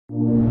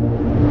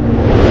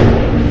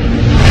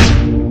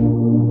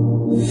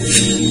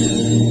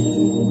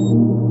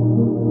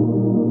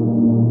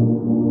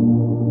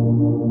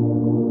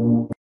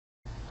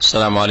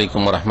अस्सलामु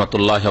अलैकुम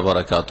वरहमतुल्लाहि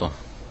वबरकातुहू।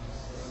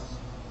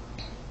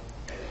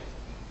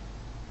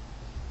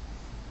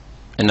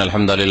 इन्नल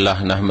हम्दुलिल्लाह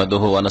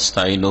नहमदुहु व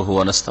नस्तईनुहु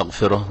व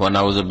नस्तगफिरुहु व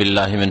नऊज़ु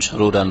बिल्लाहि मिन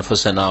शुरूरि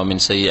अनफुसिना व मिन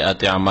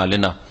सय्यिआति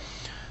अमालिना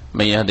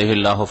मन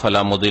यहदिहिल्लाहु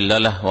फला मुदिल्ल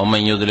लहु व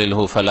मन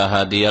युद्लिलहु फला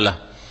हादिय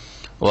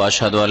लहु व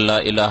अशहदु अन ला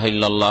इलाहा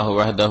इल्लल्लाहु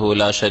वहदहु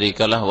ला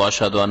शरीका लहु व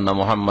अशहदु अन्ना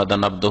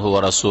मुहम्मदन अब्दुहु व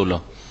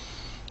रसूलुहु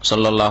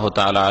सल्लल्लाहु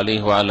तआला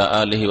अलैहि व अला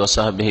आलिहि व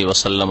सहबिहि व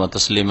सल्लम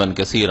तस्लीमन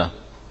कसीरा।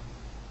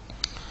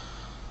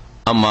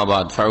 अम्मा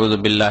बाद फ़अऊज़ु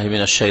बिल्लाहि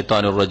मिनश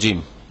शैतानिर रजीम।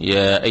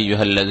 या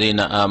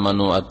अय्युहल्लज़ीना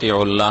आमनू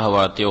अतीउल्लाह व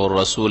अतीउर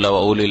रसूल व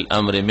उलिल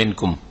अम्रि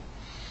मिनकुम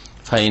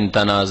फ़इन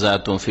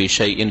तनाज़अतुम फ़ी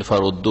शैइन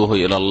फ़रुद्दूहु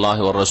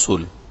इलल्लाहि वर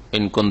रसूल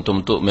इन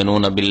कुन्तुम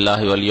तुअमिनून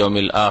बिल्लाहि वल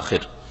यौमिल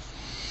आखिर।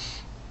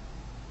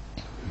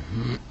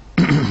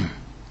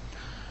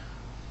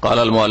 क़ाल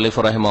अल मुअल्लिफ़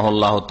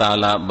रहिमहुल्लाहु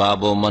तआला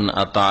बाबु मन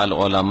अताअल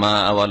उलमा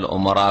वल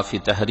उमरा फ़ी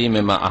तहरीम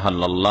मा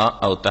अहल्लल्लाह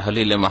औ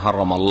तहलील मा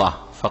हर्रमल्लाह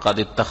फ़क़द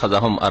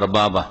इत्तख़ज़हुम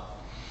अरबाबा।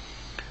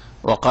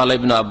 वक़ाल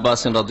इब्न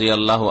अब्बास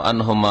रज़ियल्लाहु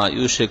अन्हुमा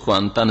युशिकु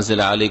अन तंज़िल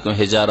अलैकुम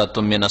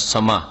हिजारतुम मिनस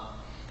समा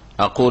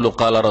अक़ूलु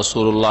क़ाल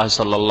रसूलुल्लाह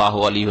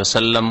सल्लल्लाहु अलैहि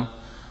वसल्लम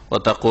व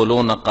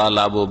तक़ूलून क़ाल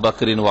अबू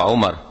बकर व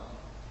उमर।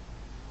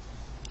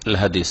 अल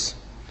हदीस।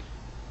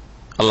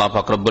 আল্লাহ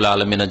পাক রব্বুল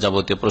আলামিনের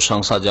যাবতীয়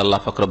প্রশংসা যে আল্লাহ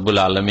পাক রব্বুল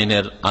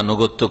আলামিনের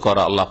আনুগত্য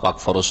করা আল্লাহ পাক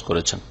ফরজ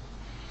করেছেন।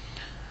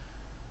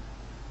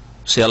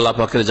 সে আল্লাহ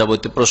পাকের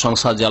যাবতীয়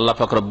প্রশংসা যে আল্লাহ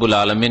পাক রব্বুল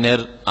আলামিনের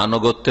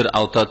আনুগত্যের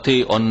আওতাতেই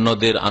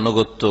অন্যদের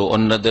আনুগত্য,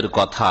 অন্যদের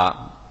কথা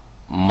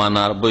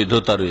মানার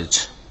বৈধতা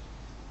রয়েছে।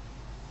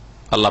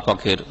 আল্লাহ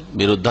পাকের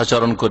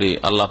বিরুদ্ধাচরণ করে,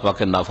 আল্লাহ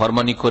পাকের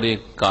নাফরমানি করে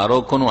কারো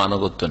কোনো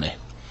আনুগত্য নেই।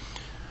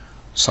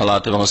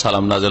 সালাত এবং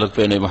সালাম নাযিল হোক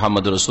নবী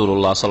মুহাম্মদ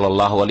রাসূলুল্লাহ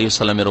সাল্লাল্লাহু আলাইহি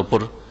ওয়াসাল্লামের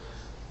উপর,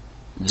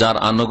 যার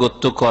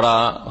আনুগত্য করা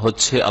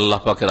হচ্ছে আল্লাহ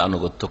পাকের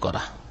আনুগত্য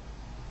করা,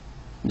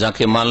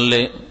 যাকে মানলে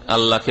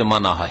আল্লাহকে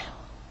মানা হয়,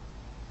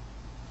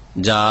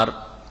 যার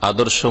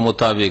আদর্শ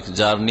মোতাবেক,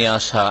 যার নিয়ে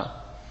আসা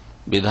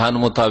বিধান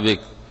মোতাবেক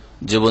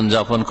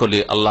জীবনযাপন করলে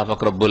আল্লাহ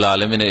পাক রব্বুল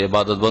আলামিনের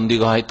ইবাদত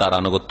বন্দেগী হয়, তার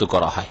আনুগত্য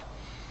করা হয়।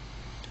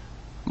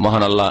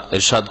 মহান আল্লাহ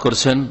ইরশাদ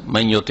করছেন,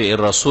 মান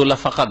ইউতিইর রাসূল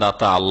ফাকাদ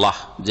আতা আল্লাহ।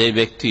 যে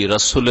ব্যক্তি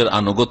রাসূলের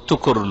আনুগত্য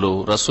করলো,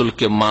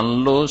 রাসূলকে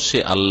মানলো, সে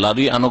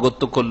আল্লাহরই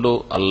আনুগত্য করলো,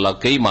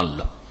 আল্লাহকেই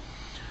মানলো।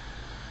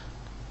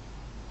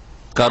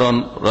 কারণ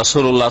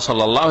রাসূলুল্লাহ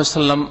সাল্লাল্লাহু আলাইহি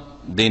ওয়াসাল্লাম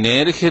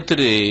দ্বীনের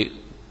ক্ষেত্রে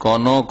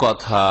কোন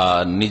কথা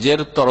নিজের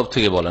তরফ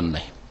থেকে বলেন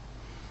নাই।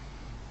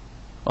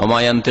 ওয়া মা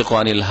ইয়ানতিকু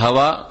আনিল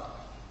হাওয়া,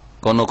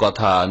 কোন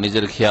কথা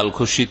নিজের খেয়াল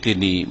খুশি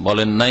তিনি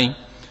বলেন নাই।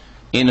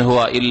 ইন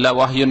হুয়া ইল্লা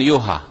ওয়াহয়ুন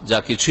ইউহা, যা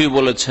কিছুই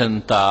বলেছেন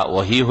তা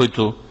ওহী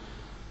হইতো,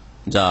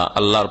 যা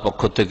আল্লাহর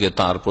পক্ষ থেকে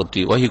তার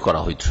প্রতি ওহী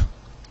করা হইতো।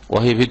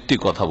 ওহী ভিত্তিক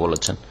কথা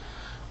বলেছেন,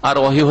 আর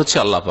ওহী হচ্ছে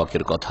আল্লাহ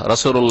পাকের কথা।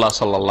 রাসূলুল্লাহ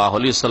সাল্লাল্লাহু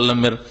আলাইহি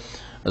ওয়াসাল্লামের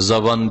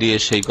জবান দিয়ে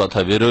সেই কথা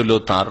বেরোইল,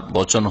 তার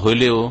বচন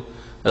হইলেও,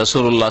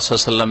 রাসূলুল্লাহ সাল্লাল্লাহু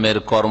আলাইহি ওয়াসাল্লামের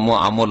কর্ম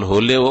আমল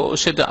হলেও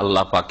সেটা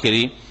আল্লাহ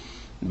পাকেরই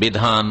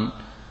বিধান।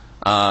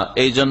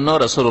 এই জন্য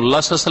রাসূলুল্লাহ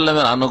সাল্লাল্লাহু আলাইহি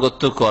ওয়াসাল্লামের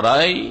আনুগত্য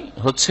করাই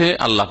হচ্ছে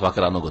আল্লাহ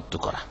পাকের আনুগত্য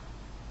করা।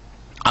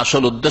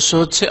 আসল উদ্দেশ্য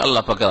হচ্ছে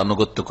আল্লাহ পাকের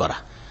আনুগত্য করা।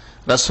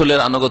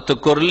 রাসূলের আনুগত্য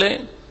করলে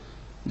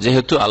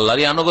যেহেতু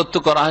আল্লাহরই আনুগত্য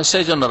করা হয়,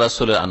 সেই জন্য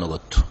রাসূলের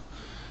আনুগত্য।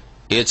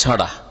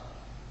 এছাড়া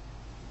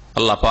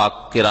আল্লাহ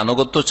পাকের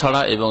আনুগত্য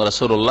ছাড়া এবং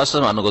রাসূলুল্লাহ সাল্লাল্লাহু আলাইহি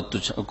ওয়াসাল্লাম আনুগত্য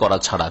করা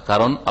ছাড়া,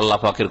 কারণ আল্লাহ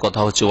পাকের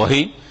কথা হচ্ছে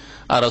ওহী,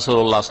 আর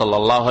রাসূলুল্লাহ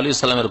সাল্লাল্লাহু আলাইহি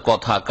ওয়াসাল্লামের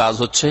কথা কাজ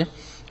হচ্ছে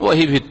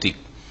ওহী ভিত্তিক।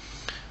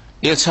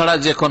 এছাড়া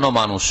যে কোনো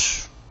মানুষ,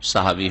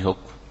 সাহাবী হোক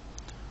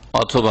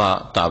অথবা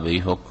তাবেঈ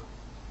হোক,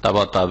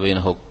 তাবা তাবেঈন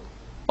হোক,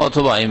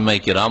 অথবা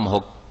আইম্মায়ে কিরাম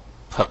হোক,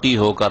 ফকিহ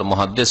হোক আর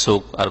মুহাদ্দিস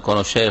হোক, আর কোন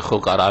শেখ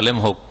হোক আর আলেম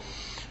হোক,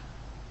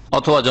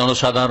 অথবা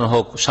জনসাধারণ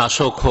হোক,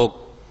 শাসক হোক,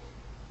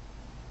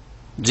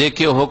 যে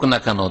কেউ হোক না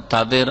কেন,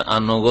 তাদের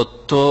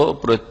আনুগত্য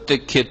প্রত্যেক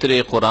ক্ষেত্রে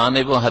কোরআন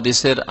এবং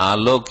হাদিসের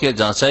আলোকে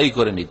যাচাই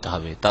করে নিতে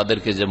হবে।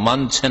 তাদেরকে যে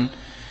মানছেন,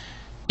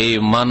 এই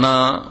মানা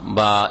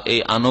বা এই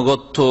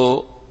আনুগত্য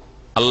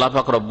আল্লাহ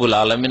পাক রব্বুল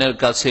আলামিনের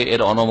কাছে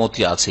এর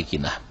অনুমতি আছে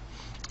কিনা,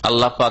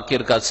 আল্লাহ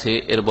পাকের কাছে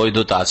এর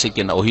বৈধতা আছে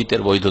কিনা, ওহীতে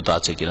এর বৈধতা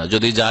আছে কিনা।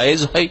 যদি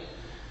জায়েজ হয়,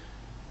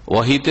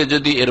 ওহীতে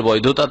যদি এর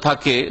বৈধতা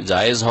থাকে,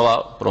 জায়েজ হওয়া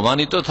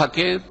প্রমাণিত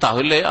থাকে,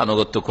 তাহলে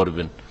আনুগত্য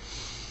করবেন।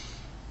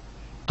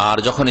 আর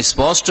যখন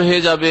স্পষ্ট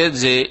হয়ে যাবে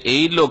যে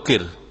এই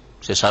লোকের,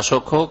 সে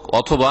শাসক হোক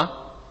অথবা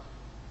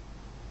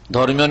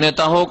ধর্মীয়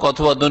নেতা হোক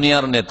অথবা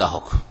দুনিয়ার নেতা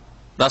হোক,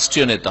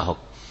 রাষ্ট্রীয় নেতা হোক,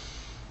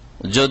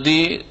 যদি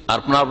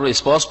আপনার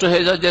স্পষ্ট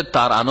হয়ে যায় যে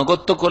তার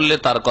আনুগত্য করলে,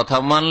 তার কথা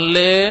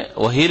মানলে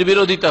ওহীর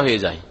বিরোধিতা হয়ে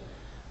যায়,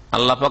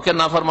 আল্লাহ পাকের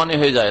নাফরমানি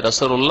হয়ে যায়,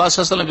 রাসূলুল্লাহ সাল্লাল্লাহু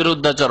আলাইহি ওয়াসাল্লামের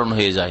বিরুদ্ধাচরণ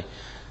হয়ে যায়,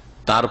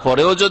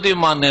 তারপরেও যদি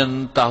মানেন,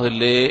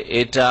 তাহলে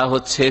এটা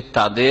হচ্ছে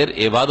তাদের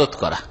ইবাদত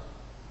করা।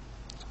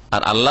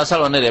 আর আল্লাহ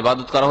ছাড়া অন্যের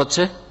ইবাদত করা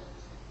হচ্ছে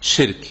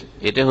শিরক।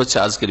 এটা হচ্ছে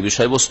আজকের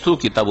বিষয়বস্তু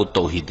কিতাবুত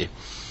তাওহীদে।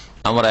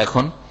 আমরা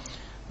এখন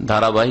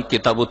ধারাবাহিক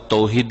কিতাবুত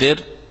তাওহীদের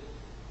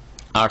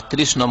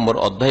 38 নম্বর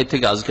অধ্যায়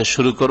থেকে আজকে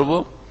শুরু করব।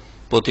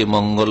 প্রতি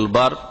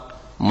মঙ্গলবার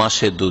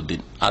মাসে 2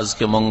 দিন,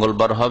 আজকে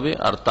মঙ্গলবার হবে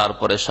আর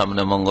তারপরে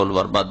সামনে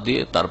মঙ্গলবার বাদ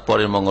দিয়ে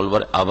তারপরে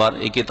মঙ্গলবার আবার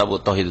এই কিতাবুত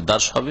তাওহীদ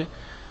দার্স হবে।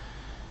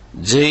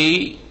 যেই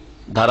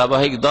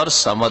ধারাবাহিক দর্শ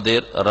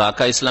আমাদের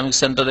রাকা ইসলামিক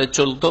সেন্টারে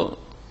চলতো,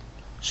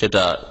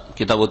 সেটা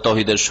কিতাবুত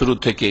তাওহীদের শুরু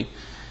থেকে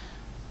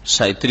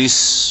 37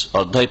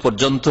 অধ্যায়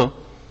পর্যন্ত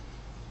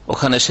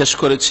ওখানে শেষ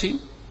করেছি।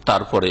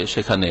 তারপরে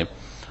সেখানে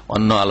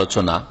অন্য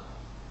আলোচনা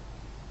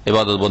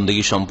ইবাদত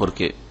বন্দেগী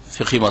সম্পর্কে,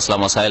 ফিকহি মাসলা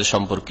মাসাইল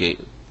সম্পর্কে,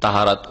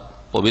 তাহারাত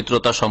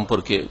পবিত্রতা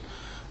সম্পর্কে,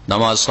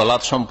 নামাজ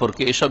সালাত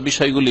সম্পর্কে, এসব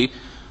বিষয়গুলি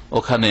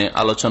ওখানে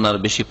আলোচনার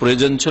বেশি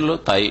প্রয়োজন ছিল,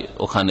 তাই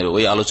ওখানে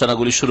ওই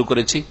আলোচনাগুলি শুরু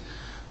করেছি।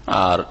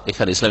 আর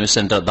এখানে ইসলামিক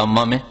সেন্টার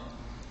দাম্মামে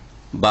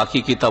বাকি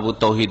কিতাবুত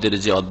তাওহীদের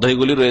যে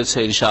অধ্যায়গুলি রয়েছে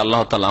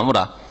ইনশাআল্লাহ তাআলা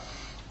আমরা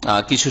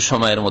কিছু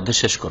সময়ের মধ্যে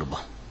শেষ করব,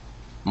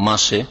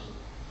 মাসে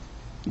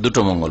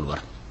 2 মঙ্গলবার।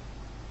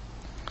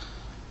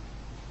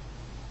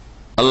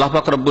 আল্লাহ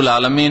পাক রব্বুল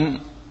আলামিন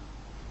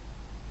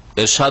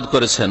ইরশাদ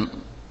করেছেন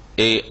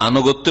এই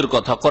আনুগত্যের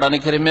কথা কোরআনে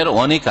কারীমের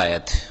অনেক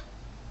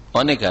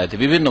আয়াতে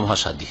বিভিন্ন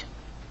ভাষা দিয়ে।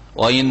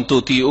 ওয়াইন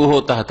তুতিউহু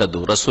তাহতাদু,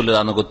 রাসূলের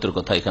আনুগত্যের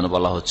কথা এখানে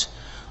বলা হচ্ছে।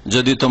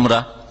 যদি তোমরা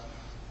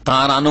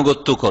তার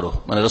আনুগত্য করো,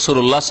 মানে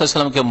রাসূলুল্লাহ সাল্লাল্লাহু আলাইহি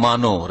ওয়াসাল্লামকে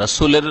মানো,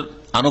 রাসূলের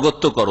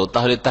আনুগত্য করো,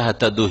 তাহলে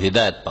তাহতাদু,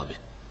 হিদায়াত পাবে।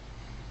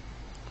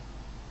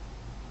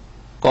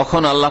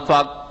 কখন আল্লাহ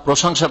পাক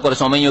প্রশংসা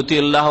করেছে, ওমান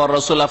ইউতিল্লাহ ওয়ার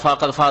রাসূলা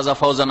ফাকাদ ফাযা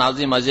ফাওজান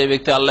আযীমা, যে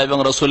ব্যক্তি আল্লাহ এবং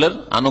রাসূলের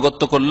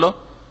আনুগত্য করলো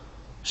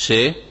সে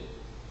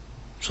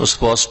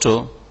সুস্পষ্ট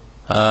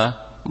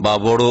বা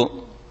বড়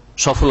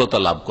সফলতা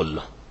লাভ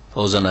করলো,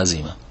 ফাওজান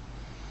আযীমা।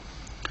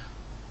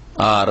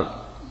 আর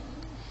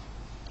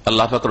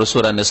আল্লাহ পাক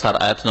সূরা নিসার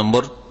আয়াত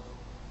নম্বর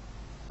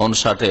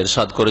 59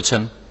 ইরশাদ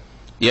করেছেন,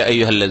 ইয়া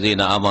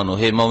আইয়ুহাল্লাযীনা আমানু,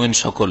 হে মুমিন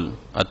সকল,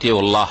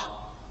 আতিউল্লাহ,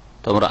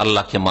 তোমরা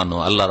আল্লাহকে মানো,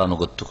 আল্লাহর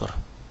আনুগত্য করো।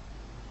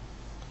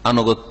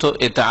 আনুগত্য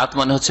ইতাআত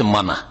মানে হচ্ছে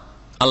মানা,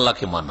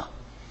 আল্লাহকে মানা।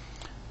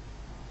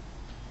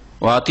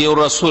 ওয়া আতিউর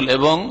রাসূল,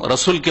 এবং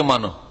রাসূলকে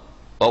মানো।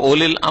 ওয়া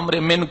উলিল আমরি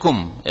মিনকুম,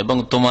 এবং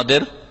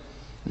তোমাদের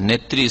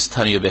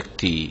নেতৃস্থানীয়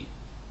ব্যক্তি।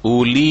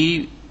 উলি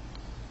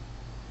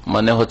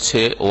মানে হচ্ছে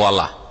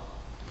ওয়ালা,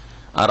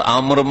 আর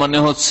আমর মানে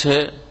হচ্ছে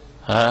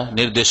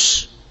নির্দেশ,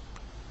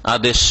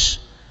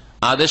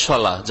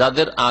 আদেশওয়ালা,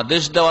 যাদের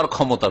আদেশ দেওয়ার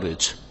ক্ষমতা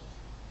রয়েছে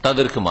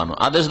তাদেরকে মানো।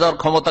 আদেশ দেওয়ার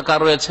ক্ষমতা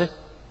কার রয়েছে?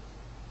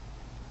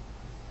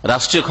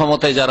 রাষ্ট্রীয়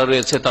ক্ষমতায় যারা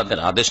রয়েছে তাদের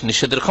আদেশ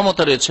নিষেধের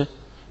ক্ষমতা রয়েছে।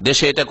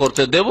 দেশে এটা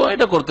করতে দেব,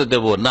 এটা করতে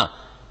দেব না,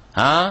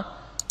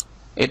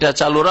 এটা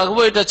চালু রাখবো,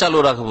 এটা চালু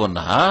রাখবো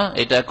না,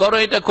 এটা করো,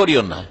 এটা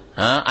করিও না।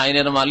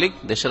 আইনের মালিক,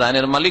 দেশের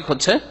আইনের মালিক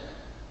হচ্ছে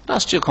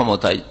রাষ্ট্রীয়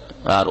ক্ষমতায়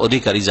আর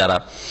অধিকারী যারা,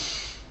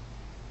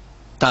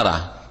 তারা।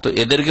 তো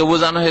এদেরকে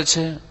বোঝানো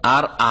হয়েছে।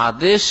 আর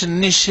আদেশ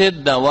নিষেধ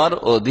দেওয়ার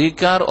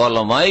অধিকার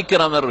ওলামায়ে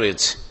কেরামের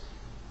রয়েছে,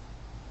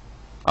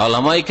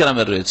 ওলামায়ে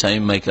কেরামের রয়েছে,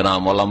 আইম্মায়ে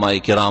কেরাম, ওলামায়ে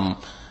কেরাম,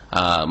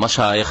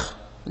 মাশায়েখ,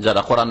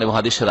 যারা কোরআন এবং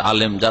হাদিসের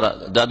আলেম,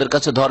 যাদের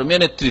কাছে ধর্মীয়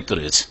নেতৃত্ব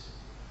রয়েছে।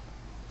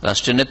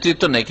 রাষ্ট্রীয়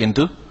নেতৃত্ব নেই,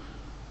 কিন্তু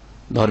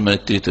ধর্মীয়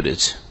নেতৃত্ব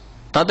রয়েছে।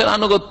 তাদের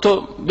আনুগত্য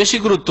বেশি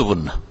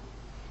গুরুত্বপূর্ণ,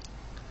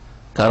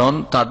 কারণ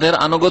তাদের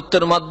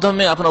আনুগত্যের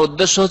মাধ্যমে আপনার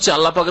উদ্দেশ্য হচ্ছে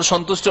আল্লাহ পাকের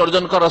সন্তুষ্টি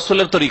অর্জন করা,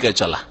 রাসূলের তরিকায়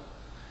চলা।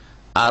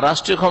 আর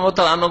রাষ্ট্রীয়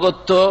ক্ষমতার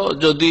আনুগত্য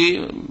যদি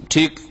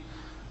ঠিক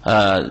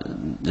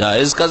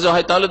জায়েজ কাজে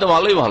হয় তাহলে তো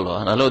ভালোই ভালো,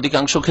 নাহলে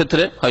অধিকাংশ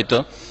ক্ষেত্রে হয়তো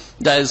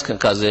জায়েজ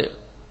কাজে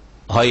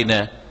হয় না,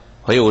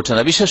 হয়ে ওঠে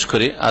না, বিশেষ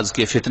করে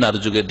আজকে ফিতনার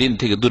যুগে, দিন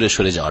থেকে দূরে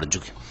সরে যাওয়ার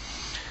যুগে।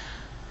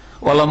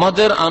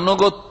 ওলামাদের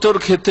আনুগত্যের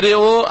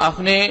ক্ষেত্রেও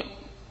আপনি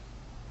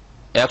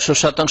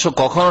 100%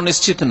 কখনো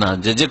নিশ্চিত না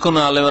যে কোনো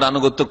আলেমের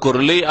আনুগত্য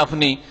করলেই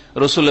আপনি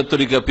রসুলের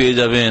তরিকা পেয়ে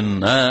যাবেন,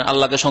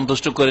 আল্লাহকে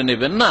সন্তুষ্ট করে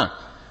নেবেন না।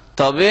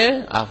 তবে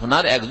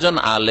আপনার একজন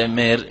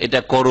আলেমের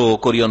এটা করো,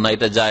 করিও না,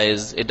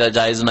 এটা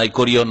জায়েজ নাই,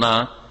 করিও না,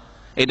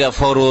 এটা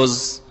ফরজ,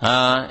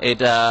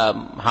 এটা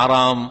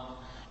হারাম,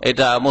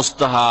 এটা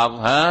মুস্তাহাব,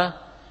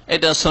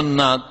 এটা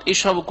সুন্নাত,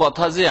 এইসব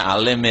কথা যে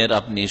আলেমের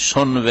আপনি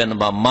শুনবেন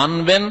বা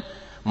মানবেন,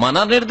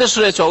 মানার নির্দেশ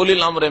রয়েছে।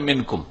 উলিল আমরে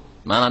মিনকুম,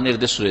 মানার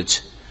নির্দেশ রয়েছে।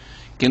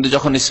 কিন্তু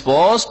যখন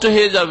স্পষ্ট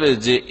হয়ে যাবে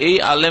যে এই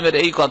আলেমের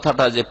এই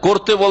কথাটা যে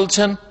করতে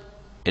বলছেন,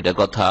 এটা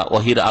কথা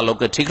ওহীর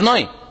আলোকে ঠিক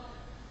নয়,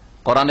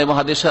 কোরআন এবং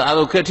হাদিসের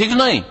আলোকে ঠিক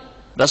নয়,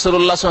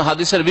 রাসূলুল্লাহ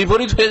হাদিসের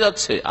বিপরীত হয়ে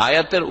যাচ্ছে,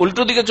 আয়াতের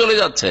উল্টো দিকে চলে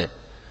যাচ্ছে,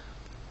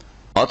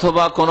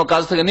 অথবা কোন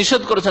কাজ থেকে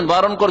নিষেধ করেছেন,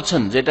 বারণ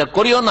করছেন যে এটা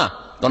করিও না,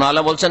 কোন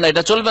আলেম বলছেন না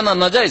এটা চলবে না,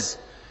 নাজায়েজ,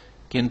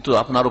 কিন্তু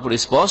আপনার উপর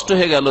স্পষ্ট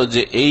হয়ে গেল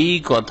যে এই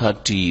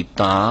কথাটি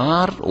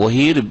তার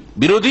ওহীর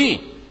বিরোধী,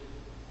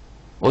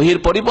 ওহীর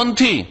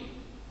পরিপন্থী,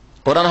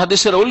 কোরআন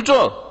হাদিসের উল্টো,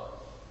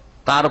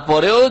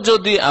 তারপরেও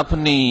যদি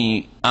আপনি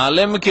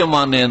আলেমকে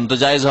মানেন তো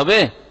জায়েজ হবে?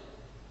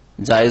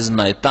 জায়েজ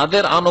নাই।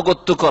 তাদের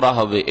আনুগত্য করা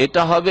হবে,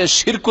 এটা হবে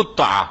শিরকুত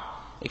তাআ,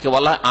 একে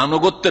বলা হয়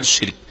আনুগত্যের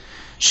শিরক।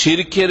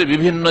 শিরকের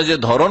বিভিন্ন যে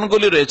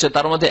ধরনগুলি রয়েছে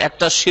তার মধ্যে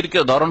একটা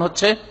শিরকের ধরন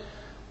হচ্ছে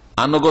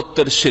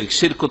আনুগত্যের শিরক,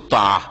 শিরকুত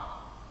তাআ,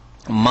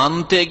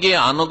 মানতে গিয়ে,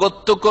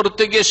 আনুগত্য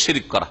করতে গিয়ে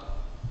শিরক করা।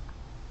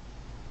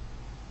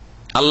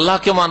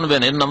 আল্লাহকে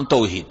মানবেন, এর নাম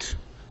তাওহীদ।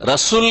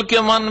 রাসূলকে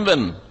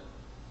মানবেন,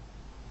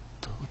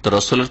 তো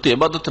রাসূলের তো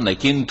ইবাদত নাই,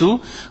 কিন্তু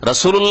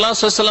রাসূলুল্লাহ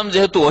সাল্লাল্লাহু আলাইহি ওয়াসাল্লাম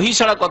যেহেতু ওহী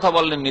ছাড়া কথা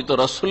বলেননি, তো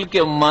রাসূলকে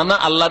মানা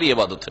আল্লাহর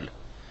ইবাদত হলো,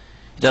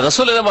 এটা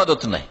রাসূলের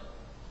ইবাদত নাই।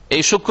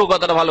 এই সূক্ষ্ম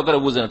কথাটা ভালো করে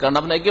বুঝেন, কারণ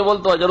আপনাকে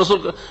বলতে হয় যে রসুল,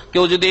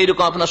 কেউ যদি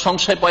এইরকম আপনার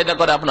সংশয় পয়দা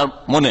করে আপনার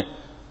মনে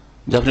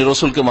যে আপনি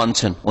রসুলকে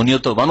মানছেন, উনিও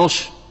তো মানুষ,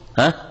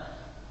 হ্যাঁ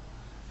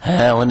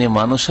হ্যাঁ উনি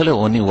মানুষ হলে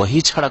উনি ওহী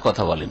ছাড়া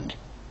কথা বলেননি,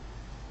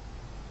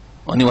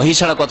 উনি ওহী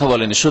ছাড়া কথা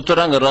বলেননি।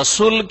 সুতরাং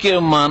রসুলকে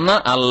মানা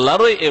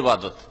আল্লাহরই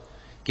ইবাদত,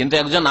 কিন্তু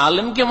একজন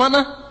আলেমকে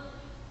মানা,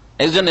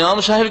 একজন ইমাম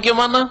সাহেবকে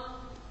মানা,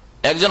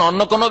 একজন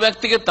অন্য কোন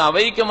ব্যক্তিকে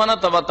তাবেঈকে মানা,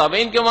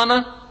 তাবেঈনকে মানা,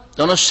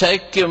 কোন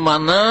শাইখকে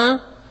মানা,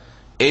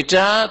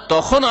 এটা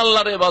তখন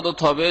আল্লাহর ইবাদত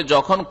হবে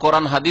যখন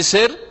কোরআন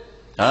হাদিসের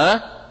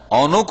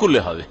অনুকূলে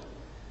হবে।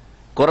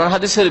 কোরআন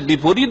হাদিসের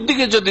বিপরীত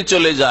দিকে যদি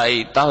চলে যায়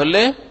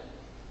তাহলে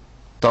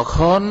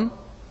তখন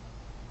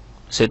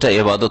সেটা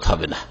ইবাদত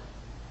হবে না,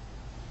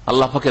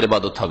 আল্লাহ পাকের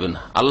ইবাদত হবে না,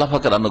 আল্লাহ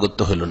পাকের আনুগত্য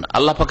হইল না,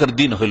 আল্লাহ পাকের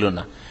দিন হইল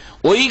না।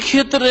 ওই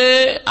ক্ষেত্রে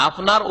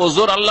আপনার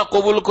ওজর আল্লাহ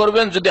কবুল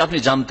করবেন যদি আপনি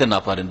জানতে না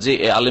পারেন যে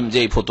আলেম যে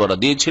এই ফতোয়াটা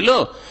দিয়েছিল,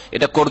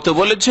 এটা করতে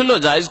বলেছিল,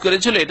 জায়েজ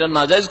করেছিল, এটা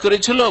নাজায়েজ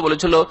করেছিল,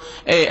 বলেছিল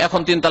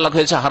এখন 3 তালাক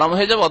হয়েছে হারাম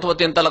হয়ে যাবে, অথবা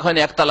 3 তালাক হয়নি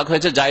 1 তালাক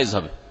হয়েছে জায়েজ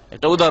হবে।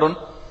 এটা উদাহরণ।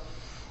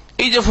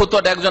 এই যে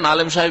ফতোয়াটা একজন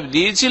আলেম সাহেব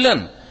দিয়েছিলেন,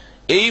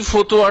 এই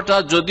ফতোয়াটা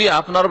যদি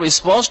আপনার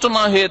স্পষ্ট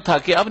না হয়ে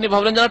থাকে, আপনি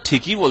ভাবলেন যারা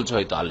ঠিকই বলছে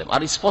হয়তো আলেম,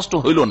 আর স্পষ্ট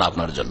হইল না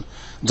আপনার জন্য,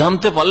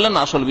 জানতে পারলেন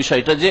আসল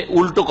বিষয়টা যে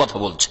উল্টো কথা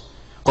বলছে,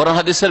 কোরআন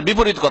হাদিসের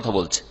বিপরীত কথা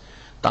বলছে,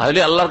 তাহলে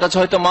আল্লাহর কাছে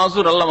হয়তো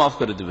মাযুর, আল্লাহ মাফ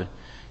করে দিবেন।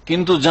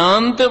 কিন্তু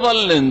জানতে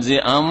পারলেন যে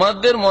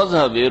আমাদের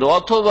মযহাবের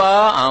অথবা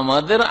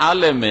আমাদের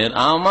আলেমের,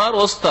 আমার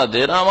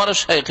ওস্তাদের, আমার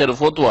শাইখের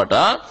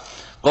ফতোয়াটা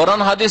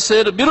কোরআন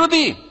হাদিসের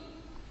বিরোধী,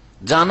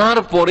 জানার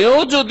পরেও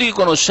যদি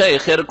কোন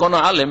শাইখের, কোন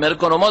আলেমের,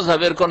 কোন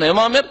মযহাবের, কোন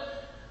ইমামের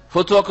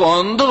ফতোয়াকে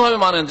অন্ধভাবে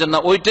মানেন যে না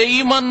ওইটাই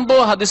মানবো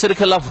হাদিসের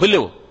খেলাফ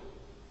হইলেও,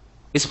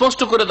 স্পষ্ট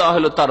করে দেওয়া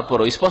হলো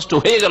তারপরও, স্পষ্ট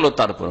হয়ে গেল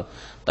তারপর,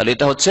 তাহলে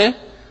এটা হচ্ছে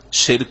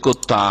শিরক,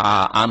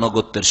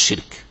 আনুগত্যের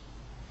শিরক।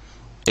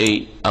 এই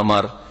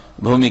আমার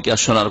ভূমিকা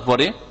শোনার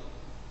পরে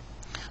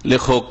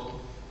লেখক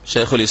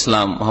শেখুল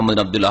ইসলাম মোহাম্মদ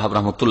আব্দুল্লাহ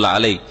রহমতুল্লাহ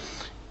আলাই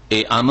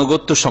এই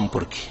আনুগত্য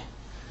সম্পর্কে,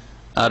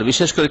 আর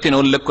বিশেষ করে তিনি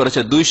উল্লেখ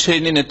করেছেন 2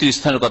 শ্রেণী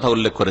নেতৃস্থানের কথা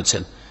উল্লেখ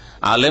করেছেন,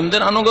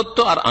 আলেমদের আনুগত্য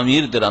আর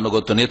আমিরদের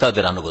আনুগত্য,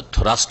 নেতাদের আনুগত্য,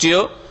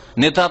 রাষ্ট্রীয়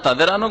নেতা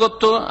তাদের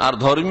আনুগত্য, আর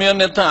ধর্মীয়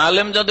নেতা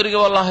আলেম যাদেরকে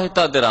বলা হয়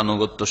তাদের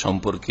আনুগত্য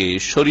সম্পর্কে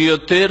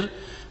শরীয়তের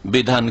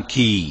বিধান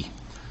কি।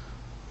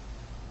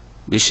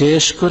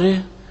 বিশেষ করে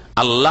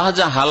আল্লাহ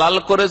যা হালাল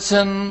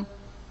করেছেন,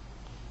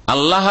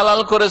 আল্লাহ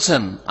হালাল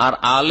করেছেন, আর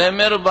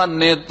আলেমের বা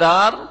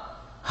নেতার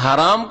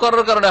হারাম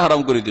করার কারণে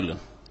হারাম করে দিলেন,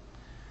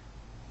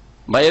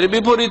 বা এর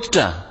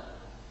বিপরীতটা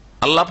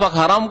আল্লাহ পাক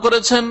হারাম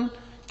করেছেন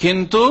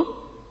কিন্তু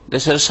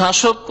দেশের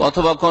শাসক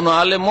অথবা কোন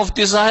আলেম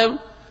মুফতি সাহেব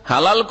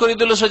হালাল করে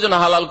দিল, সেজন্য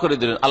হালাল করে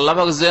দিলেন। আল্লাহ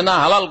পাক জেনা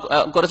হালাল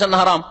করেছেন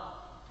হারাম,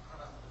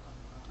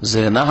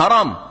 জেনা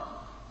হারাম,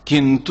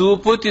 কিন্তু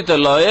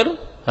পতিতালয়ের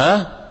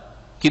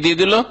কি দিয়ে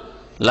দিল,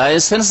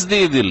 লাইসেন্স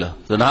দিয়ে দিল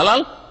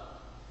হালাল।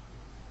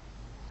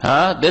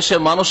 দেশে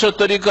মানুষের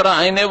তৈরি করা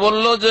আইনে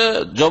বলল যে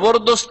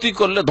জবরদস্তি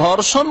করলে,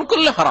 ধর্ষণ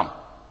করলে হারাম,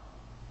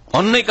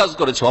 অন্যায় কাজ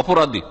করেছে,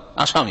 অপরাধী,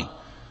 আসামি।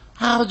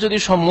 আর যদি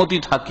সম্মতি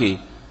থাকে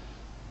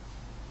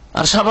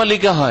আর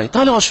সাবালিকা হয়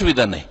তাহলে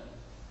অসুবিধা নেই।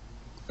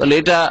 তাহলে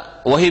এটা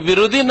ওহী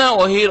বিরোধী না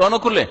ওহীর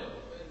অনুকূলে?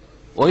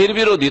 ওহীর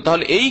বিরোধী।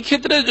 তাহলে এই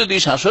ক্ষেত্রে যদি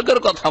শাসকের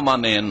কথা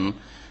মানেন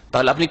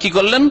তাহলে আপনি কি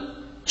করলেন?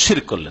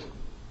 শিরক করলেন।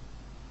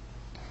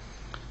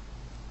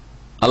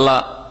 আল্লাহ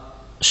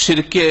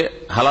শিরকে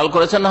হালাল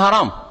করেছেন না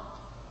হারাম?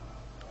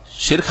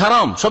 শিরক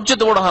হারাম,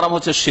 সবচেয়ে বড় হারাম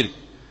হচ্ছে শিরক।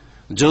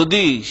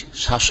 যদি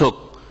শাসক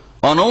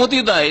অনুমতি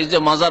দেয় যে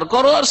মাজার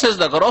করো আর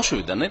সেজদা করো,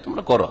 অসুবিধা নেই,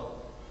 তোমরা করো,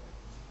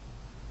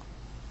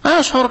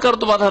 হ্যাঁ সরকার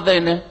তো বাধা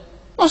দেয় না,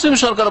 মুসলিম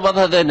সরকার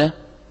বাধা দেয় না,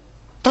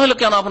 তাহলে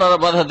কেন আপনারা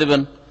বাধা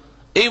দেবেন?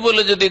 এই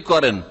বলে যদি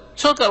করেন,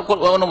 সরকার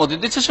অনুমতি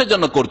দিচ্ছে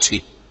সেজন্য করছি,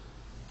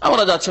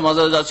 আমরা যাচ্ছি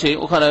মাজারে যাচ্ছি,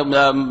 ওখানে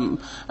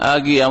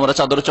গিয়ে আমরা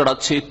চাদর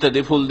চড়াচ্ছি ইত্যাদি,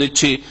 ফুল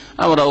দিচ্ছি,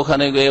 আমরা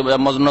ওখানে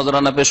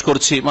নজরানা পেশ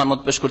করছি, মানত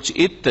পেশ করছি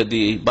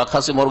ইত্যাদি, বা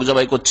খাসি মোরগ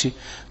জবাই করছি,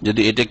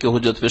 যদি এটাকে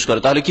হুজুত পেশ করে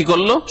তাহলে কি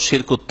করলো?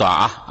 শিরকুত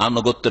তাআহ,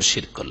 আনুগত্যের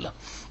শিরক করলাম।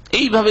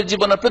 এইভাবে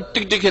জীবনের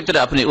প্রত্যেকটি ক্ষেত্রে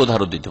আপনি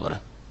উদাহরণ দিতে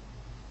পারেন।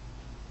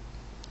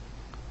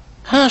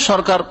 হ্যাঁ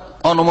সরকার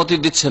অনুমতি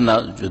দিচ্ছে না,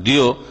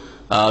 যদিও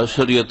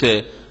শরীয়তে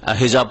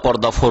হিজাব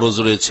পর্দা ফরজ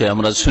রয়েছে,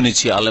 আমরা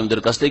শুনেছি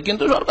আলেমদের কাছ থেকে,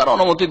 কিন্তু সরকার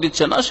অনুমতি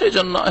দিচ্ছে না, সেই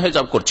জন্য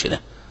হিজাব করছি না।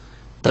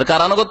 তার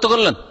কার আনুগত্য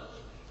করলেন?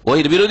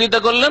 ওহির বিরোধিতা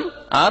করলেন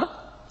আর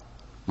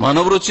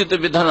মানব রচিত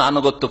বিধান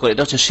আনুগত্য করে,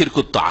 এটা হচ্ছে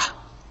শিরকুত তাআহ,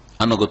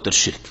 আনুগত্যের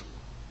শিরক।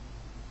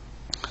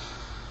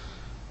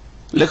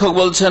 লেখক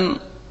বলছেন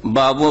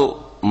বাবু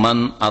মান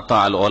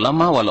আতাআল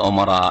উলামা ওয়াল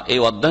উমারা, এই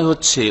অধ্যায়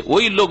হচ্ছে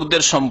ওই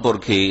লোকদের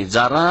সম্পর্কে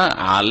যারা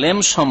আলেম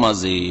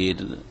সমাজের,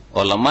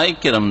 উলামায়ে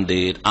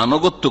কেরামদের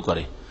আনুগত্য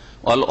করে,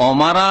 ওয়াল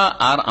উমারা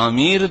আর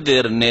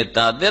আমিরদের,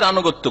 নেতাদের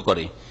আনুগত্য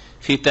করে,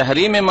 ফি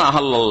তাহরিমে মা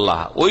আহাল্লাল্লাহ,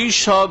 ওই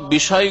সব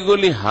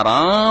বিষয়গুলি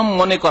হারাম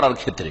মনে করার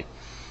ক্ষেত্রে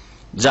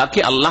যাকে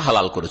আল্লাহ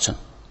হালাল করেছেন,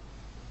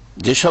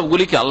 যে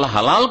সবগুলিকে আল্লাহ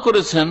হালাল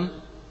করেছেন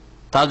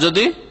তা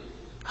যদি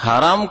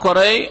হারাম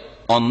করে,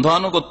 অন্ধ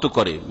আনুগত্য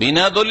করে,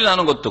 বিনা দলিল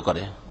আনুগত্য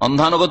করে। অন্ধ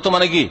আনুগত্য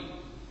মানে কি?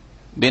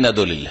 বিনা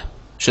দলিল।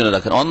 শুনে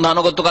রাখেন, অন্ধ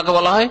আনুগত্য কাকে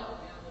বলা হয়?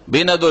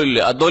 বিনা দলিল।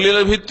 আর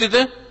দলিলের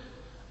ভিত্তিতে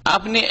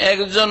আপনি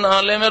একজন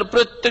আলেমের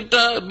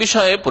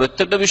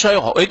প্রত্যেকটা বিষয়ে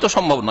হয়তো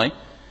সম্ভব নয়,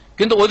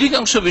 কিন্তু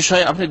অধিকাংশ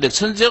বিষয়ে আপনি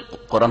দেখছেন যে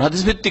কোরআন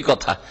হাদিস ভিত্তিক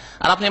কথা,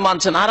 আর আপনি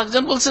মানছেন। আর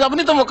একজন বলছেন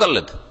আপনি তো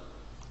মোকাল্লেদ,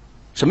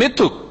 সে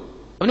মিথ্যুক,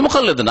 আপনি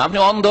মোকাল্লেদ না, আপনি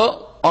অন্ধ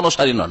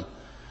অনুসারী নন,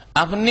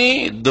 আপনি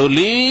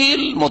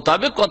দলিল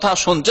মোতাবেক কথা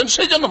শুনছেন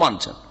সেই জন্য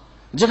মানছেন।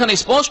 যেখানে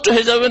স্পষ্ট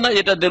হয়ে যাবে না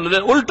এটা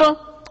দলিলের উল্টো,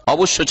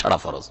 অবশ্যই ছাড়া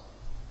ফরজ,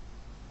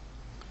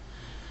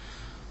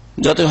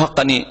 যতই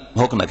হক্কানি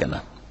হোক না কেন।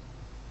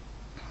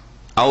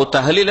 আও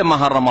তাহলিলে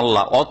মাহারাম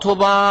আল্লাহ,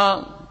 অথবা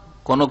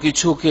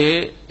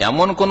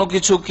এমন কোনো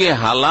কিছুকে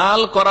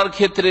হালাল করার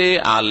ক্ষেত্রে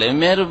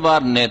আলেমের বা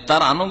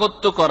নেতার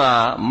আনুগত্য করা,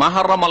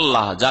 মাহারাম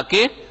আল্লাহ,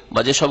 যাকে বা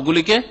যে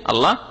সবগুলিকে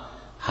আল্লাহ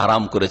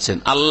হারাম করেছেন।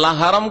 আল্লাহ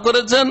হারাম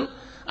করেছেন,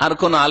 আর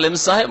কোন আলেম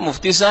সাহেব,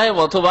 মুফতি সাহেব,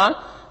 অথবা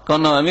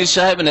কোন আমির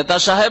সাহেব, নেতা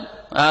সাহেব,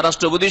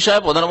 রাষ্ট্রপতি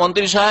সাহেব,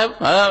 প্রধানমন্ত্রী সাহেব,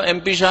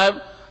 এমপি সাহেব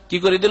কি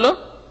করে দিল?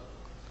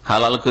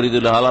 হালাল করে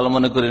দিল। হালাল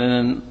মনে করে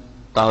নেন,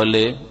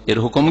 তাহলে এর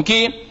হুকুম কি?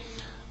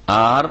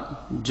 আর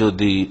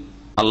যদি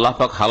আল্লাহ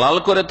পাক হালাল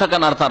করে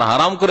থাকেন আর তার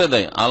হারাম করে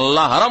দেয়,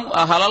 আল্লাহ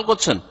হালাল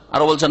করছেন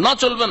আর বলছেন না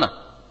চলবে না,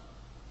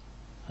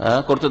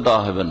 করতে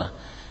দেওয়া হবে না,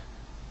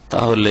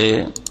 তাহলে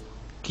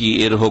কি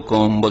এর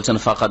হুকুম? বলছেন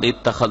ফাকাদ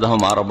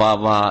ইত্তাখাযাহুম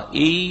আরবাবা,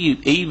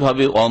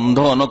 এইভাবে অন্ধ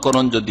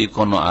অনুকরণ যদি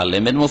কোন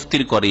আলেমের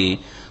মুফতির করে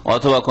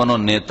অথবা কোন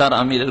নেতার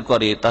আমিরের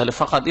করে, তাহলে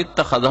ফাকাদ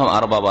ইত্তাখাযাহুম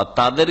আরবাবা,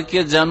 তাদেরকে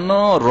যেন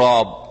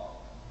রব,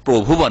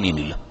 প্রভু বানিয়ে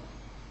নিল,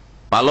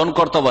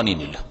 পালনকর্তা বানিয়ে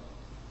নিল,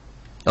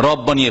 রব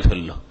বানিয়ে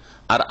ফেললো।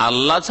 আর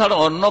আল্লাহ ছাড়া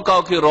অন্য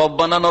কাউকে রব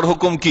বানানোর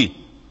হুকুম কি?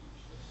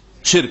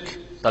 শিরক।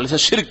 তাহলে সে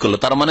শিরক করলো,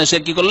 তার মানে সে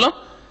কি করলো?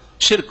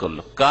 শিরক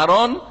করলো।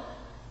 কারণ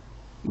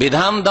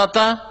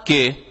বিধানদাতা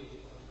কে?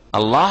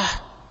 আল্লাহ।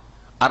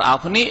 আর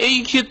আপনি এই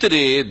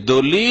ক্ষেত্রে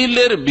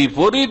দলিলের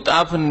বিপরীত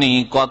আপনি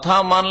কথা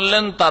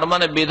মানলেন, তার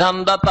মানে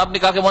বিধানদাতা আপনি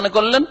কাকে মনে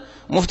করলেন?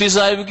 মুফতি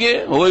সাহেবকে,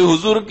 ওই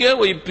হুজুরকে,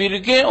 ওই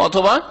পীরকে,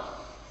 অথবা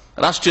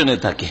রাষ্ট্রীয়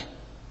নেতাকে,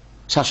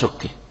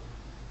 শাসককে।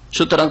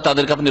 সুতরাং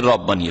তাদেরকে আপনি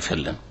রব বানিয়ে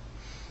ফেললেন।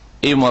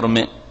 এই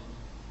মর্মে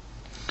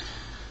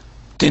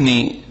তিনি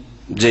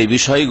যে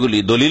বিষয়গুলি,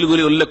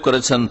 দলিলগুলি উল্লেখ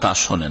করেছেন তা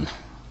শোনেন।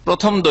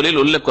 প্রথম দলিল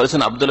উল্লেখ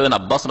করেছেন আব্দুল্লাহ বিন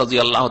আব্বাস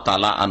রাদিয়াল্লাহু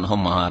তাআলা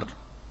আনহুমার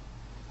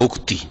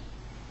উক্তি,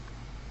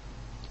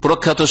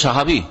 প্রখ্যাত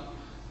সাহাবী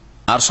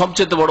আর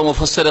সবচেয়ে বড়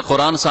মুফাসসিরে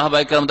কোরআন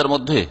সাহাবায়ে কেরামদের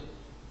মধ্যে,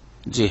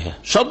 জি হ্যাঁ,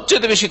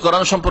 সবচেয়ে বেশি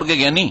কোরআন সম্পর্কে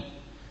জ্ঞানী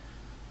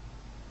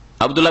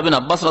আব্দুল্লাহ বিন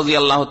আব্বাস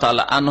রাদিয়াল্লাহু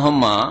তাআলা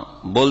আনহুমা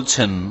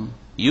বলছেন,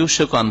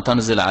 ইউশিকু আন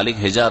তানজিলা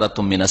আলাইকা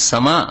হিজারাতুম মিনাস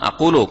সামা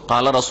আকুলু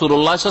ক্বালা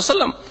রাসূলুল্লাহ সাল্লাল্লাহু আলাইহি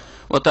ওয়াসাল্লাম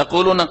ওয়া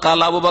তাকুলুনা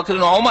ক্বালা আবু বকর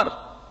ওয়া ওমর।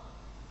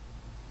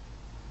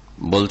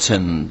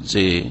 বলছেন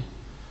যে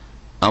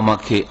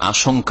আমাকে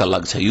আশঙ্কা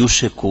লাগছে,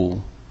 ইউশিকু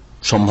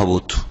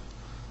সম্ভবত,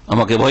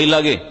 আমাকে ভয়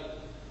লাগে,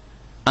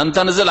 আন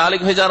তানজিলা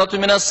আলাইকা হিজারাতুম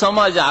মিনাস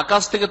সামা, যে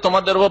আকাশ থেকে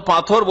তোমাদের উপর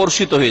পাথর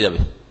বর্ষিত হয়ে যাবে।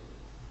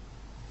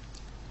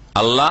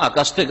 আল্লাহ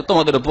আকাশ থেকে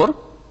তোমাদের উপর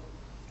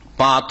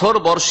পাথর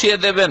বর্ষিয়ে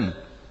দেবেন।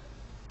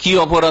 কি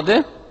অপরাধে?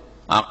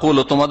 আকুল,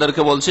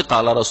 তোমাদেরকে বলছি,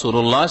 কালা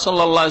রাসূলুল্লাহ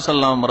সাল্লাল্লাহু আলাইহি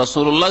ওয়াসাল্লাম,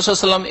 রাসূলুল্লাহ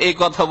সাল্লাল্লাহু আলাইহি ওয়াসাল্লাম এই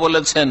কথা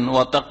বলেছেন।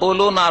 ওয়া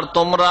তাকুলুন, আর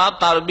তোমরা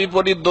তার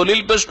বিপরীত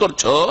দলিল পেশ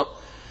করছো,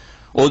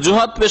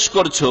 অজুহাত পেশ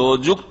করছো,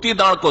 যুক্তি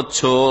দাঁড়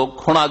করছো,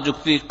 খোঁড়া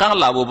যুক্তি।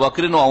 কালা আবু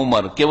বকর ওয়া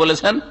ওমর, কে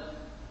বলেছেন?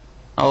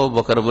 আবু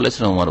বকর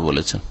বলেছেন, ওমর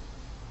বলেছেন।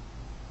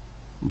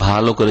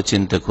 ভালো করে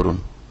চিন্তা করুন।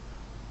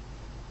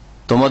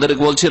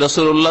 তোমাদেরকে বলছি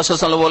রাসূলুল্লাহ সাল্লাল্লাহু আলাইহি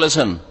ওয়াসাল্লাম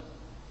বলেছেন,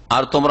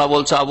 আর তোমরা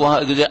বলছো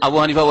আবু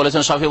হানিফা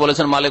বলেছেন, শাফি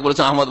বলেছেন, মালিক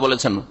বলেছেন, আহমদ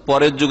বলেছেন।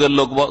 পরের যুগের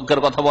লোকের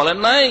কথা বলেন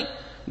নাই,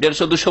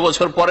 150-200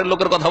 বছর পরের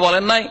লোকের কথা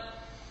বলেন নাই,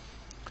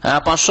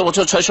 500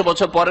 বছর 600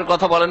 বছর পরের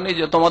কথা বলেননি।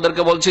 যে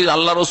তোমাদেরকে বলছি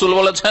আল্লাহ রসুল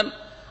বলেছেন,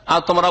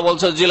 আর তোমরা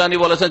বলছো জিলানি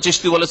বলেছেন,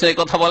 চিশতি বলেছেন, এই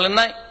কথা বলেন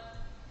নাই।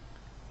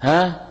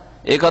 হ্যাঁ,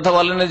 এই কথা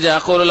বলেননি যে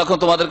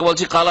তোমাদেরকে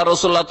বলছি কালা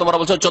রসুল্লাহ, তোমরা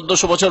বলছো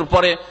 1400 বছর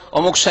পরে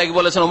অমুক শাইখ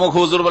বলেছেন, অমুক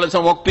হুজুর বলেছেন,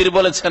 অমুক পীর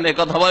বলেছেন, এই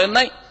কথা বলেন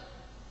নাই।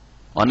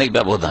 অনেক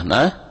ব্যবধান।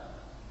 হ্যাঁ,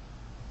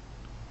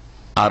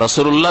 আর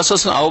রাসূলুল্লাহ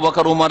সাল্লাল্লাহু আলাইহি ওয়াসাল্লাম, আবু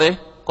বকর, উমরে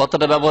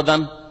কতটা ব্যবধান?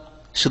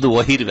 শুধু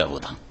ওহীর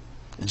ব্যবধান,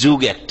 যুগ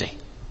একটাই,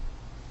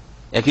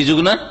 একই যুগ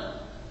না,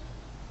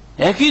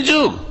 একই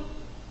যুগ।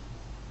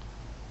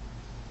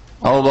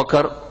 আবু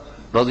বকর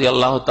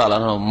রাদিয়াল্লাহু তাআলা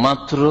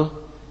মাত্র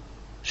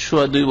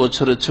 2.5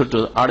 বছরের ছোট,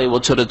 2.5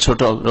 বছরের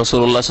ছোট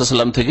রাসূলুল্লাহ সাল্লাল্লাহু আলাইহি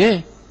ওয়াসাল্লাম থেকে।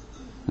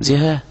 জি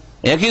হ্যাঁ,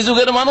 একই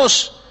যুগের মানুষ।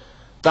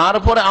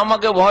 তারপরে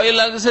আমাকে ভয়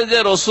লাগছে যে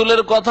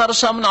রসুলের কথার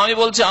সামনে আমি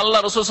বলছি আল্লাহ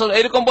রসুল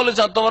এরকম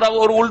বলেছেন, তোমরা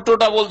ওর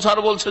উল্টোটা বলছো, আর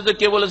বলছো যে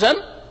কে বলেছেন?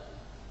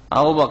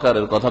 আবু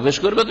বকরের কথা পেশ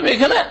করবে তুমি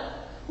এখানে,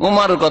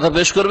 উমরের কথা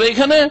পেশ করবে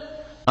এখানে।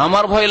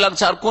 আমার ভয়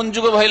লাগছে। আর কোন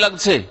যুগে ভয়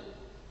লাগছে?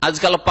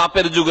 আজকাল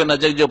পাপের যুগে না,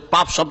 যে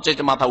পাপ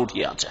সবচেয়ে মাথা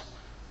উঠিয়ে আছে।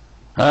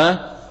 হ্যাঁ,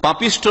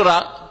 পাপিষ্টরা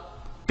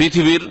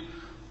পৃথিবীর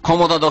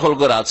ক্ষমতা দখল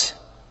করে আছে।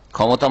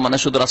 ক্ষমতা মানে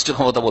শুধু রাষ্ট্রীয়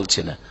ক্ষমতা বলছি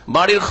না,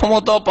 বাড়ির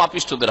ক্ষমতাও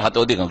পাপিষ্টদের হাতে।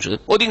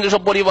 অধিকাংশ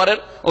পরিবারের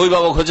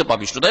অভিভাবক হচ্ছে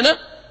পাপিষ্ট, তাই না?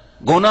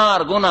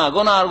 গোনার গোনা,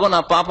 গোনার গোনা,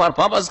 পাপ আর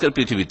পাপ আজকের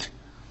পৃথিবীতে।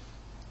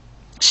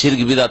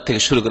 শিরক বিদআত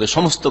থেকে শুরু করে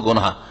সমস্ত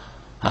গোনা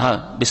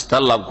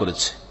বিস্তার লাভ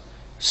করেছে।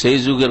 সেই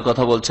যুগের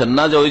কথা বলছেন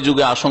না যে ওই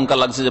যুগে আশঙ্কা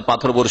লাগছে যে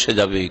পাথর বর্ষে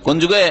যাবে। কোন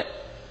যুগে?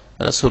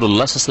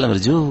 রাসূলুল্লাহ সাল্লাল্লাহু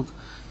আলাইহি ওয়াসাল্লামের যুগ।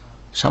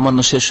 সামান্য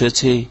শেষ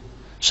হয়েছে,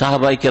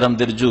 সাহাবায়ে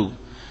কেরামদের যুগ,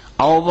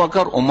 আবু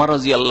বকর ওমর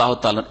রাদিয়াল্লাহু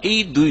তাআলা, এই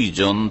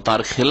দুইজন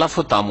তার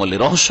খেলাফত আমলে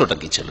রহস্যটা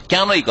কি ছিল,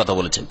 কেন এই কথা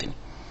বলেছেন তিনি?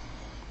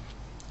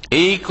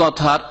 এই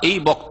কথার এই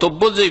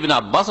বক্তব্য যে ইবনে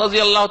আব্বাস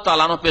রাদিয়াল্লাহু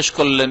তাআলা পেশ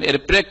করলেন, এর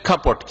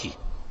প্রেক্ষাপট কি?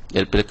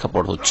 এর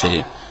প্রেক্ষাপট হচ্ছে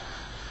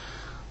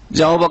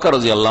যে আবু বকর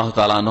রাদিয়াল্লাহু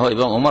তাআলা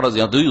এবং ওমর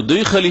রাদিয়াল্লাহু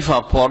দুই খলিফা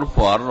পর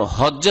পর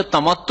হজ্জে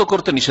তামাত্তু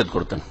করতে নিষেধ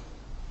করতেন।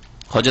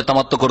 হজ্জে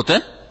তামাত্তু করতে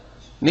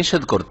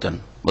নিষেধ করতেন,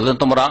 বলতেন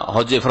তোমরা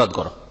হজ্জে ইফরাদ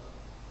করো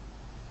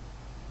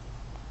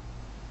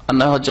আর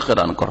না হজ্জে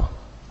কিরান করো।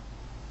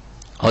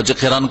 হজ্জে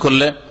কিরান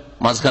করলে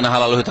মাঝখানে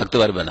হালাল হয়ে থাকতে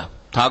পারবে না,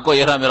 থাকো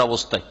ইহরামের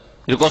অবস্থায়,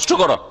 একটু কষ্ট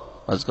করো,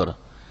 হজ করো।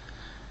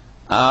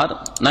 আর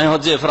নাই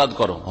হজ্জে ইফরাদ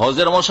করো,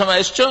 হজের মৌসুমে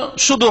এসছো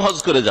শুধু হজ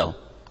করে যাও,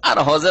 আর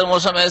হজের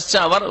মৌসুমে এসছে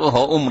আবার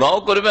উমরাও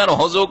করবে আর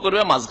হজও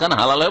করবে, মাঝখানে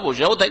হালাল হয়ে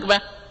বসেও থাকবে।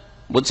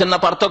 বুঝছেন না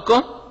পার্থক্য?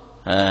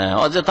 হ্যাঁ,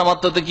 হজ্জে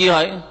তামাত্তুতে কি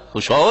হয়,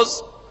 সহজ,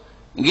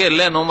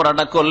 গেলেন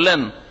উমরাটা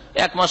করলেন,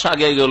 1 মাস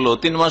আগে গেল,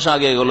 3 মাস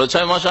আগে গেল,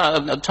 6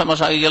 মাস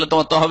আগে গেলে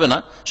তোমার তো হবে না,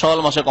 শাওয়াল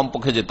মাসে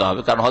কমপক্ষে যেতে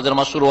হবে, কারণ হজের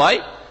মাস শুরু হয়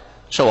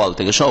শাওয়াল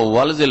থেকে।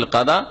 শাওয়াল,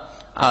 জিলকাদা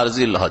আর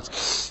জিলহজ,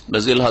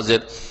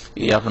 জিলহজের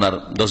আপনার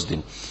 10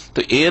 দিন। তো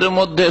এর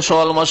মধ্যে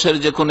শাওয়াল মাসের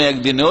যে কোনো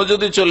একদিনেও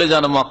যদি চলে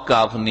যান মক্কা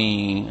আপনি,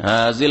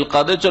 হ্যাঁ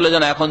জিলকাদে চলে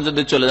যান, এখন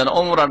যদি চলে যান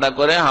উমরাটা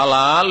করে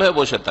হালাল হয়ে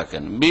বসে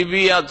থাকেন,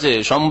 বিবি আছে,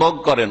 সম্ভোগ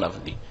করেন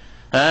আপনি,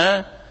 হ্যাঁ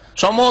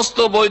সমস্ত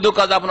বৈধ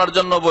কাজ আপনার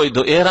জন্য বৈধ।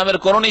 এহরামের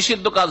কোন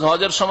নিষিদ্ধ কাজ,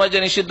 হজের সময় যে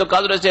নিষিদ্ধ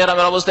কাজ রয়েছে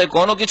এহরামের অবস্থায়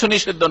কোনো কিছু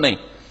নিষিদ্ধ নেই।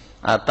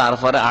 আর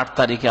তারপরে 8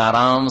 তারিখে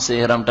আরামসে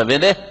এহরামটা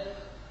বেঁধে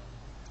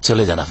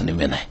চলে যান আপনি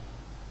মেনায়।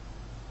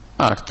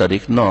 8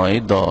 তারিখ, 9,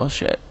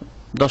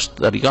 10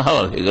 তারিখে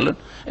হালাল হয়ে গেলেন,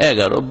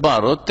 11,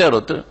 12,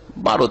 13,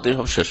 12তে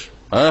সব শেষ,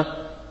 হ্যাঁ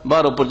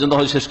 12 পর্যন্ত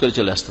হজ শেষ করে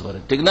চলে আসতে পারে,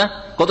 ঠিক না?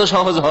 কত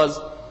সহজ হজ।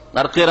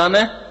 আর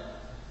কেরানে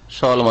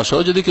শাওয়াল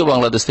মাসেও যদি কেউ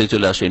বাংলাদেশ থেকে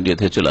চলে আসে, ইন্ডিয়া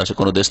থেকে চলে আসে,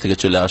 কোন দেশ থেকে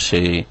চলে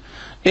আসে,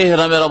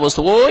 এহরামের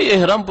অবস্থা ওই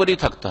এহরাম পরেই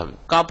থাকতে হবে।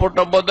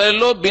 কাপড়টা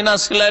বদলাইলো বিনা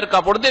সেলাইয়ের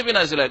কাপড় দিয়ে,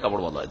 বিনা সেলাইয়ের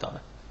কাপড় বদলাইতে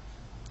হবে,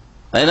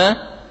 তাই না?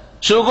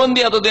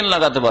 সুগন্ধি এতদিন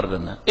লাগাতে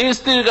পারবেন না,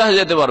 স্ত্রীর কাছে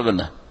যেতে পারবেন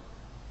না।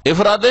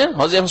 ইফরাদে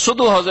হজে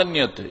শুধু হজের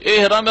নিয়তে,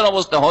 এহরামের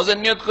অবস্থা হজের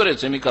নিয়ত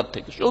করেছে মিকাত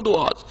থেকে, শুধু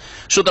হজ।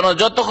 সুতরাং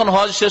যতক্ষণ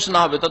হজ শেষ না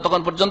হবে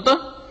ততক্ষণ পর্যন্ত,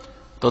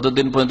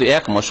 ততদিন পর্যন্ত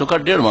 1 মাস হোক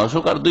আর 1.5 মাস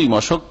হোক আর 2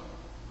 মাস হোক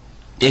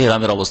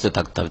এহরামের অবস্থায়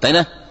থাকতে হবে, তাই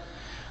না?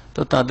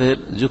 তো তাদের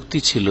যুক্তি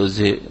ছিল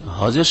যে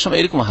হজের সময়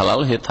এরকম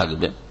হালাল হয়ে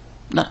থাকবে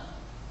না,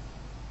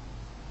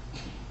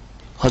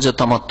 হজে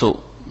তামাত্তু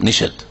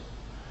নিষেধ,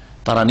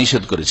 তারা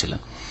নিষেধ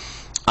করেছিলেন।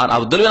 আর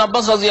আব্দুল্লাহ বিন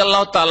আব্বাস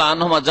রাদিয়াল্লাহু তাআলা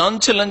আনহুমা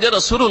জানছিলেন যে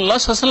রাসূলুল্লাহ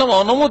সাল্লাল্লাহু আলাইহি ওয়াসাল্লাম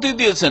অনুমতি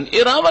দিয়েছেন,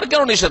 এরা আবার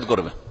কেন নিষেধ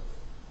করবে?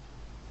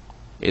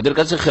 এদের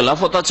কাছে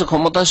খেলাফত আছে,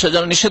 ক্ষমতা,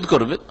 সেজন্য নিষেধ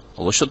করবে।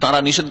 অবশ্য তারা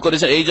নিষেধ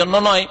করেছে এই জন্য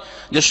নয়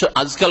যে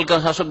আজকালকার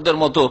শাসকদের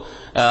মতো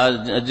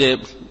যে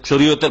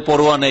শরীয়তের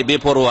পরোয়া নেই,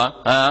 বেপরোয়া,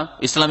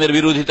 ইসলামের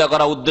বিরোধিতা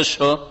করা উদ্দেশ্য,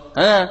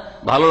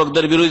 ভালো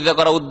লোকদের বিরোধিতা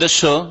করা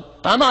উদ্দেশ্য,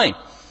 তা নয়।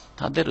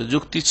 তাদের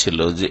যুক্তি ছিল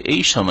যে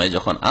এই সময়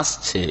যখন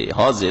আসছে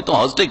হজে, তো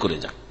হজটাই করে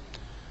যাক,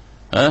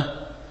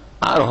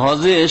 আর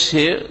হজে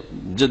এসে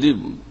যদি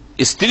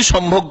স্ত্রী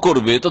সম্ভোগ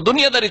করবে তো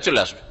দুনিয়াদারি চলে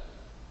আসবে,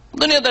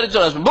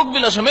 ভোগ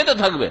বিলাসে মেতে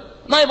থাকবে,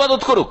 না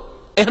ইবাদত করুক,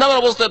 ইহরামের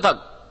অবস্থায় থাক,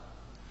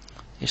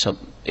 এসব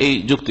এই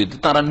যুক্তিতে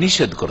তারা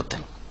নিষেধ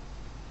করতেন।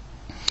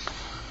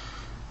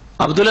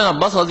 আব্দুল্লাহ বিন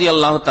আব্বাস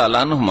রাদিয়াল্লাহু তাআলা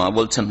আনহুমা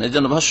বলছেন, এই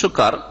জন্য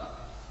ভাষ্যকার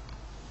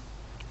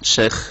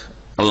শেখ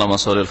আল্লামা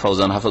সালেহ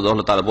ফাওজান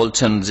হাফিজাহুল্লাহ তাআলা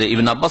বলছেন যে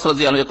ইবনে আব্বাস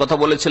রাদিয়াল্লাহু আনহু কথা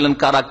বলেছিলেন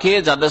কারা? কে?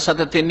 যাদের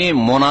সাথে তিনি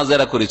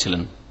মোনাজারা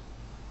করেছিলেন,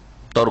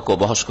 তর্ক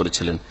বহস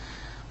করেছিলেন।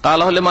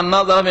 কালা হলে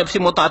মান্নাজারা ফি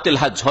মুতাআতিল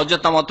হজ, হজ্জে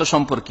তামাত্তু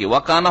সম্পর্কে। ওয়া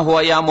কানা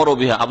হুয়া ইয়ামুরু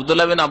বিহা,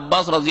 আব্দুল্লাহ বিন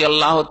আব্বাস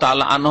রাদিয়াল্লাহু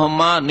তাআলা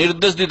আনহুমা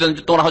নির্দেশ দিতেন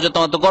যে তোমরা হজ্জে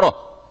তামাত্তু করো।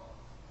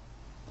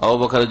 আবু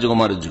বকরের যুগে,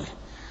 ওমরের যুগে।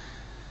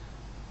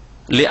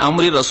 লি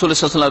আমরি রাসূল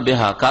সাল্লাল্লাহু আলাইহি ওয়াসাল্লাম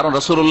বিহা, কারণ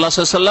রাসূলুল্লাহ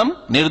সাল্লাল্লাহু আলাইহি ওয়াসাল্লাম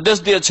নির্দেশ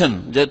দিয়েছেন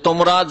যে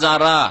তোমরা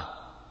যারা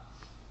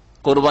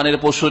কোরবানির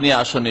পশু নিয়ে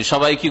আসনি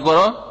সবাই কি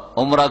করো?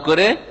 উমরা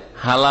করে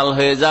হালাল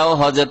হয়ে যাও,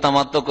 হজ্জে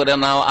তামাত্তু করে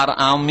নাও। আর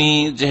আমি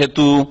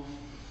যেহেতু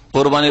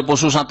কোরবানির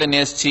পশু সাথে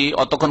নিয়ে এসেছি,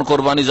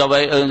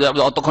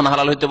 অতক্ষণ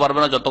হালাল হইতে পারবে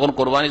না যতক্ষণ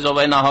কোরবানি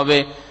জবাই না হবে,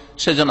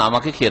 সেজন্য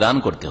আমাকে কিরান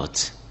করতে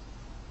হচ্ছে।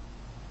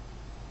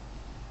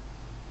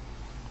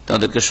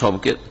 তাদেরকে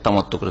সবকে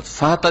তামাত্তু করে।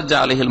 ফাহতাজ্জা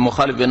আলাইহিল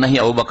মুখালিফ বিনাহি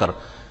আবু বকর,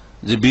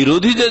 যে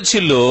বিরোধী যে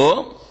ছিল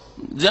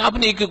যে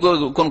আপনি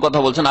কোন কথা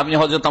বলছেন, আপনি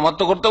হজ্জে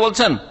তামাত্তু করতে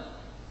বলছেন।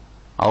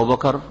 আবু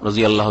বকর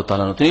রাদিয়াল্লাহু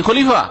তাআলা তিনি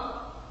খলিফা,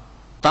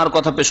 তার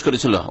কথা পেশ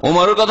করেছিল,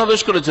 ওমরের কথা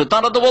পেশ করেছিল,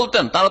 তারা তো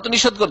বলতেন, তারা তো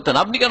নিষেধ করতেন,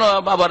 আপনি কেন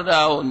আবার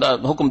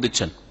হুকুম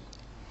দিচ্ছেন?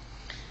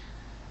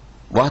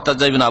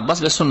 ওয়াহতাজ্জা ইবনে আব্বাস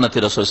বিসুন্নতি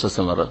রাসূল সাল্লাল্লাহু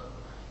আলাইহি ওয়াসাল্লাম,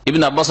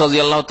 ইবনে আব্বাস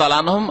রাদিয়াল্লাহু তাআলা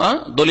আনহুম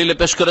দলিলে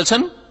পেশ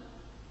করেছেন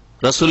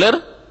রাসূলের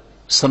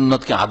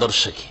সুন্নতকে,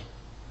 আদর্শকে।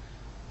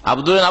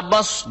 আব্দুল্লাহ বিন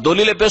আব্বাস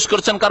দলিলে পেশ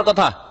করেছেন কার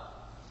কথা?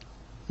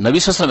 নবী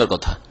সাল্লাল্লাহু আলাইহি ওয়াসাল্লামের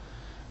কথা।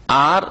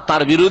 আর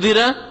তার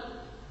বিরোধীরা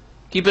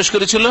কি পেশ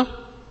করেছিল?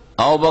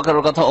 আবু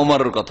বকরের কথা,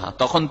 ওমরের কথা।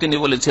 তখন তিনি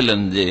বলেছিলেন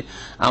যে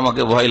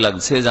আমাকে ভয়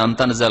লাগছে,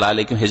 জানতান জাল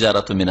আলাইকুম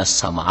হিজারাতুম মিনাস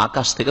সামা,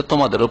 আকাশ থেকে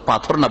তোমাদেরও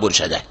পাথর না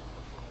বর্ষা যায়,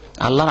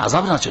 আল্লাহর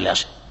আযাব না চলে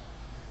আসে।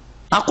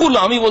 আকুল,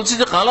 আমি বলছি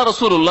যে কালা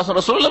রাসূলুল্লাহ,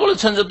 রাসূলুল্লাহ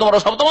বলেছেন যে তোমরা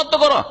সব তামাত্তু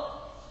করো,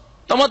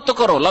 তামাত্তু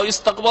করো। লাউ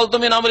ইস্তাকবালতু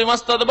মিন আমরি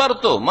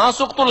মাস্তাদবারতু মা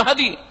সুকতুল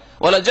হাদি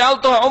ওয়ালা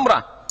জাআলতুহা উমরা।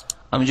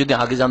 আমি যদি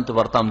আগে জানতে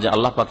পারতাম যে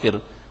আল্লাহ পাকের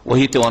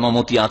ওহীতে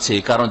অনুমতি আছে,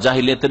 কারণ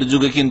জাহিলিয়াতের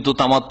যুগে কিন্তু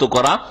তামাত্তু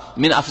করা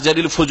মিন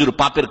আফজারিল ফুজুর,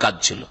 পাপের কাজ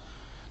ছিল।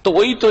 তো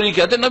ওই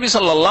তরিকাতে নবী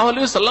সাল্লাল্লাহু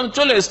আলাইহি ওয়াসাল্লাম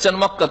চলে এসেছেন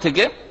মক্কা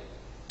থেকে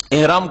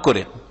ইহরাম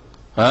করে,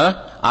 হ্যাঁ,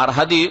 আর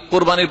হাদি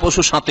কুরবানির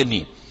পশু সাথে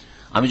নিয়ে।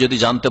 আমি যদি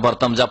জানতে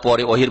পারতাম, যা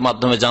পরে ওহির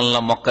মাধ্যমে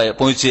জানলাম মক্কায়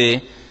পৌঁছে,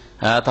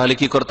 তাহলে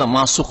কি করতাম,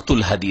 মা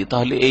সুকতুল হাদি,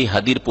 তাহলে এই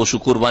হাদির পশু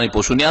কুরবানি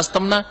পশু নিয়ে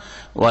আসতাম না,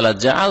 ওয়ালা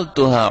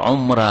জাআলতুহা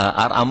উমরা,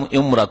 আর আমি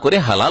উমরা করে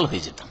হালাল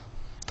হয়ে যেতাম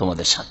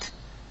তোমাদের সাথে।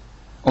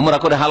 উমরা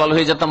করে হালাল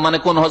হয়ে যেতাম মানে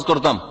কোন হজ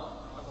করতাম,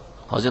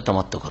 হজে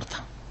তামাত্তু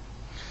করতাম।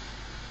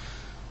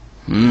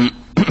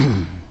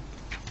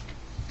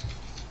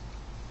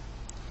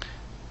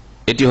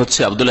 এটি হচ্ছে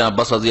আব্দুল্লাহ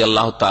আব্বাস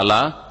রাদিয়াল্লাহু তাআলা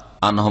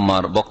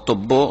আনহুমার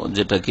বক্তব্য,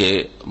 যেটাকে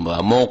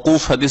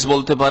মওকুফ হাদিস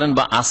বলতে পারেন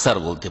বা আসার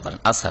বলতে পারেন।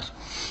 আসার,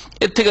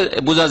 এর থেকে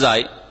বোঝা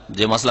যায়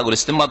যে মাসলাগুলো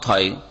ইস্তেমাত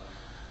হয়,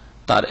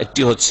 তার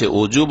একটি হচ্ছে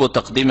উজুব ও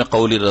তাকদিমে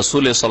কওলি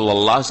রাসূল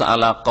সাল্লাল্লাহু আলাইহি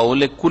আলা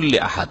কওলি কুল্লি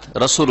আহাদ।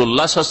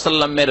 রাসূলুল্লাহ সাল্লাল্লাহু আলাইহি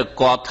ওয়াসাল্লামের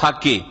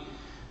কথাকে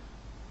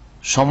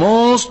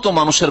সমস্ত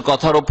মানুষের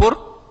কথার উপর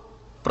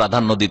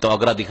প্রাধান্য দিতে,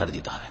 অগ্রাধিকার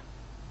দিতে হবে।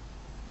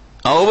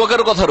 আবু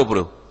বকরের কথার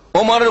উপরেও,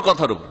 ওমরের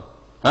কথার উপর,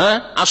 হ্যাঁ,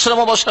 আশরাফ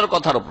বসার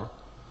কথার উপর,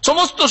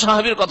 সমস্ত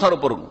সাহাবীর কথার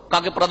উপর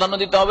কাকে প্রাধান্য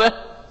দিতে হবে,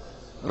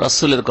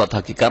 রাসূলের কথা।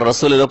 কি, কারণ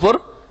রাসূলের উপর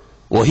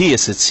ওহী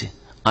এসেছে,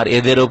 আর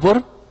এদের উপর,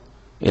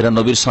 এরা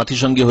নবীর সাথী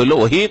সঙ্গী হইল,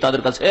 ওহী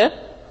তাদের কাছে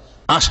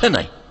আসে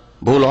নাই,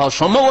 ভুল হওয়ার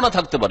সম্ভাবনা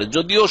থাকতে পারে,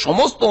 যদিও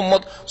সমস্ত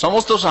উম্মত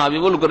সমস্ত সাহাবী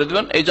ভুল করে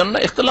দিবেন। এই জন্য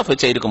ইখতিলাফ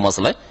হয়েছে এরকম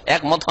মাসলায়,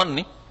 একমত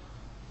হননি।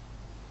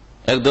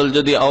 একদল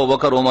যদি আবু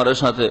বকর ওমরের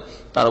সাথে,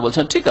 তারা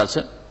বলছেন ঠিক আছে,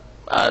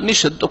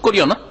 নিষেধ তো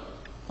করিও না,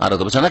 আর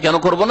বলছেন না কেন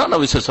করবো না,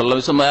 নবী সাল্লাল্লাহু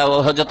আলাইহি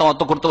ওয়াসাল্লাম হজ্জে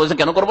তামাত্তু করতে বলছেন,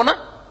 কেন করবো না।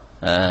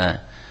 হ্যাঁ,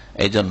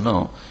 এই জন্য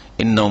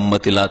ইন্না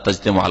উম্মতি লা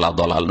তাজতামু আলা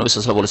দালাল, নবী সাল্লাল্লাহু আলাইহি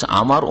ওয়াসাল্লাম বলেছেন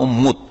আমার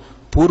উম্মত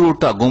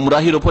পুরোটা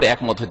গুমরাহির উপর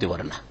একমত হতে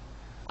পারে না।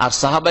 আর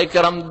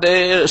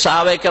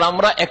সাহাবায়ে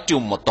কেরামরা একটি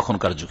উম্মত,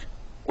 তখনকার যুগে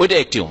ওইটা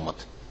একটি উম্মত।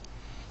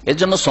 এর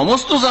জন্য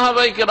সমস্ত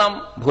সাহাবায়ে কেরাম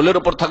ভুলের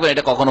উপর থাকবে,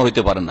 এটা কখনো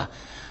হইতে পারে না।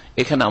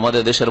 এখানে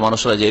আমাদের দেশের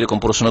মানুষরা যে এরকম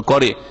প্রশ্ন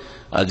করে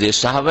যে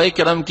সাহাবায়ে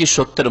কেরাম কি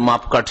সত্যের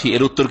মাপকাঠি,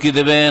 এর উত্তর কি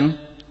দেবেন?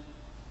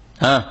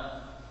 হ্যাঁ,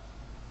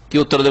 কি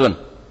উত্তর দেবেন?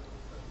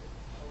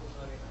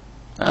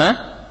 হ্যাঁ,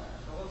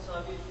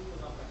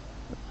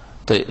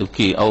 তো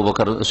কি আবু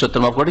বকর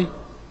সত্যের মাপকাঠি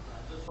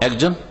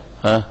একজন?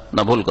 হ্যাঁ,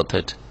 না ভুল কথা,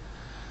 এটা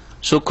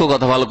সূক্ষ্ম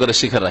কথা, ভালো করে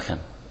শিখে রাখেন,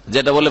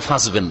 যেটা বলে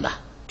ফাঁসবেন না,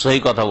 সহি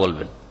কথা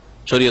বলবেন,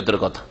 শরীয়তের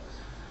কথা।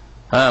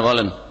 হ্যাঁ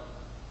বলেন,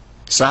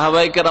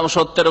 সাহাবায়ে কেরাম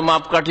সত্যের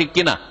মাপকাঠি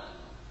কিনা?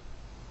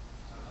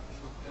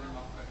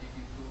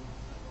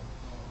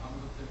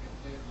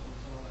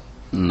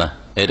 না,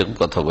 এরকম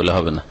কথা বলে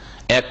হবে না।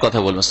 এক কথা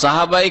বলবেন,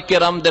 সাহাবায়ে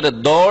কেরামদের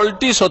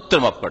দলটি সত্যের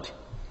মাপকাঠি,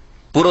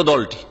 পুরো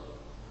দলটি,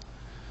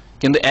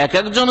 কিন্তু এক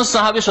একজন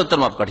সাহাবী সত্যের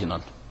মাপকাঠি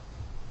নন।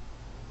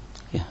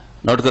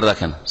 নোট করে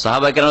রাখেন,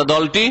 সাহাবায়ে কেরামের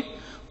দলটি,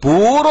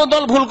 পুরো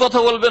দল ভুল কথা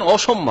বলবেন,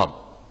 অসম্ভব।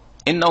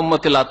 ইন্না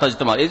উম্মতি লা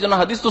তাজতামা, এই জন্য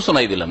হাদিস তো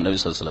শোনাই দিলাম নবী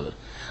সাল্লাল্লাহু আলাইহি ওয়াসাল্লামের,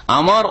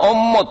 আমার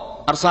উম্মত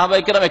আর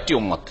সাহাবায়ে কেরাম একটি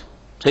উম্মত,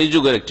 সেই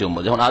যুগের একটি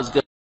উম্মত। যেমন আজকে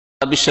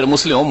বিশ্বের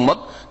মুসলিম উম্মত,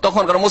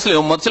 তখনকার মুসলিম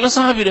উম্মত ছিলেন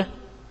সাহাবীরা।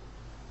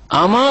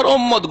 আমার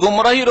উম্মত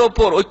গুমরাহির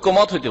ওপর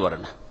ঐক্যমত হইতে পারে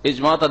না,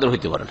 ইজমা তাদের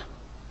হইতে পারে না।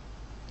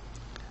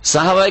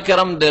 সাহাবায়ে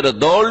কেরামদের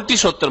দলটি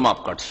সত্যের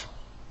মাপকাঠি,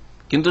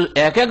 কিন্তু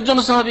এক একজন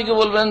সাহাবীকে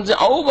বলবেন যে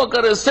আবু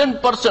বকরের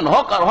 100%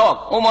 হক আর হক,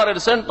 ওমরের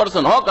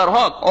 100% হক আর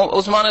হক,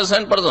 ওসমানের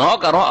 100%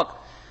 হক আর হক,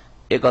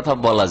 এ কথা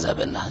বলা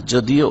যাবে না,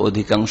 যদিও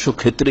অধিকাংশ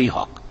ক্ষেত্রেই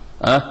হক।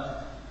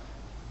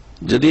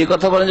 যদি এ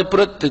কথা বলেন যে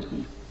প্রত্যেক,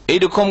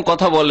 এইরকম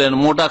কথা বলেন,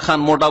 মোটা খান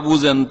মোটা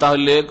বুঝেন,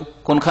 তাহলে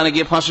কোনখানে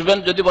গিয়ে ফাঁসবেন?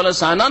 যদি বলেন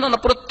না না না,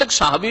 প্রত্যেক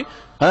সাহাবী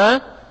হ্যাঁ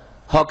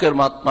হকের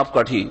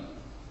মাপকাঠি,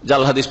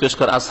 জাল হাদিস পেশ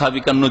করে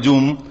আসহাবিকান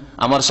নুজুম,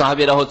 আমার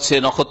সাহাবীরা হচ্ছে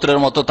নক্ষত্রের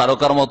মতো,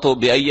 তারকার মতো,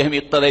 বিআইহিম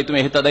ইক্তাদাইতুম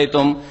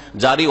ইহতাদাইতুম,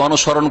 জারি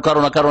অনুসরণ করো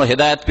না কারণ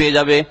হেদায়েত পেয়ে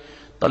যাবে।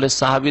 তাহলে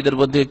সাহাবীদের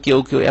মধ্যে কেউ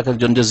কেউ এক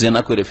একজন যে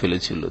জিনা করে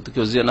ফেলেছিল, তো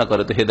কেউ জিনা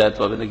করে তো হেদায়েত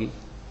পাবে নাকি?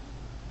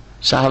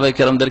 সাহাবায়ে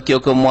কেরামদের কেউ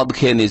কেউ মদ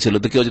খেয়ে নিয়েছিল,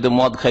 তো কেউ যদি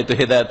মদ খায় তো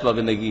হেদায়েত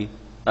পাবে নাকি?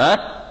 হ্যাঁ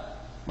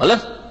বলেন,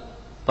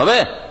 পাবে?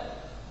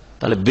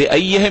 তাহলে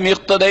বিআইহিম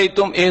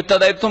ইক্তাদাইতুম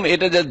ইহতাদাইতুম,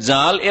 এটা যে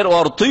জাল, এর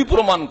অর্থই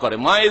প্রমাণ করে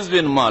মাইজ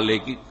বিন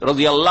মালিক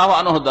রাদিয়াল্লাহু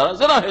আনহু দ্বারা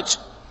জানা হয়েছে,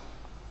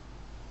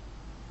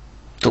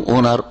 তো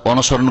ওনার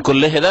অনুসরণ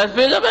করলে হেদায়েত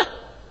পেয়ে যাবে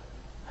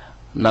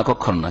না?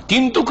 কখন না।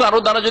 কিন্তু কারো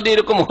দ্বারা যদি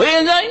এরকম হয়ে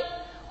যায়,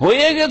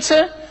 হয়ে গেছে,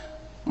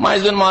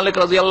 মাইজ বিন মালিক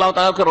রাদিয়াল্লাহু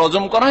তাআলাকে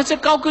রজম করা হয়েছে,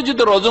 কাউকে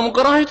যদি রজম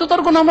করা হয় তো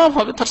তার গুনাহ মাফ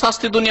হবে, তার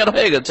শাস্তি দুনিয়ার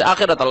হয়ে গেছে,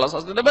 আখিরাত আল্লাহ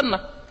শাস্তি দেবেন না।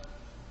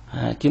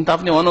 হ্যাঁ, কিন্তু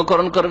আপনি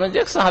অনুকরণ করবেন যে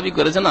এক সাহাবী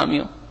করেছেন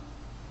আমিও,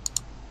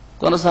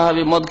 কোন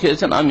সাহাবী মদ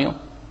খেয়েছেন আমিও,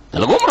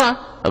 তাহলে গোমরাহ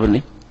আপনি।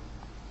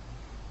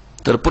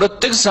 তার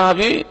প্রত্যেক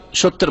সাহাবী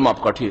সত্যের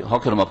মাপকাঠি,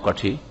 হকের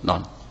মাপকাঠি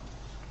নন।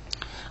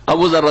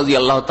 আবু যার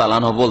রাদিয়াল্লাহু তাআলা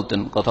আনহু বলতেন,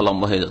 কথা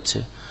লম্বা হয়ে যাচ্ছে,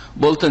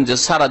 বলতেন যে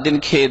সারাদিন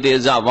খেয়ে দিয়ে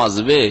যা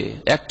বাঁচবে,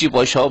 একটি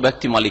পয়সাও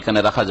ব্যক্তি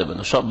মালিকানে রাখা যাবে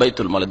না, সব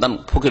বাইতুল মালে দান,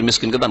 ফকির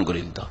মিসকিনকে দান করে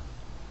দিতে হবে।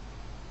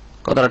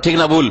 কথাটা ঠিক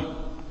না ভুল?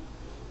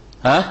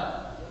 হ্যাঁ,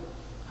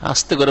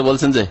 আস্তে করে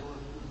বলছেন যে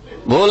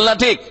ভুল না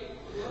ঠিক?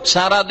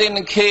 সারাদিন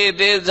খেয়ে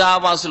দিয়ে যা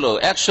বাঁচলো,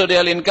 100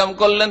 রিয়াল ইনকাম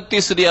করলেন,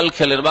 30 রিয়াল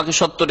খেলেন, বাকি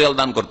 70 রিয়াল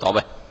দান করতে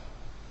হবে।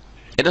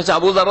 এটা হচ্ছে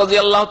আবু যার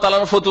রাদিয়াল্লাহু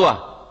তাআলার ফতোয়া,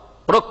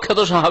 প্রখ্যাত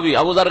সাহাবী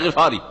আবু যার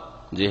গিফারি।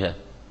 জি হ্যাঁ,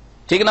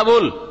 ঠিক না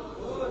ভুল?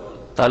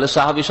 তাহলে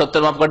সাহাবী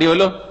সত্যের মাপকাঠি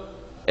হইল।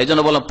 এই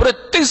জন্য বললাম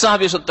প্রত্যেক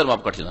সাহাবী সত্যের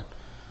মাপকাঠি না।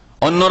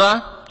 অন্যরা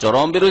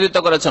চরম বিরোধিতা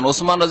করেছেন।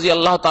 ওসমান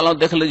রাদিয়াল্লাহু তাআলা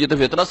দেখলে যেতে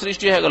ফিতনা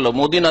সৃষ্টি হয়ে গেল,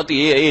 মদিনাতে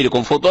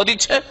এইরকম ফতোয়া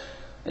দিচ্ছে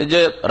যে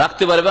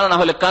রাখতে পারবে না,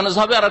 হলে কানজ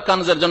হবে, আর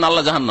কানজের জন্য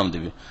আল্লাহ জাহান্নাম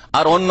দিবে।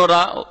 আর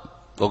অন্যরা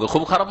ওকে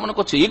খুব খারাপ মনে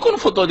করছে, এই কোন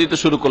ফতোয়া দিতে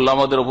শুরু করলো,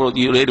 আমাদের উপর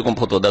এরকম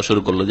ফতোয়া দেওয়া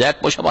শুরু করলো যে 1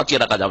 পয়সা বাঁচিয়ে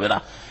রাখা যাবে না।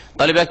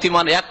 তাহলে ব্যক্তি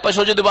মানে 1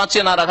 পয়সা যদি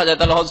বাঁচিয়ে না রাখা যায়,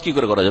 তাহলে হজ কি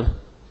করে করা যাবে,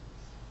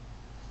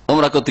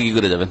 ওমরা করতে কি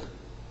করে যাবেন,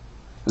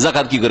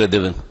 যাকাত কি করে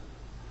দেবেন?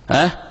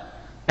 হ্যাঁ,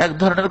 এক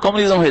ধরনের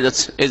কমিউনিজম হয়ে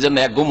যাচ্ছে। এই জন্য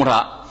এক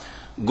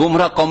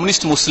গুমরা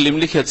কমিউনিস্ট মুসলিম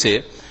লিখেছে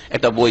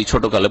একটা বই,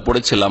 ছোটকালে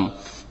পড়েছিলাম,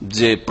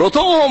 যে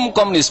প্রথম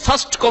কমিউনিস্ট,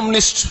 ফার্স্ট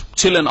কমিউনিস্ট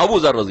ছিলেন আবু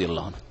যার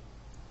রাদিয়াল্লাহু আনহু।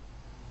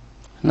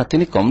 না,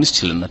 তিনি কমিউনিস্ট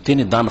ছিলেন না,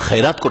 তিনি দান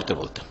খয়রাত করতে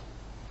বলতেন।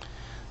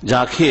 যা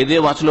খেয়ে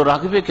দিয়ে বাঁচলো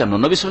রাখবে কেন?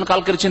 নবী সাল্লাল্লাহু আলাইহি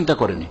কালকের চিন্তা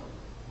করেনি।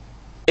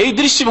 এই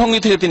দৃষ্টিভঙ্গি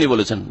থেকে তিনি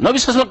বলেছেন নবী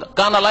সাল্লাল্লাহু আলাইহি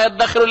কান লা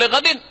ইয়াদাখিরু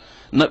লিগাদিন,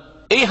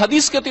 এই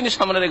হাদিসকে তিনি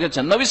সামনে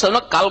রেখেছেন। নবী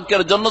সাল্লাল্লাহু আলাইহি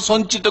কালকের জন্য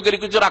সঞ্চিত করে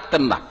কিছু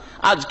রাখতেন না।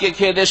 আজকে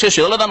খেয়ে দিয়ে শেষ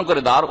হলে দান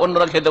করে দাও, আর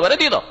অন্যরা খেতে পারে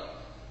দিয়ে দাও।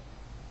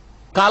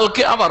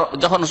 কালকে আবার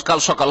যখন কাল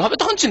সকাল হবে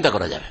তখন চিন্তা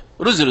করা যাবে,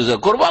 রুজি রোজগার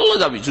করবো, আল্লাহ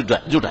যাবি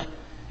জুটায়।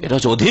 এটা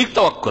হচ্ছে অধিক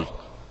তাওয়াক্কুল।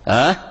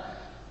 হ্যাঁ,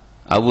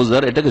 আবু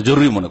যার এটাকে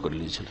জরুরি মনে করে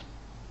নিয়েছিলেন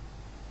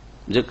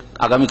যে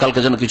আগামীকালকে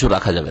যেন কিছু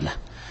রাখা যাবে না।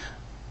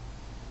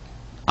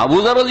 আবু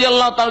যার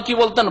রাদিয়াল্লাহু তাআলা কি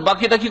বলতেন?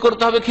 বাকিটা কি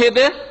করতে হবে? খেয়ে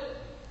দে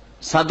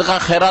সাদকা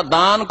খেরা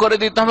দান করে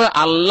দিতে হবে,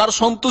 আল্লাহর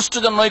সন্তুষ্ট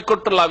যেন,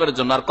 নৈকট্য লাভের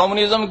জন্য। আর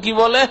কমিউনিজম কি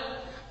বলে?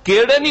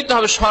 কেড়ে নিতে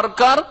হবে,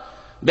 সরকার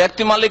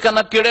ব্যক্তি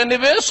মালিকানা কেড়ে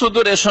নেবে, শুধু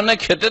রেশনে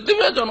খেতে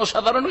দিবে,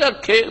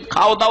 জনসাধারণকে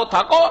খাও দাও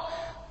থাকো,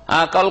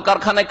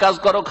 কলকারখানায় কাজ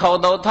করো, খাও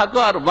দাও থাকো,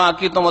 আর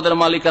বাকি তোমাদের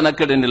মালিকানা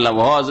কেড়ে নিলাম।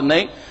 হজ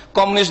নেই,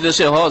 কমিউনিস্ট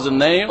দেশে হজ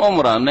নেই,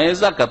 ওমরা নেই,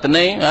 যাকাত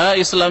নেই,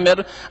 ইসলামের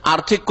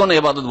আর্থিক কোন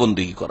ইবাদত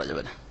বন্দেগী করা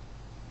যাবে না,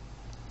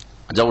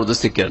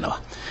 জবরদস্তি কেড়ে নেওয়া।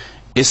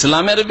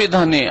 ইসলামের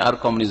বিধানে আর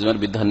কমিউনিজমের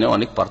বিধানে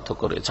অনেক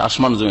পার্থক্য রয়েছে,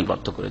 আসমান জমির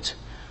পার্থক্য রয়েছে।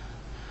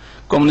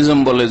 কমিউনিজম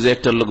বলে যে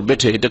একটা লোক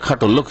বেঠে, এটা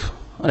খাটো লোক,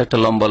 আর একটা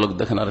লম্বা লোক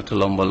দেখেন, আর একটা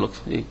লম্বা লোক,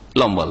 এই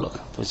লম্বা লোক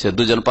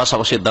দুজন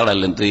পাশাপাশি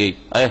দাঁড়ালেন, তো এই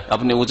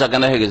আপনি উঁচা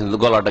কেন হয়ে গেছেন,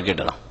 গলাটা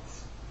কেটে নাও,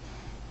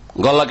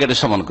 গলা কেটে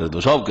সমান করে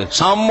দেবো সবকে।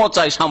 সাম্য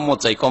চাই, সাম্য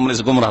চাই,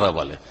 কমিউনিস্ট গুমরাহরা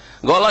বলে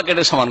গলা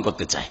কেটে সমান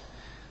করতে চায়।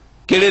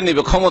 কেড়ে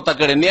নিবে, ক্ষমতা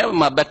কেড়ে নিয়ে,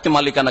 ব্যক্তি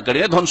মালিকানা কেড়ে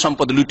নিয়ে, ধন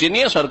সম্পদ লুটিয়ে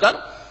নিয়ে সরকার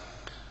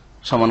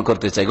সমান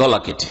করতে চায় গলা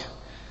কেটে।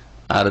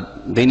 আর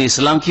দিন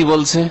ইসলাম কি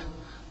বলছে?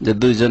 যে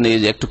দুইজনে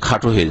একটু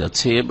খাটো হয়ে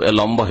যাচ্ছে,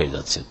 লম্বা হয়ে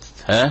যাচ্ছে,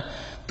 হ্যাঁ,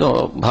 তো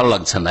ভালো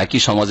লাগছে না, একই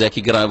সমাজে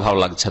একই গ্রামে ভালো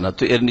লাগছে না,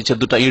 তো এর নিচে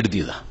 2টা ইট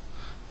দিয়ে দাও,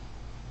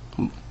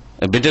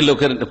 বেটে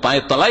লোকের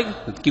পায়ের তলায়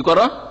কি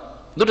করো,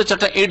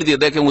 2-4টা ইট দিয়ে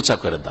দেখে উঁচা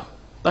করে দাও,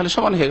 তাহলে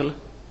সমান হয়ে গেল।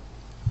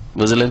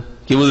 বুঝলেন?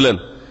 কি বুঝলেন?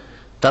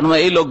 তার মানে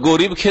এই লোক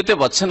গরিব, খেতে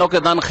পাচ্ছে না, ওকে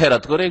দান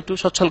খেরাত করে একটু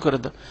সচ্ছল করে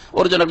দাও,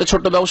 ওর জন্য একটা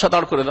ছোট্ট ব্যবসা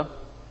দাঁড় করে দাও।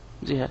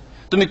 জি হ্যাঁ,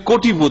 তুমি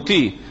কোটিপতি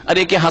আর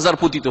একে 1000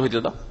 পতিত হইতে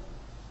দাও,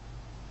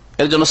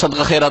 এর জন্য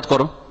সাদকা খেরাত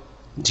করো।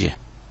 জি।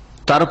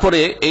 তারপরে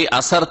এই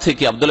আসার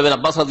থেকে আব্দুল্লাহ বিন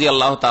আব্বাস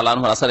রাদিয়াল্লাহু তাআলা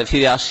আনহুর আসারে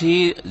ফিরে আসি,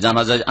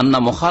 জানা যায় আন্না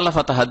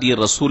মুখালাফাত হাদি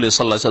রাসূল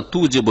সাল্লাল্লাহু আলাইহি ওয়াসাল্লাম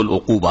তুজিবুল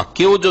উকুবা।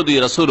 কেউ যদি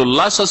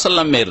রাসূলুল্লাহ সাল্লাল্লাহু আলাইহি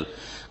ওয়াসাল্লামের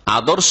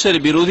আদর্শের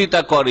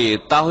বিরোধিতা করে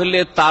তাহলে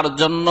তার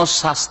জন্য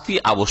শাস্তি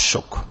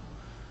আবশ্যক।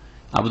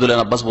 আব্দুল্লাহ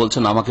বিন আব্বাস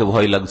বলছেন, আমাকে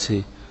ভয় লাগছে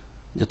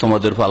যে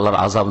তোমাদের উপর আল্লাহর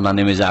আযাব না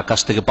নেমে যায়, আকাশ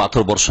থেকে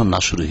পাথর বর্ষণ না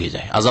শুরু হয়ে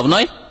যায়। আযাব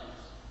নয়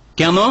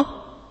কেন?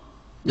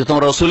 যে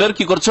তোমরা রাসূলের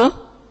কি করছো?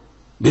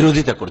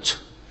 বিরোধিতা করছো।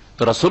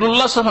 তো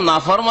রাসূলুল্লাহ সাল্লাল্লাহু আলাইহি ওয়াসাল্লাম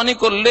নাফরমানি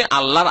করলে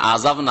আল্লাহর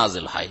আযাব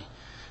নাযিল হয়,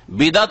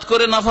 বিদআত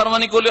করে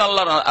নাফরমানি করলে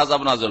আল্লাহর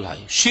আযাব নাযিল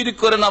হয়, শিরক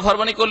করে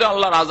নাফরমানি করলে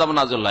আল্লাহর আযাব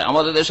নাযিল হয়।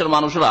 আমাদের দেশের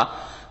মানুষরা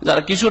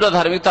যারা কিছুটা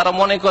ধার্মিক, তারা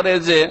মনে করে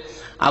যে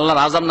আল্লাহর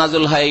আযাব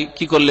নাযিল হয়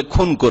কি করলে?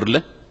 খুন করলে,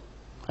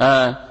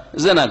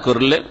 জিনা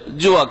করলে,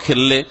 জুয়া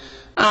খেললে,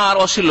 আর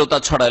অশ্লীলতা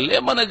ছড়াইলে,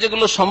 মানে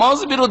যেগুলো সমাজ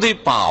বিরোধী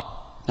পাপ,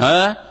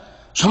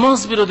 সমাজ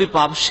বিরোধী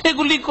পাপ,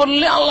 সেগুলি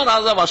করলে আল্লাহর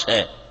আযাব আসে।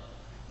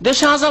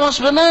 দেশে আযাব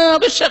আসবে না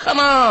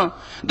বেশ্যাখানা,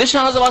 দেশে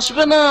আযাব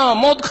আসবে না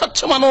মদ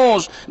খাচ্ছে মানুষ,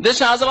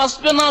 দেশে আযাব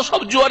আসবে না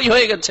সব জুয়ারি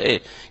হয়ে গেছে,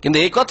 কিন্তু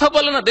এই কথা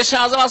বলে না দেশে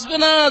আযাব আসবে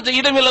না যে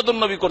ঈদে মিলাদুন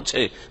নবী করছে,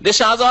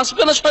 দেশে আযাব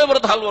আসবে না শবে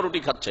বরাত হালুয়া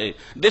রুটি খাচ্ছে,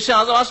 দেশে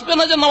আযাব আসবে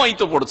না যে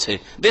নওয়াইতো পড়ছে,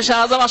 দেশে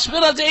আযাব আসবে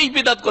না যে এই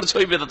বিদআত করছে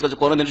ওই বিদআত করছে।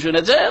 কোনদিন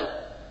শুনেছেন?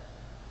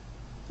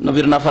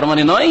 নবীর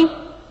নাফরমানি নয়।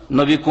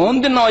 নবী কোন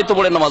দিন নওয়াইতো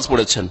পড়ে নামাজ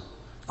পড়েছেন?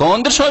 কোন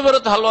দিন শবে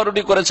বরাত হালুয়া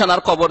রুটি করেছেন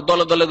আর কবর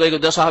দলে দলে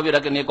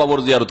সাহাবীরাকে নিয়ে কবর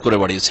জিয়ারত করে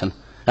বাড়িয়েছেন?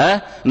 হ্যাঁ,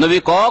 নবী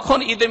কখন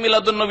ঈদে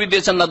মিলাদুন নবী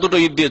দিয়েছেন না? 2টো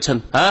ঈদ দিয়েছেন।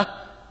 হ্যাঁ,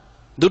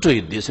 2টো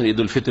ঈদ দিয়েছেন,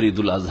 ঈদুল ফিতর,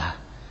 ঈদুল আজহা।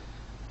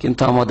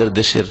 কিন্তু আমাদের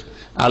দেশের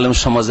আলেম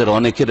সমাজের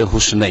অনেকের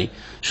হুঁশ নেই,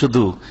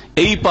 শুধু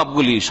এই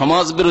পাপগুলি,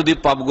 সমাজ বিরোধী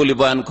পাপগুলি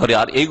বয়ান করে,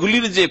 আর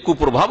এগুলির যে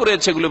কুপ্রভাব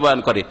রয়েছে এগুলি বয়ান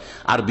করে,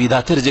 আর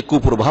বিদাতের যে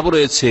কুপ্রভাব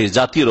রয়েছে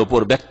জাতির ওপর,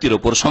 ব্যক্তির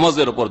ওপর,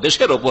 সমাজের ওপর,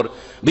 দেশের ওপর,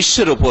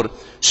 বিশ্বের ওপর,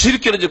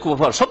 শিরকের যে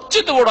কুপ্রভাব,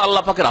 সবচেয়ে বড়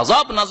আল্লাহ পাকের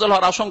আযাব নাযিল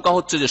হওয়ার আশঙ্কা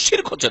হচ্ছে যে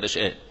শিরক হচ্ছে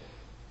দেশে,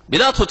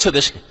 বিদাত হচ্ছে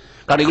দেশে,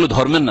 কারণ এগুলো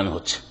ধর্মের নামে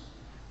হচ্ছে।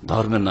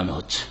 ধর্মের নামে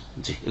হচ্ছে।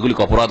 জি,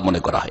 এগুলিকে অপরাধ মনে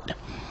করা হয় না।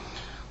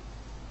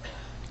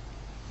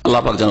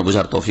 আল্লাহ পাক যেন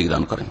বুঝার তৌফিক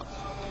দান করেন।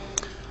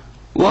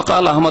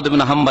 ওয়াকাল আহমদ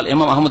বিন হাম্বল,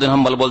 ইমাম আহমদ বিন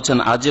হাম্বল বলছেন,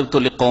 আজেবতু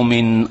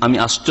লিকওমিন, আমি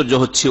আশ্চর্য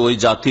হচ্ছি ওই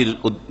জাতির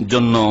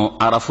জন্য,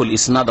 আরাফুল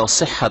ইসনাদ ও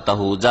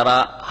সিহহাতাহু, যারা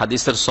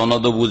হাদিসের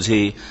সনদ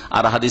বুঝে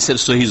আর হাদিসের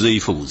সহিহ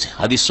যঈফ বুঝে,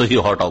 হাদিস সহিহ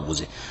হটাও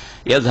বুঝে।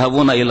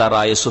 ইয়াযহাবুনা ইলা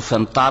রায়ে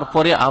সুফিয়ান,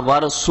 তারপরে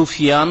আবার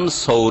সুফিয়ান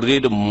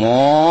সৌরির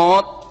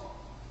মত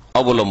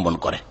অবলম্বন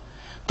করে,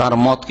 তার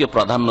মতকে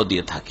প্রাধান্য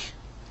দিয়ে থাকে।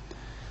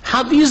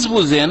 হাদিস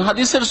বুঝেন,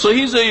 হাদিসের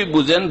সহিহ যঈফ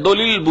বুঝেন,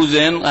 দলিল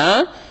বুঝেন,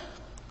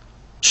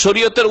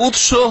 শরীয়তের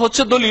উৎস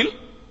হচ্ছে দলিল,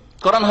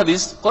 কোরআন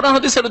হাদিস, কোরআন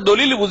হাদিসের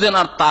দলিল বুঝেন,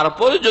 আর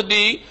তারপরে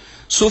যদি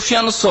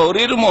সুফিয়ান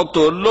সৌরির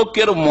মতো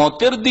লোকের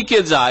মতের দিকে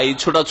যায়,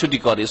 ছোটাছুটি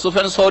করে।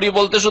 সুফিয়ান সৌরি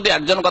বলতে শুধু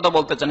একজন কথা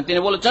বলতে চান, তিনি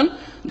বলেছেন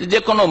যে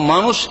কোনো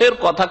মানুষের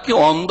কথাকে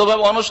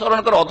অন্ধভাবে অনুসরণ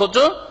করে, অথচ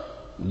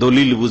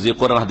দলিল বুঝে,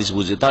 কোরআন হাদিস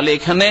বুঝে। তাহলে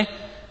এখানে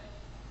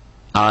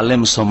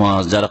আলেম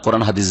সমাজ যারা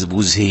কোরআন হাদিস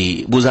বুঝে,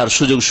 বুঝার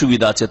সুযোগ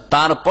সুবিধা আছে,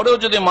 তারপরেও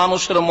যদি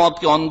মানুষের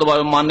মতকে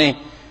অন্ধভাবে মানে,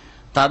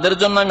 তাদের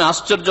জন্য আমি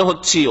আশ্চর্য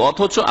হচ্ছি।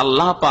 অথচ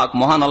আল্লাহ পাক,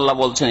 মহান আল্লাহ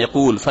বলছেন,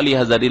 ইয়াকুল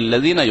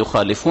ফালিহাযারিল্লাযীনা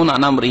ইউখালিফুনা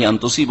আন আমরিহি আন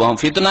তুসিবাহুম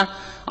ফিতনাহ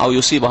আও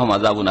ইউসিবাহুম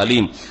আযাবুন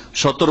আলীম।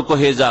 সতর্ক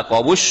হয়ে যাক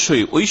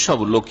অবশ্যই ওই সব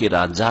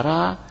লোকেরা যারা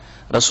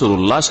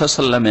রাসূলুল্লাহ সাল্লাল্লাহু আলাইহি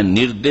ওয়াসাল্লামের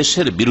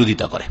নির্দেশের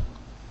বিরোধিতা করে,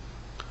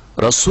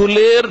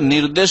 রাসূলের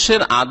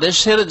নির্দেশের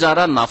আদেশের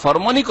যারা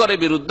নাফরমানি করে,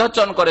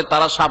 বিরুদ্ধাচরণ করে,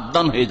 তারা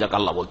সাবধান হয়ে যাক।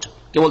 আল্লাহ বলছেন,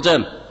 কে বলছেন?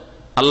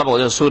 আল্লাহ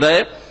বলছেন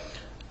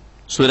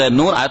সূরা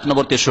নূর আয়াত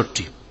নম্বর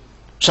 63,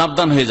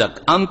 সাবধান হয়ে যাক।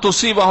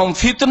 আনতুসিবাহুম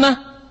ফিতনাহ,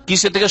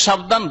 কিসে থেকে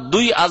সাবধান?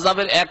 দুই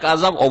আযাবের এক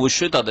আযাব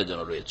অবশ্যই তাদের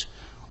জন্য রয়েছে,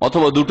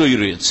 অথবা দুটোই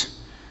রয়েছে।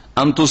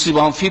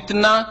 আনতুসিবাহুম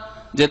ফিতনা,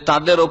 যে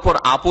তাদের উপর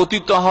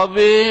আপতিত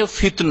হবে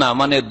ফিতনা,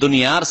 মানে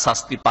দুনিয়ার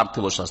শাস্তি,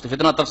 পার্থিব শাস্তি।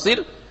 ফিতনা তাফসীর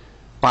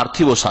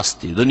পার্থিব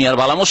শাস্তি, দুনিয়ার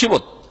বালা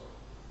মুসিবত,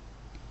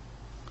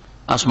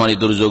 আসমানি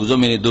দুর্যোগ,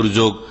 জমিনি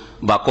দুর্যোগ,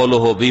 বা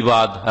কলহ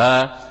বিবাদ,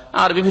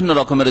 আর বিভিন্ন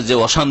রকমের যে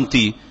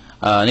অশান্তি,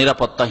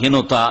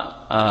 নিরাপত্তাহীনতা,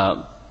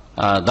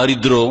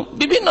 দারিদ্র,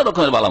 বিভিন্ন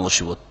রকমের বালা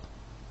মুসিবত।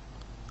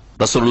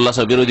 রাসূলুল্লাহ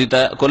বিরোধিতা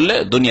করলে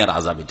দুনিয়ার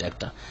আযাব এটা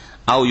একটা।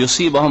 আও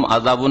ইউসিবাহুম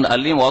আযাবুন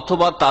আলীম,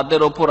 অথবা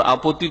তাদের ওপর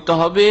আপতিত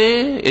হবে,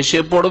 এসে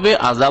পড়বে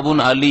আযাবুন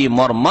আলীম,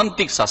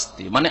 মর্মান্তিক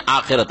শাস্তি, মানে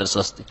আখিরাতের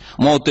শাস্তি,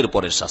 মওতের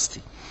পরের শাস্তি।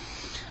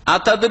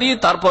 আতাদরি,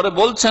 তারপরে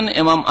বলছেন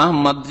ইমাম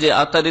আহমদ যে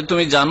আতাদরি,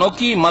 তুমি জানো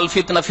কি মাল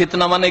ফিতনা?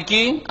 ফিতনা মানে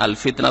কি? আল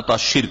ফিতনা তো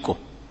শিরক,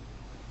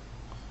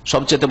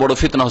 সবচেয়ে বড়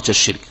ফিতনা হচ্ছে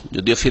শিরক।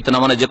 যদিও ফিতনা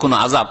মানে যে কোনো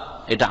আযাব,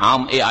 এটা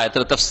আম, এই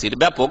আয়াতের তাফসীর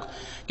ব্যাপক,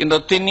 কিন্তু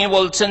তিনি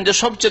বলছেন যে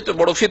সবচেয়ে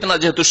বড় ফিতনা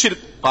যেহেতু শিরক।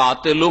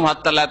 কাতিলুহুম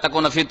হাত্তা লা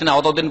তাকুনা ফিতনা,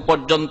 অতদিন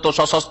পর্যন্ত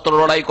সশস্ত্র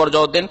লড়াই করে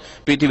যতদিন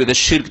পৃথিবীতে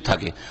শিরক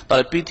থাকে।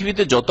 তাহলে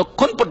পৃথিবীতে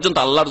যতক্ষণ পর্যন্ত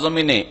আল্লাহর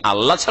জমিনে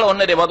আল্লাহ ছাড়া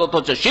অন্যের ইবাদত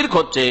হচ্ছে, শিরক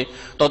হচ্ছে,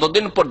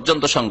 ততদিন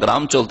পর্যন্ত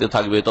সংগ্রাম চলতে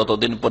থাকবে,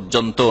 ততদিন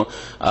পর্যন্ত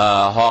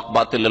হক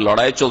বাতিলের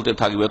লড়াই চলতে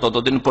থাকবে,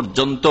 ততদিন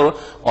পর্যন্ত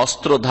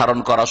অস্ত্র ধারণ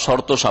করা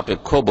শর্ত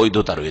সাপেক্ষ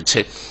বৈধতা রয়েছে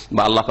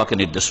বা আল্লাহ পাকের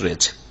নির্দেশ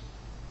রয়েছে।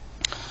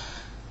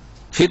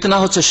 ফিতনা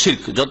হচ্ছে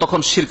শিরক,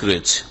 যতক্ষণ শিরক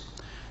রয়েছে।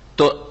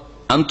 তো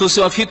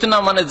আনতুসিবা ফিতনা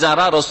মানে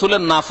যারা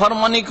রাসূলের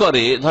নাফরমানি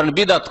করে, ধরেন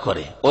বিদআত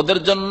করে, ওদের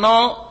জন্য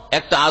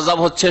একটা আযাব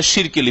হচ্ছে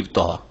শিরকে লিপ্ত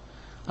হওয়া।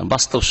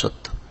 বাস্তব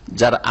সত্য,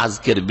 যারা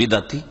আজকের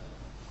বিদআতি,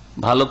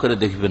 ভালো করে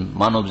দেখবেন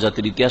মানব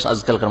জাতির ইতিহাস,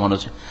 আজকালকার মানুষ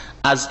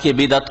আজকে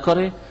বিদআত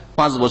করে,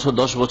 5 বছর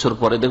 10 বছর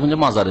পরে দেখুন যে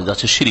মাজারে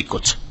যাচ্ছে, শিরক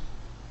করছে।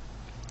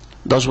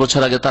 10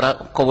 বছর আগে তারা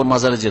কবর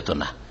মাজারে যেত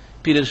না,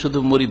 পীরের শুধু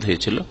মুরিদ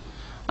হয়েছিল,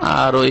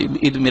 আর ওই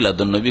ঈদ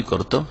মিলাদুন্নবী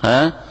করতো,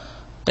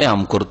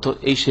 কিয়াম করতো,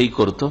 এই সেই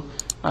করতো।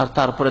 আর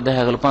তারপরে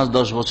দেখা গেল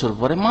 5-10 বছর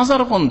পরে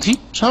মাজারপন্থী,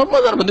 সব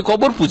মাজারপন্থী,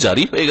 কবর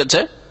পূজারি হয়ে গেছে।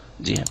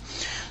 জি হ্যাঁ,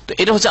 তো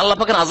এটা হচ্ছে আল্লাহ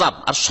পাকের আযাব।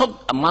 আর সব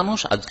মানুষ,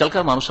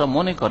 আজকালকার মানুষরা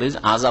মনে করে যে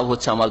আযাব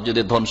হচ্ছে আমার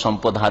যদি ধন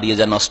সম্পদ হারিয়ে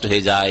যায়, নষ্ট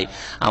হয়ে যায়,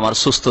 আমার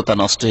সুস্থতা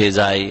নষ্ট হয়ে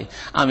যায়,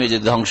 আমি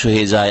যদি ধ্বংস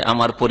হয়ে যায়,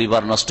 আমার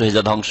পরিবার নষ্ট হয়ে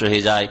যায়, ধ্বংস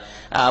হয়ে যায়,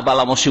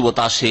 বালা মুসিবত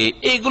আসে,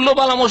 এইগুলো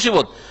বালা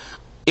মুসিবত।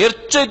 এর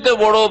চাইতে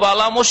বড়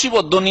বালা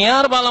মুসিবত,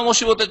 দুনিয়ার বালা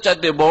মুসিবতের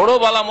চাইতে বড়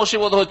বালা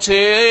মুসিবত হচ্ছে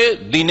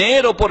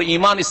দ্বীনের ওপর,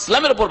 ঈমান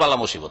ইসলামের ওপর বালা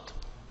মুসিবত।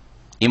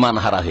 ঈমান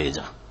হারা হয়ে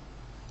যা,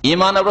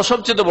 ঈমান আমরা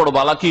সবচেয়ে বড়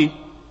বালা কি?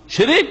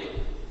 শিরক।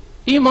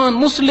 ঈমান,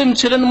 মুসলিম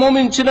ছিলেন,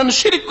 মুমিন ছিলেন,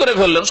 শিরক করে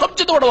ফেললেন,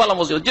 সবচেয়ে বড় বালা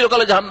মুসিবত,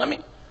 চিরকালে জাহান্নামী।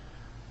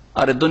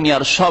 আরে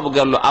দুনিয়ার সব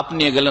গেল,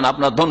 আপনি গেলেন,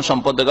 আপনার ধন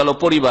সম্পদ গেল,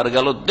 পরিবার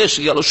গেল, দেশ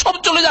গেল, সব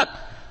চলে যাক,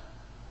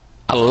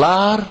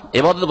 আল্লাহর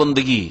ইবাদত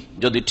বন্দেগী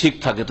যদি ঠিক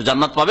থাকে তো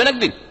জান্নাত পাবেন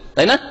একদিন,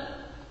 তাই না?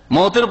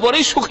 মওতের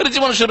পরেই সুখের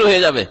জীবন শুরু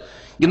হয়ে যাবে।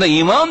 কিন্তু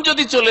ঈমান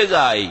যদি চলে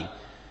যায়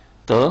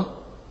তো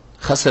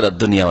খাসিরাত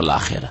দুনিয়া ওয়াল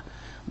আখিরা,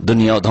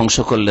 দুনিয়াও ধ্বংস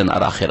করলেন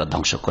আর আখিরাত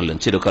ধ্বংস করলেন,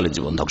 চিরকালের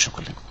জীবন ধ্বংস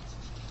করলেন।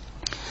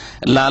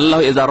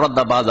 লাআল্লাহু ইযা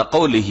রাদ্দা বাযা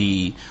কওলিহি,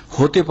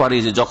 হতে পারে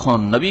যে যখন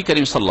নবী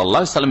করিম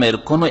সাল্লাল্লাহু আলাইহি সাল্লামের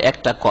কোন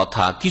একটা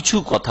কথা, কিছু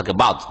কথাকে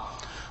বাদ,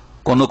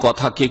 কোন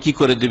কথাকে কি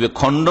করে দিবে?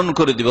 খণ্ডন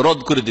করে দিবে, রদ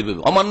করে দিবে,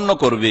 অমান্য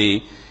করবে।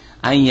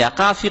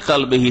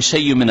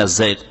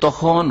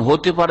 তখন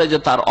হতে পারে যে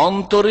তার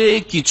অন্তরে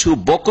কিছু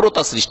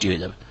বক্রতা সৃষ্টি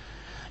হয়ে যাবে।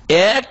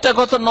 একটা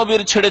কথা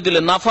নবীর ছেড়ে দিলে,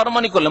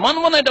 নাফরমানি করলে,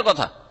 মানব না এটা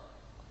কথা।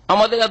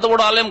 আমাদের এত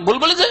বড় আলেম ভুল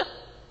বলেছে,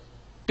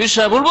 পীর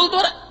সাহেব ভুল বলতে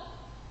পারে,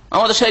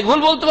 আমাদের শেখ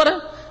ভুল বলতে পারে।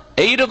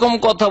 এইরকম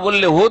কথা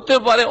বললে হতে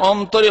পারে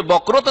অন্তরে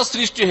বক্রতা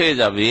সৃষ্টি হয়ে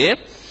যাবে,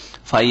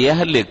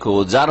 ফাইয়াহলিকু,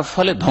 যার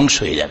ফলে ধ্বংস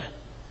হয়ে যাবে।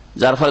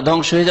 যার ফলে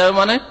ধ্বংস হয়ে যাবে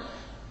মানে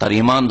তার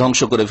ঈমান ধ্বংস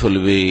করে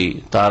ফেলবে,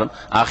 তার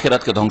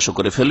আখিরাতকে ধ্বংস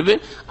করে ফেলবে,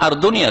 আর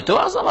দুনিয়াতেও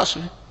আযাব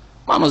আসবে।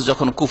 মানুষ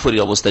যখন কুফরি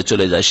অবস্থায়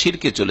চলে যায়,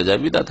 শিরকে চলে যায়,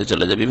 বিদআতে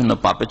চলে যায়, বিভিন্ন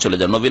পাপে চলে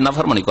যায়, নবীর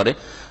নাফরমানি করে,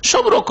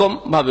 সব রকম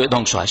ভাবে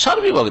ধ্বংস হয়,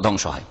 সার্বিকভাবে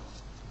ধ্বংস হয়।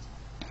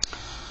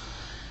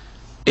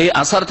 এই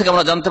আসার থেকে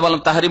আমরা জানতে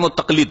পারলাম তাহরিমুত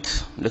তাকলিদ।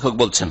 লেখক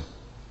বলছেন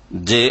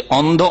যে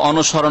অন্ধ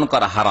অনুসরণ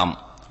করা হারাম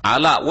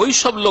আলা ওই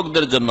সব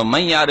লোকদের জন্য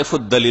মাইয়া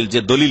আরিফুদ দলিল, যে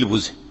দলিল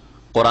বুঝে,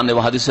 কোরআন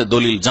এবং হাদিসের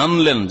দলিল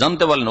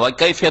জানতে পারলেন, ওয়াই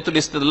কাইফিয়াতুল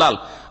ইস্তিদলাল,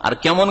 আর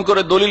কেমন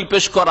করে দলিল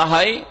পেশ করা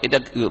হয়,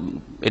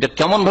 এটা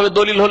কেমন ভাবে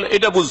দলিল হলো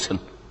এটা বুঝছেন,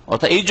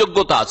 অর্থাৎ এই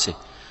যোগ্যতা আছে।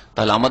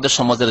 তাহলে আমাদের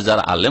সমাজের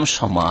যারা আলেম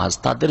সমাজ,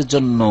 তাদের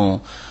জন্য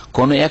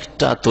কোন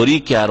একটা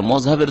তরিকার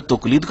মযহাবের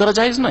তাকলিদ করা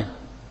জায়েজ নয়।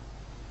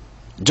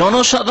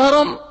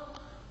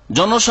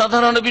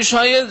 জনসাধারণ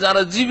বিষয়ে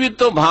যারা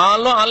জীবিত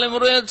ভালো আলেম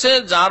রয়েছে,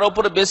 যার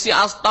উপরে বেশি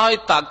আস্থা হয়,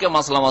 তাকে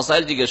মাসলা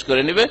মাসাইল জিজ্ঞেস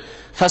করে নিবে,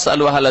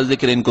 ফাসআলু আহলা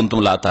যিকরি ইন কুনতুম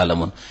লা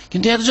তা'লামুন।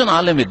 কিন্তু একজন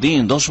আলেমে দিন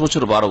 10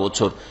 বছর 12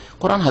 বছর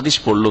কোরআন হাদিস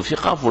পড়লো,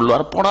 ফিকহ পড়লো,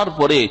 আর পড়ার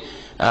পরে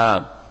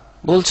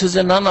বলছে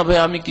যে না না ভাই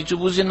আমি কিছু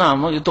বুঝি না,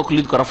 আমাকে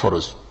তাকলিদ করা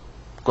ফরজ,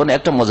 কোন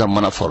একটা মযহাব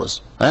মানা ফরজ,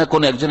 হ্যাঁ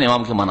কোন একজন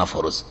ইমামকে মানা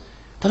ফরজ।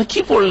 তাহলে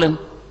কি পড়লেন?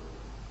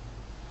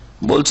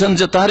 বলছেন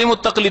যে তাহরিমুত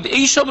তাকলিদ,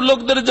 এই সব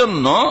লোকদের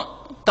জন্য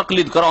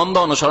তাকলিদ করা, অন্ধ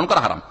অনুসরণ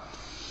করা হারাম।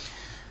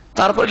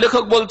 তারপর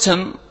লেখক বলছেন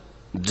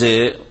যে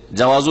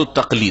জাওয়াজুত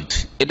তাকলিদ,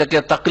 এটাকে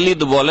তাকলিদ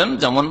বলেন,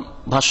 যেমন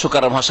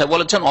ভাষ্যকার ভাষায়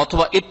বলেছেন,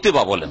 অথবা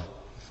ইত্তেবা বলেন।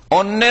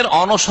 অন্যের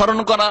অনুসরণ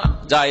করা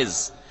জায়েজ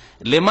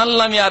লিমান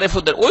লাম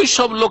ইয়ারিফুদের, ওই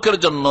সব লোকের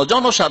জন্য,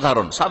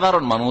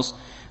 সাধারণ মানুষ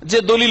যে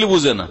দলিল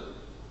বুঝে না,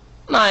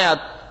 না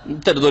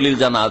আয়াতের দলিল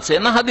জানা আছে,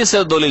 না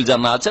হাদিসের দলিল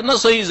জানা আছে, না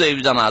সহিহ যায়িফ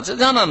জানা আছে,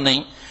 জানা নেই,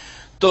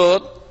 তো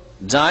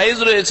জায়েজ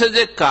রয়েছে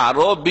যে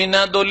কারো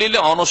বিনা দলিলে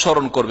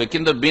অনুসরণ করবে।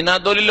 কিন্তু বিনা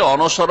দলিলে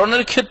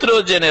অনুসরণের ক্ষেত্রেও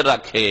জেনে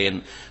রাখেন,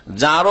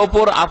 যার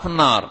ওপর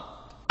আপনার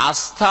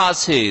আস্থা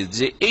আছে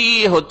যে এই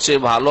হচ্ছে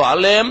ভালো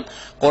আলেম,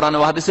 কোরআন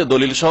এবং হাদিসের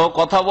দলিল সহ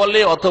কথা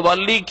বলে অথবা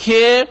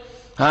লিখে,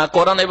 হ্যাঁ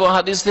কোরআন এবং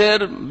হাদিসের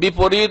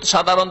বিপরীত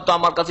সাধারণত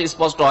আমার কাছে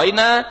স্পষ্ট হয়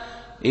না,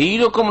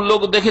 এইরকম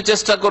লোক দেখে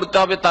চেষ্টা করতে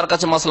হবে তার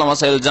কাছে মাসলা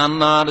মাসাইল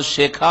জানার,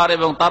 শেখার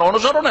এবং তার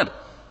অনুসরণের।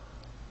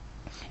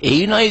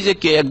 এই নয় যে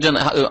কে একজন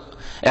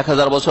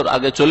 1000 বছর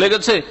আগে চলে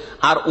গেছে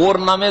আর ওর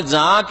নামে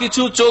যা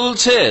কিছু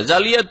চলছে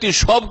জালিয়াতি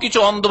সবকিছু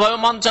অন্ধভাবে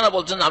মানছে না,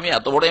 বলছেন আমি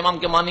এত বড়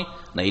ইমামকে মানি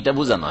না, এটা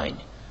বোঝানো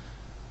হয়নি।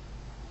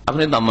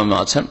 আপনি দাম্মামে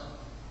আছেন,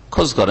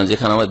 খোঁজ করেন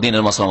যেখানে আমার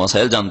দ্বীনের মাসলা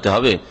মাসাইল জানতে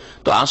হবে,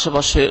 তো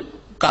আশেপাশে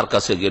কার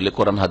কাছে গেলে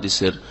কোরআন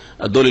হাদিসের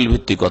দলিল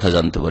ভিত্তিক কথা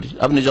জানতে পারি।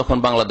 আপনি যখন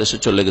বাংলাদেশে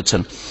চলে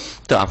গেছেন,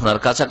 তো আপনার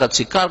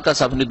কাছাকাছি কার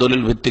কাছে আপনি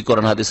দলিল ভিত্তিক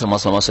কোরআন হাদিসের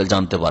মাসলা মাসাইল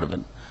জানতে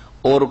পারবেন?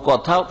 ওর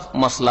কথা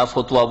মাসলা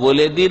ফতোয়া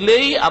বলে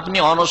দিলেই আপনি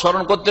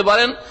অনুসরণ করতে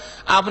পারেন।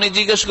 আপনি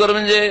জিজ্ঞেস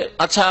করবেন যে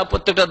আচ্ছা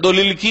প্রত্যেকটা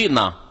দলিল কি,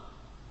 না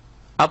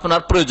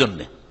আপনার প্রয়োজন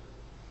নেই।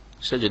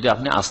 সে যদি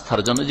আপনি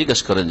আস্থার জন্য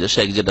জিজ্ঞেস করেন যে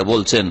শেখ যেটা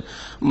বলছেন,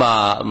 বা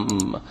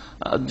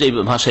যে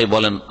ভাষায়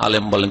বলেন,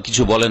 আলেম বলেন,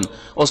 কিছু বলেন,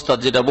 ওস্তাদ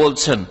যেটা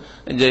বলছেন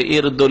যে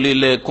এর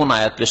দলিলে কোন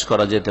আয়াত পেশ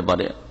করা যেতে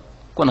পারে,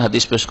 কোন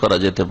হাদিস পেশ করা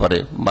যেতে পারে,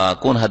 বা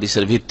কোন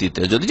হাদিসের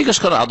ভিত্তিতে, যদি জিজ্ঞেস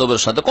করেন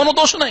আদবের সাথে, কোনো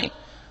দোষ নাই,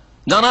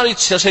 জানার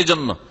ইচ্ছা সেই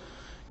জন্য।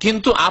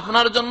 কিন্তু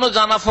আপনার জন্য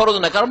জানা ফরজ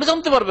না, কারণ আপনি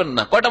জানতে পারবেন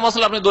না। কয়টা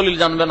মাসলা আপনি দলিল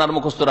জানবেন আর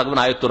মুখস্থ রাখবেন,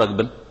 আয়ত্ত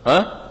রাখবেন?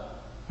 হ্যাঁ,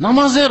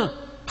 নামাজের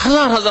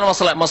হাজার হাজার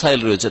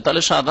মাসাইল রয়েছে।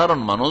 তাহলে সাধারণ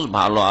মানুষ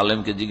ভালো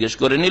আলেমকে জিজ্ঞেস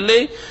করে নিলে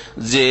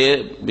যে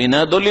বিনা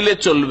দলিলে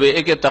চলবে,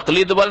 একে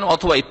তাকলিদ বলেন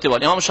অথবা ইত্তেবা।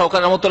 ইমাম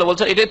শাওকানি রাহমাতুল্লাহ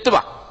বলছেন এটা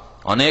ইত্তেবা।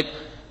 অনেক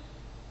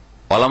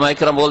ওলামায়ে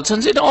কেরাম বলছেন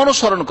যে এটা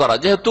অনুসরণ করা,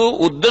 যেহেতু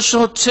উদ্দেশ্য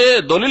হচ্ছে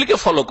দলিলকে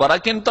ফলো করা,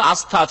 কিন্তু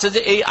আস্থা আছে যে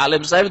এই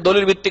আলেম সাহেব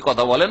দলিল ভিত্তিক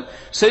কথা বলেন,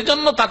 সেই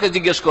জন্য তাকে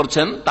জিজ্ঞেস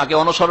করছেন, তাকে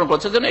অনুসরণ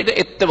করছেন, যেন এটা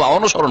ইত্তেবা,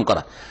 অনুসরণ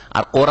করা।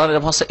 আর কোরআনের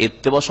ভাষায়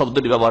ইত্তেবা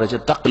শব্দটি ব্যবহার হয়েছে,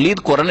 তাকলিদ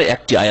কোরআনের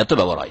একটি আয়াতে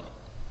ব্যবহার হয়নি।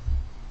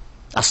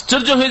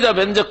 আশ্চর্য হয়ে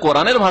যাবেন যে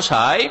কোরআনের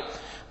ভাষায়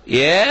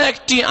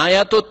একটি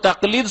আয়াত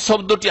তাকলিদ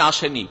শব্দটি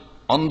আসেনি,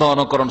 অন্ধ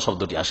অনুকরণ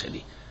শব্দটি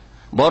আসেনি,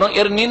 বরং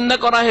এর নিন্দা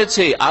করা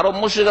হয়েছে। আরব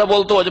মুশরিকরা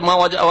বলতো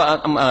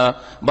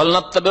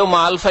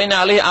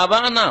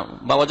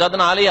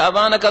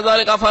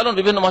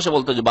বিভিন্ন ভাষায়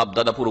বলতো যে বাপ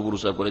দাদা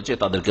পূর্বপুরুষরা করেছে,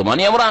 তাদেরকে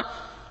মানি আমরা।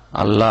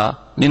 আল্লাহ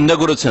নিন্দা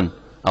করেছেন,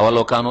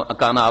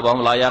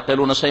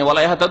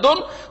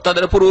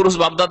 তাদের পূর্বপুরুষ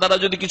বাপদাদারা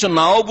যদি কিছু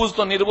নাও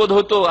বুঝতো, নির্বোধ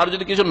হতো, আর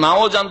যদি কিছু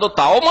নাও জানতো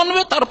তাও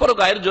মানবে, তারপরে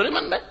গায়ের জোরে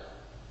মানবে,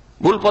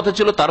 ভুল পথে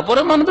ছিল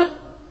তারপরে মানবে,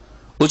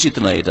 উচিত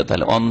নয় এটা।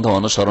 তাহলে অন্ধ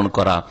অনুসরণ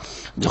করা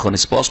যখন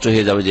স্পষ্ট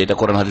হয়ে যাবে যে এটা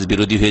কোরআন হাদিস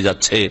বিরোধী হয়ে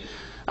যাচ্ছে,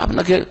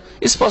 আপনাকে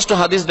স্পষ্ট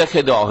হাদিস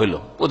দেখিয়ে দেওয়া হলো,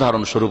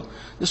 উদাহরণস্বরূপ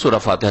সূরা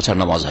ফাতিহা ছাড়া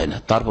নামাজ হয় না,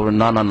 তারপরে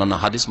না না না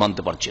হাদিস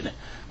মানতে পারছি না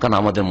কারণ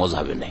আমাদের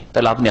মযহাবে নেই।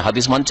 তাহলে আপনি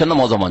হাদিস মানছেন না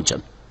মযহাব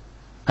মানছেন?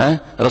 হ্যাঁ,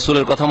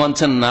 রাসূলের কথা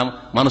মানছেন না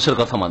মানুষের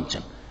কথা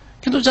মানছেন?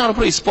 কিন্তু যার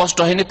উপরে স্পষ্ট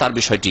হয়নি তার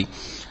বিষয়টি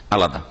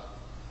আলাদা।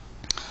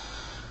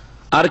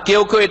 আর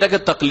কেউ কেউ এটাকে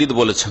তাকলিদ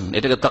বলেছেন,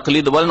 এটাকে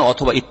তাকলিদ বলেন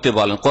অথবা ইত্তেবা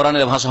বলেন।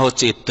 কোরআনের ভাষা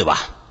হচ্ছে ইত্তেবা।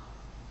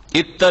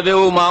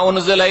 ইত্তাবিউ মা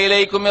উনজিলা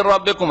ইলাইকুম মির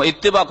রাব্বিকুম,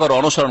 ইত্তেবা করো,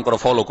 অনুসরণ করো,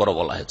 ফলো করো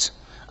বলা হয়েছে।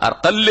 আর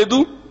কাল্লিদু,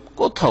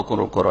 কোথাও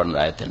কোনো কোরআন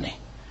আয়াতে নেই।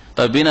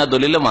 তবে বিনা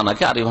দলিলে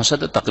মানাকে আরবি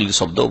ভাষাতে তাকলিদ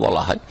শব্দও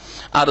বলা হয়।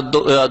 আর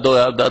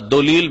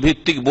দলিল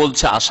ভিত্তিক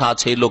বলছে আশা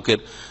আছে এই লোকের,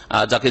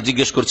 যাকে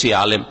জিজ্ঞেস করছি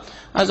আলেম,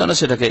 আর যেন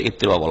সেটাকে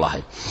ইত্তিবা বলা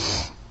হয়।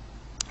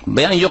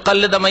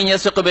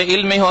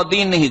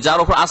 যার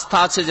উপর আস্থা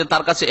আছে, যে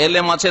তার কাছে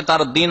এলেম আছে,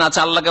 তার দিন আছে,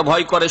 আল্লাহকে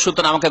ভয় করে,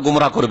 সুতরাং আমাকে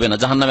গুমরাহ করবে না,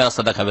 জাহান্নামের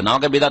রাস্তা দেখাবে না,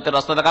 আমাকে বিদআতের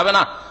রাস্তা দেখাবে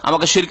না,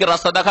 আমাকে শিরকের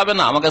রাস্তা দেখাবে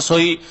না, আমাকে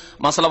সহি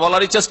মাসলা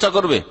বলারই চেষ্টা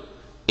করবে।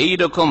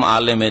 এইরকম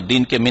আলেমে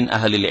দিনকে মিন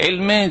আহলিল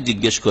ইলমে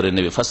জিজ্ঞেস করে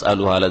নেবে।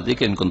 ফাসআলু আহলা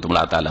যিকরি ইন কুনতুম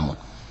লা তা'লামুন।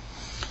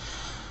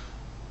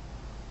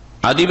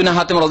 আদি ইবনে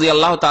হাতিম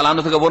রাদিয়াল্লাহু তাআলা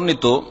আনহু থেকে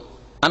বর্ণিত,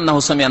 আন্নাহু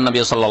সামিআ নবী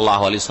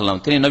সাল্লাল্লাহু আলাইহি ওয়াসাল্লাম,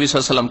 তিনি নবী সাল্লাল্লাহু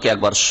আলাইহি ওয়াসাল্লামকে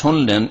একবার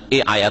শুনলেন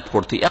এই আয়াত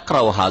পড়তে,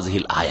 ইকরাউ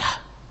হাযিহিল আয়াহ,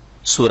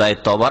 সূরা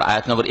তওবার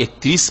আয়াত নম্বর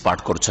 31 পাঠ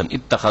করছেন।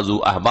 ইত্তাখাযু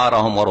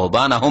আহবারাহুম ওয়া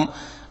রুহবানাহুম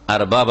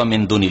আরবাবা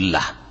মিন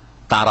দুনিল্লাহ।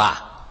 তারা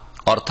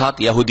অর্থাৎ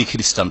ইহুদি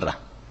খ্রিস্টানরা,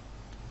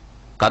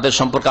 কাদের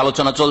সম্পর্কে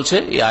আলোচনা চলছে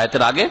এই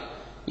আয়াতের আগে?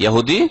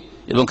 ইহুদি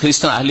এবং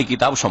খ্রিস্টান আহলি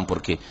কিতাব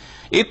সম্পর্কে।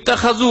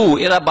 ইত্তাখাযু,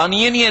 এরা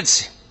বানিয়ে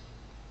নিয়েছে,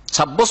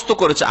 সাব্যস্ত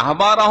করেছে,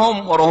 আহবারাহুম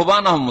ওয়া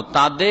রুহবানাহুম,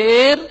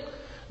 তাদের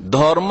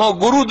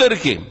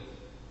ধর্মগুরুদেরকে।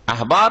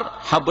 আহবার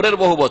হাবরের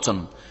বহু বচন,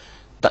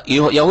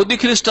 ইহুদি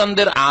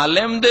খ্রিস্টানদের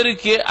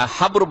আলেমদেরকে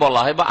হাবর বলা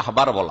হয় বা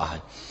আহবার বলা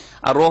হয়।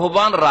 আর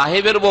রোহবান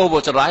রাহেবের বহু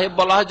বচন, রাহেব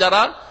বলা হয়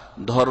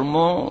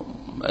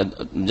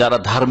যারা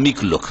ধার্মিক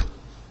লোক,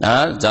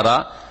 যারা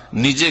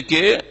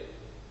নিজেকে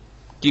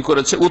কি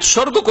করেছে,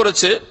 উৎসর্গ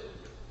করেছে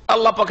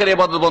আল্লাহ পাকের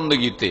ইবাদত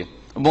বন্দেগীতে,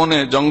 বনে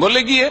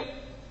জঙ্গলে গিয়ে,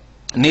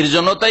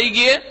 নির্জনতায়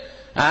গিয়ে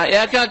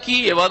একাকী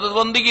ইবাদত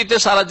বন্দেগীতে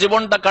সারা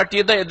জীবনটা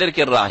কাটিয়ে দেয়,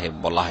 এদেরকে রাহেব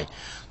বলা হয়।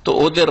 তো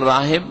ওদের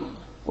রাহেব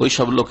ওই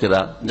সব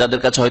লোকেরা যাদের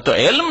কাছে হয়তো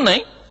এলম নেই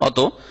অত,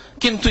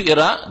 কিন্তু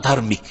এরা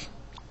ধার্মিক।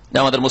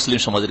 আমাদের মুসলিম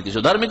সমাজের কিছু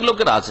ধার্মিক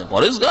লোকেরা আছে,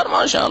 পরেশগার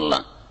মাশাআল্লাহ,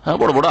 হ্যাঁ,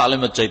 বড় বড়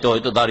আলেমের চাইতে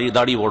হয়তো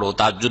দাড়ি বড়,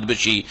 তাহাজ্জুদ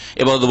বেশি,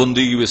 ইবাদত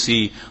বন্দেগী বেশি,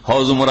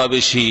 হজ উমরা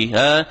বেশি,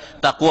 হ্যাঁ,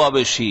 তাকওয়া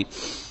বেশি।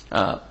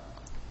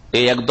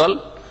 এই একদল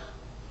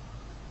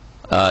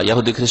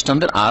ইহুদি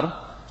খ্রিস্টানদের। আর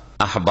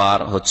আহবার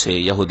হচ্ছে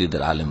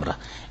ইহুদিদের আলেমরা।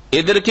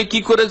 এদেরকে কি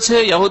করেছে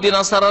ইহুদি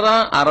নাসারারা?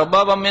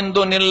 আরবাবা মিন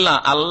দুনিল্লাহ,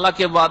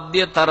 আল্লাহকে বাদ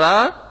দিয়ে তারা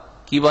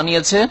কি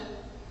বানিয়েছে?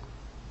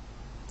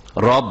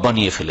 রব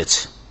বানিয়ে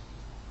ফেলেছে।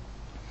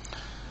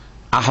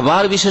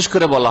 আহবার বিশেষ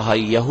করে বলা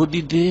হয়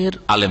ইহুদিদের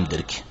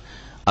আলেমদেরকে,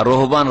 আর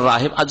রোহবান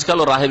রাহেব,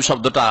 আজকালও রাহেব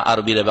শব্দটা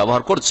আরবিরা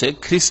ব্যবহার করছে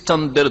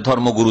খ্রিস্টানদের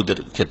ধর্মগুরুদের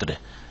ক্ষেত্রে।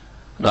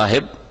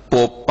 রাহেব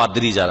পোপ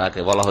পাদ্রী যারাকে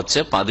বলা হচ্ছে,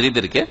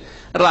 পাদ্রীদেরকে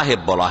রাহেব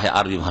বলা হয়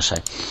আরবি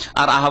ভাষায়।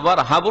 আর আহবার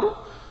হাবর,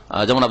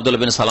 যেমন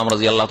আব্দুল্লাহ বিন সালাম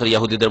রাদিয়াল্লাহু তাআলা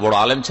ইহুদিদের বড়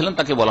আলেম ছিলেন,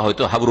 তাকে বলা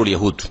হয়তো হাবরুল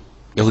ইহুদ,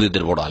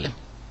 ইহুদিদের বড় আলেম।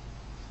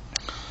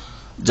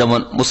 যেমন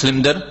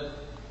মুসলিমদের,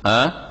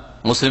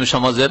 মুসলিম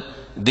সমাজের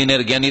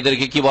দিনের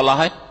জ্ঞানীদেরকে কি বলা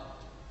হয়?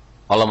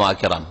 উলামা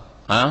কেরাম।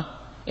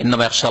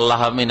 ইন্নামা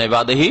ইয়াখশাল্লাহ মিন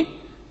ইবাদিহি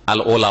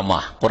আল উলামা।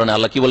 কোরআনে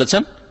আল্লাহ কি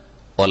বলেছেন?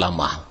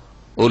 উলামা,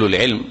 উলুল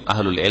ইলম,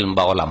 আহলুল ইলম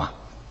বা উলামা।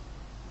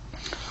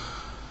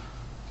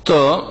 তো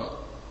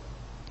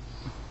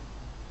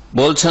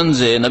বলছেন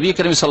যে নবী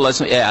করিম সাল্লাল্লাহু আলাইহি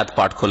ওয়াসাল্লাম এই আয়াত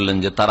পাঠ করলেন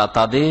যে তারা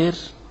তাদের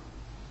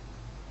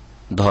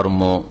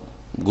ধর্ম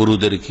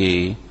গুরুদেরকে,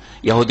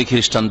 ইহুদি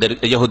খ্রিস্টানদের,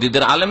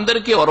 ইহুদিদের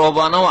আলেমদেরকে,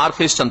 রব্বানাও, আর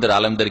খ্রিস্টানদের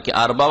আলেমদেরকে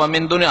আরবাবা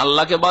মিন দুনি,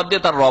 আল্লাহকে বাদ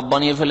দিয়ে তার রব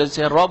বানিয়ে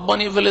ফেলেছে। রব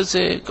বানিয়ে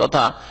ফেলেছে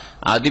কথা।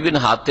 আদি বিন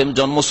হাতেম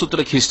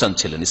জন্মসূত্রে খ্রিস্টান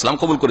ছিলেন, ইসলাম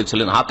কবুল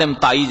করেছিলেন। হাতেম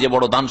তাই, যে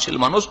বড় দানশীল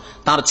মানুষ,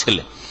 তার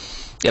ছেলে।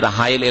 এরা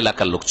হাইল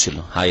এলাকার লোক ছিল,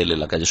 হাইল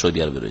এলাকা যে সৌদি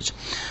আরবে রয়েছে।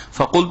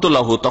 ফাকুলতু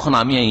লাহু, তখন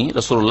আমি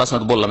রাসূলুল্লাহ সাল্লাল্লাহু আলাইহি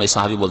ওয়াসাল্লাম বললাম, এই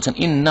সাহাবী বলছেন,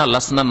 ইন্না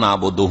লাসনা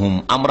নাবুদুহুম,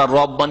 আমরা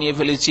রব বানিয়ে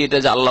ফেলেছি। এটা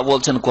যে আল্লাহ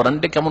বলছেন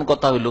কোরআনটা কেমন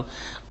কথা হইলো?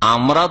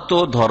 আমরা তো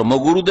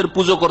ধর্মগুরুদের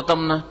পুজো করতাম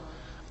না,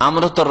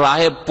 আমরা তো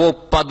রাহেব পোপ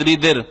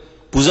পাদ্রীদের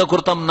পূজা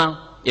করতাম না,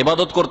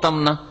 ইবাদত করতাম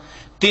না।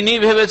 তিনি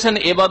ভেবেছেন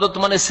ইবাদত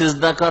মানে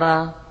সিজদা করা,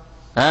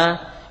 হ্যাঁ,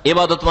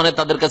 ইবাদত মানে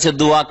তাদের কাছে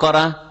দোয়া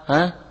করা,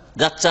 হ্যাঁ,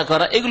 যাচ্চা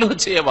করা, এগুলো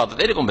হচ্ছে ইবাদত,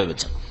 এরকম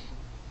ভেবেছেন।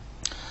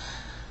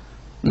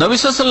 নবী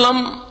সাল্লাল্লাহু আলাইহি ওয়াসাল্লাম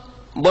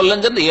বললেন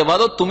যে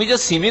ইবাদত তুমি যে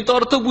সীমিত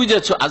অর্থ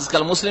বুঝেছো,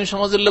 আজকাল মুসলিম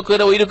সমাজের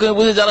লোকেরা ওই রকম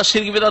বুঝে যারা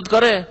শিরক বিদআত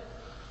করে।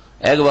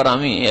 একবার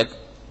আমি এক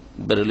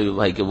বেরেলভী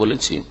ভাইকে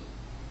বলেছি,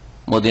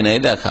 মদিনায়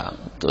দেখা,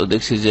 তো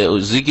দেখছি যে ওই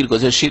জিকির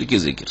করছে শিরকি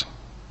জিকির,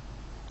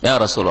 ইয়া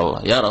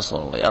রাসূলুল্লাহ ইয়া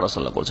রাসূলুল্লাহ ইয়া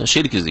রাসূলুল্লাহ করছে,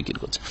 শিরকি জিকির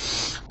করছে।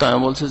 তো আমি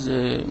বলছি যে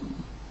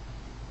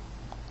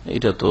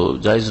এটা তো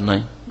জায়েজ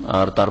নাই।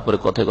 আর তারপরে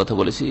কথায় কথা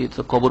বলেছি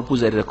তো কবর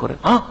পূজারীরা করে।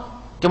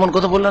 কেমন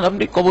কথা বললেন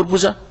আপনি? কবর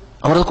পূজা?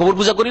 আমরা তো কবর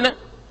পূজা করি না,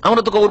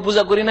 আমরা তো কবর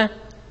পূজা করি না।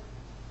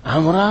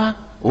 আমরা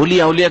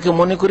ওলিয়া উলিয়াকে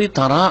মনে করি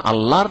তারা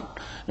আল্লাহর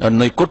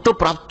নৈকট্য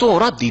প্রাপ্ত,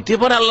 ওরা দিতে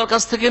পারে আল্লাহর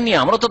কাছ থেকে নিয়ে,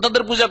 আমরা তো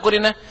তাদের পূজা করি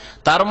না।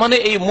 তার মানে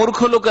এই মূর্খ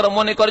লোকেরা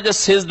মনে করে যে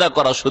সেজদা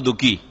করা শুধু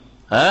কি,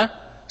 হ্যাঁ,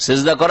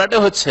 সেজদা করাটা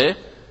হচ্ছে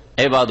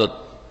ইবাদত।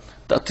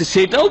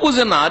 সেটাও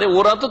বুঝে না। আরে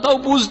ওরা তো তাও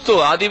বুঝতো।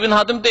 আদি বিন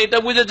হাতেম তো এটা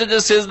বুঝেছে যে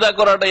সেজদা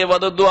করাটা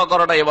ইবাদত, দোয়া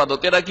করাটা ইবাদত।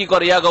 এরা কি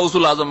করে? ইয়া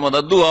গাউসুল আজম,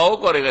 দোয়াও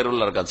করে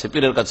গায়রুল্লাহর কাছে,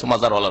 পীরের কাছে,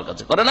 মাজারওয়ালার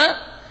কাছে, করে না?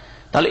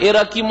 তাহলে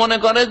এরা কি মনে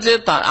করে যে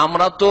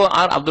আমরা তো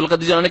আর আব্দুল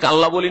কাদের জিলানীকে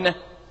আল্লাহ বলি না,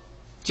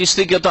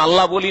 চিশতিকে তো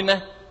আল্লাহ বলি না,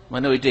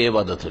 মানে ওইটা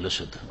ইবাদত হলো,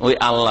 শুধু ওই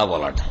আল্লাহ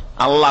বলাটা,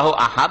 আল্লাহ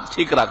আহাদ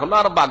ঠিক রাখলো,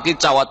 আর বাকি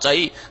চাওয়া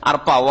চাই আর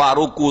পাওয়া আর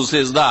রুকু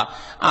সিজদা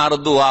আর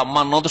দোয়া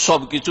মান্নত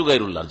সবকিছু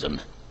গায়রুল্লাহর জন্য।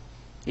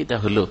 এটা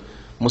হলো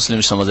মুসলিম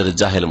সমাজের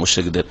জাহেল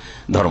মুশরিকদের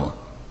ধর্ম।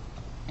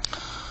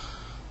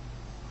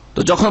 তো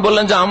যখন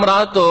বললেন যে আমরা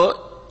তো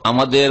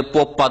আমাদের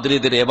পোপ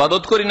পাদ্রীদের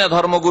ইবাদত করি না,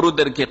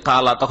 ধর্মগুরুদেরকে,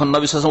 কালা, তখন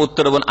নবী সাল্লাল্লাহু আলাইহি ওয়াসাল্লাম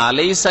উত্তরে বলেন,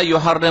 আলাইসা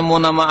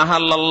ইউহাররিমুনা মা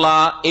আহাল্লাল্লাহ,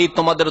 এই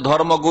তোমাদের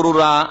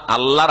ধর্মগুরুরা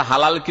আল্লাহর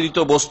হালালকৃত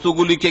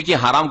বস্তুগুলিকে কি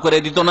হারাম করে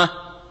দিত না?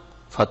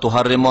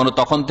 ফাতুহাররিমুন,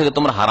 তখন থেকে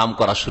তোমরা হারাম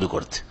করা শুরু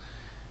করতে।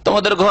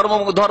 তোমাদের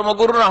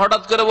ধর্মগুরুরা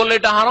হঠাৎ করে বললে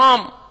এটা হারাম,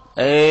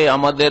 এই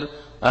আমাদের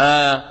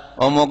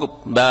অমুক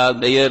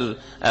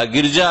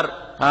গির্জার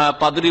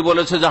পাদ্রী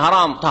বলেছে যে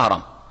হারাম, তা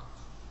হারাম।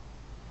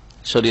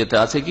 শরীয়তে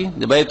আছে কি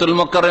যে বাইতুল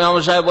মক্কার ইমাম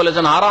সাহেব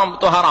বলেছেন হারাম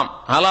তো হারাম,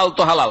 হালাল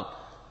তো হালাল,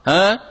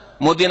 হ্যাঁ,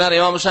 মদিনার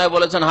ইমাম সাহেব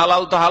বলেছেন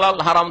হালাল তো হালাল,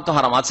 হারাম তো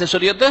হারাম, আছে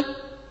শরীয়তে?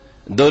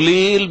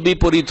 দলিল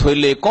বিপরীত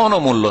হইলে কোনো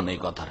মূল্য নেই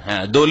কথার।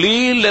 হ্যাঁ,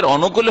 দলিলের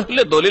অনুকূলে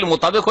হইলে, দলিল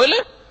মোতাবেক হইলে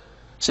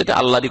সেটা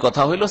আল্লাহরই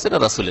কথা হইলো, সেটা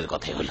রাসূলের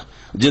কথাই হইলো,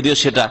 যদিও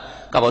সেটা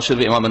কাবা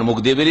শরীফ ইমামের মুখ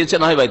দিয়ে বেরিয়েছে,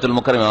 না হয় বাইতুল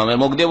মক্কার ইমামের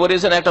মুখ দিয়ে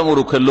বেরিয়েছে, একটা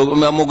মুরুখের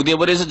মুখ দিয়ে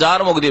বেরিয়েছে,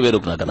 যার মুখ দিয়ে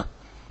বেরুক না কেন।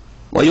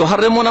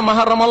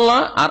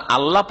 আর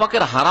আল্লাহ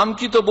পাকের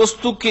হারামকৃত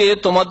বস্তুকে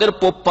তোমাদের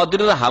পোপ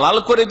পাদ্রীরা হালাল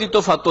করে দিত,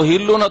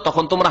 ফাতুহিল্লুনা,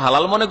 তখন তোমরা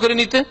হালাল মনে করে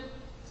নিতে।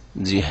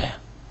 জি হ্যাঁ,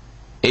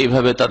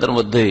 এইভাবে তাদের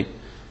মধ্যে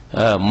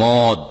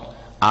মদ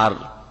আর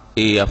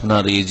এই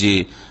আপনার এই যে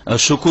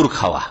শুকুর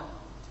খাওয়া,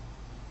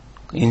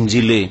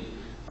 ইনজিলে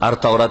আর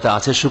তাওরাতে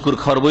আছে শুকুর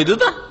খাওয়ার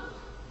বৈধতা,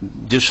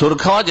 যে সুর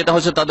খাওয়া যেটা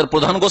হচ্ছে তাদের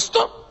প্রধান গোস্ত,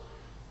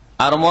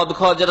 আর মদ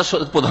খাওয়া যেটা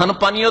প্রধান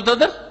পানীয়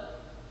তাদের,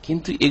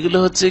 কিন্তু এগুলো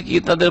হচ্ছে কি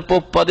তাদের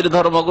পোপ পাদ্রী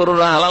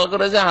ধর্মগুরুরা হালাল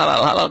করেছে হালাল,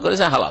 হালাল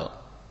করেছে হালাল,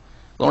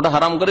 কোনটা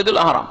হারাম করে দিল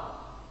হারাম।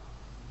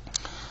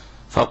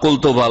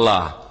 ফাকুলতু বালা,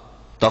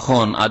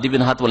 তখন আদি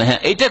বিন হাত বলে,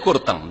 হ্যাঁ এইটা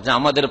করতাম, যে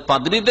আমাদের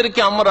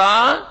পাদ্রীদেরকে আমরা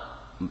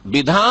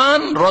বিধান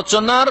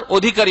রচনার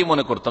অধিকারী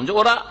মনে করতাম, যে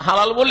ওরা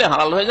হালাল বলে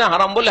হালাল হয়ে যায়,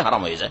 হারাম বলে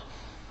হারাম হয়ে যায়।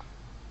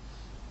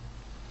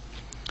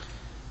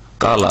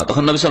 কালা,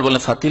 তখন নবী সাল্লাল্লাহু আলাইহি ওয়াসাল্লাম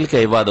বললেন, ফাতিলকা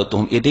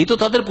ইবাদাতুহুম, এটাই তো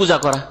তাদের পূজা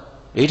করা,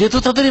 এটাই তো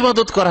তাদের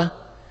ইবাদত করা।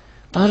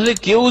 তাহলে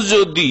কেউ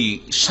যদি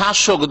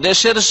শাসক,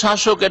 দেশের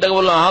শাসক, এটাকে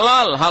বললো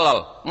হালাল হালাল,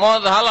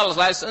 মদ হালাল,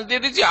 লাইসেন্স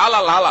দিয়ে দিচ্ছি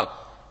হালাল হালাল,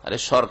 আরে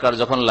সরকার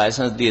যখন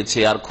লাইসেন্স দিয়েছে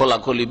আর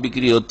খোলাখুলি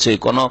বিক্রি হচ্ছে,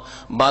 কোনো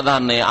বাধা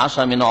নেই,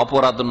 আসামি না,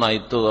 অপরাধ নাই,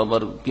 তো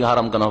আবার কি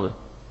হারাম কেন হবে?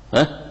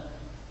 হ্যাঁ,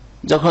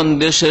 যখন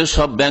দেশের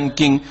সব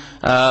ব্যাংকিং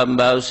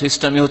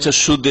সিস্টেমই হচ্ছে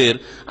সুদের,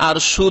 আর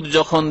সুদ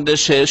যখন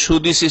দেশে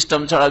সুদি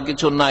সিস্টেম ছাড়া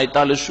কিছু নাই,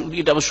 তাহলে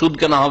এটা সুদ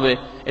কেন হবে?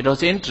 এটা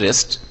হচ্ছে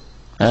ইন্টারেস্ট,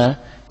 হ্যাঁ,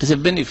 এটা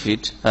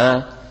বেনিফিট। হ্যাঁ,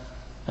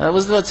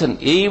 বুঝতে পারছেন?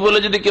 এই বলে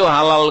যদি কেউ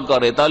হালাল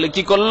করে, তাহলে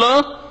কি করলো?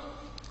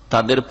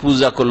 তাদের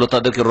পূজা করলো,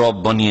 তাদেরকে রব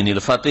বানিয়ে নিল।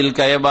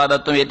 ফাতিলকা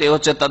ইবাদাতুহুম, এটাই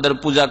হচ্ছে তাদের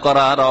পূজা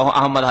করা। আর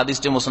আহমদ,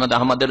 হাদিসটি মুসনাদে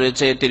আহমদে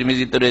রয়েছে,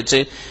 তিরমিজিতে রয়েছে,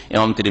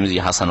 ইমাম তিরমিজি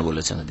হাসান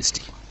বলেছেন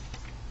হাদিসটি।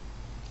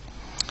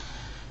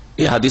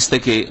 এই হাদিস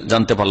থেকে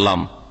জানতে পারলাম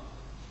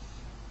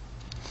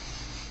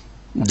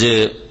যে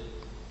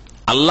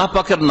আল্লাহ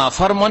পাকের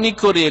নাফরমানি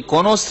করে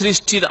কোন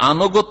সৃষ্টির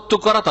আনুগত্য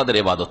করা তাদের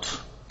ইবাদত,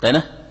 তাই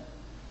না?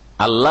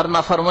 আল্লাহর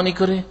নাফরমানি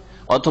করে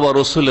অথবা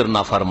রসুলের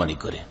নাফরমানি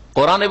করে,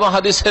 কোরআন এবং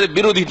হাদিসের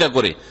বিরোধিতা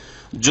করে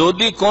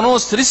যদি কোন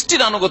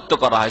সৃষ্টির আনুগত্য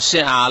করা হয়, সে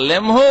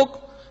আলেম হোক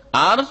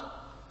আর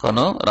কোন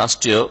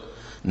রাষ্ট্রীয়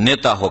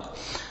নেতা হোক,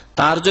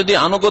 তার যদি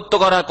আনুগত্য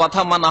করার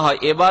কথা মানা হয়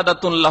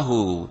ইবাদাতুল্লাহু,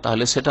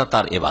 তাহলে সেটা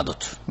তার ইবাদত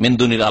মিন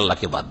দুনির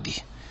আল্লাহকে বাদ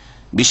দিয়ে।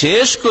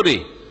 বিশেষ করে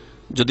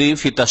যদি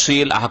ফি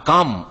তাশরিল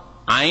আহকাম,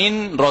 আইন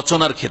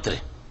রচনার ক্ষেত্রে,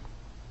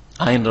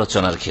 আইন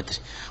রচনার ক্ষেত্রে,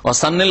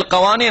 ওয়াসান্নিল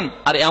কাওয়ানিন,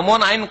 আর এমন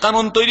আইন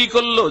কানুন তৈরি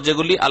করলো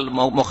যেগুলি আল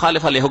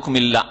মুখালিফা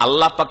লিহুকমিল্লাহ,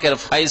 আল্লাহ পাকের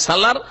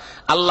ফয়সালার,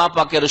 আল্লাহ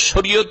পাকের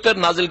শরীয়তের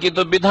নাজিলকৃত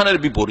বিধানের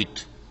বিপরীত।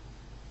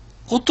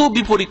 কত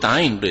বিপরীত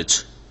আইন রয়েছে,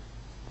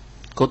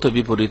 কত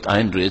বিপরীত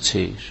আইন রয়েছে,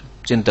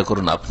 চিন্তা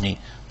করুন আপনি।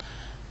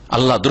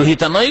 আল্লাহ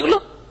দ্রোহিতা নয় এগুলো,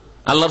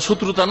 আল্লাহর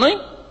শত্রুতা নয়।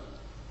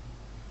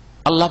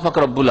 আল্লাহ পাক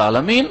রব্বুল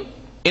আলামিন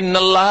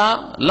ইন্নাল্লাহ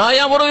লা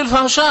ইয়ামুরু বিল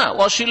ফাহশা,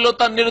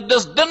 অশ্লীলতার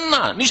নির্দেশ দেন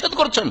না, নিষেধ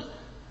করছেন।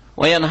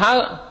 ওয়ায়ানহা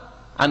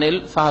আনিল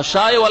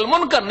ফাহশাই ওয়াল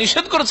মুনকার,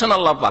 নিষেধ করেছেন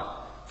আল্লাহ পাক।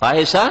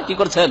 ফাহিশা কি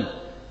করছেন?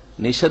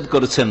 নিষেধ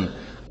করেছেন।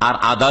 আর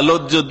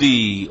আদালত যদি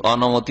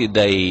অনুমতি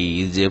দেয়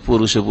যে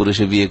পুরুষে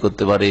পুরুষে বিয়ে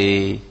করতে পারে,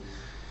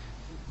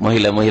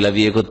 মহিলা মহিলা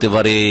বিয়ে করতে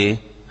পারে,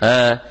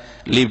 হ্যাঁ,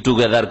 লিভ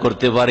টুগেদার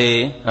করতে পারে,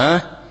 হ্যাঁ,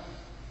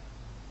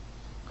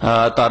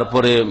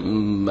 তারপরে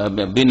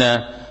বিনা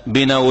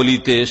বিনা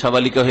ওলিতে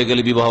সাবালিকা হয়ে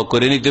গেলে বিবাহ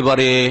করে নিতে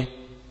পারে,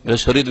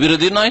 শরীয়ত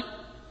বিরোধী নয়,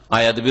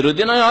 আয়াত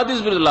বিরোধী নয়, হাদিস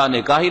বিরোধী। লা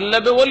নিকাহ ইল্লা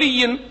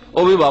বিওয়ালিয়্যিন,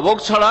 অভিভাবক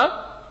ছাড়া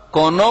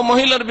কোন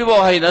মহিলার বিবাহ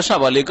হয় না,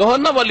 সাবালিকা হোক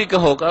না বালিকা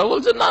হোক। আর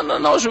বলছে না না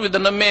না, অসুবিধা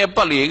না, মেয়ে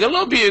পালিয়ে গেল,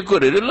 বিয়ে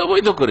করে দিল,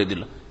 বৈধ করে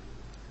দিল।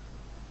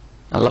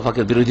 আল্লাহ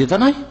পাকের বিরোধিতা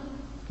নাই।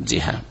 জি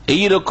হ্যাঁ,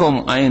 এইরকম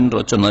আইন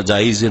রচনা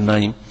জায়েজ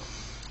নাই।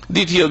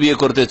 দ্বিতীয় বিয়ে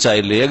করতে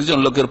চাইলে একজন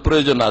লোকের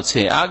প্রয়োজন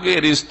আছে,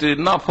 আগের স্ত্রীর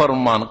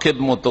নাফরমান,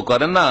 খেদমত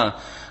করে না,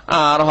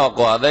 আর হক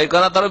আদায়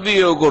করা, তারা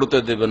বিয়েও করতে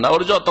দেবে না।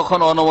 ওর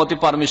যতক্ষণ অনুমতি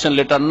পারমিশন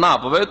লেটার না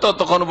পাবে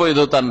ততক্ষণ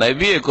বৈধতা নাই।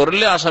 বিয়ে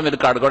করলে আসামের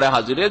কাঠগড়ে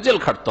হাজিরে জেল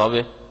খাটতে হবে।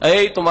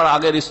 এই তোমার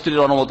আগের স্ত্রীর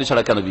অনুমতি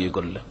ছাড়া কেন বিয়ে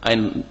করলে? আইন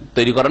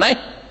তৈরি করে নাই?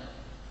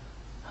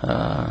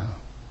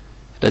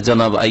 এটা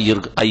জনাব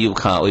আইয়ুব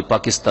খাঁ, ওই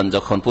পাকিস্তান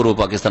যখন পূর্ব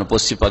পাকিস্তান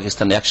পশ্চিম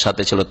পাকিস্তান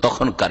একসাথে ছিল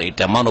তখনকার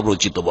এটা মানব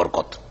রচিত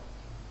বরকত।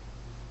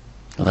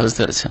 বুঝতে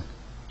পেরেছেন?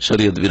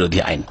 শরীয়ত বিরোধী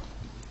আইন।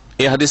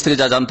 এই হাদিস থেকে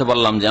যা জানতে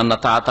পারলাম যে আন্না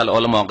তাআতাল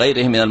উলামা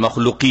গায়রিহিম মিনাল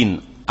মাখলুকিন,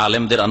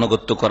 আলেমদের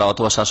আনুগত্য করা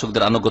অথবা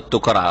শাসকদের আনুগত্য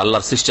করা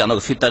আল্লাহর সৃষ্টি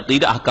ফি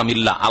তাকয়ীদ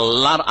আহকামিল্লাহ,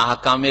 আল্লাহর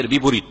আহকামের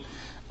বিপরীত,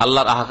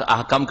 আল্লাহর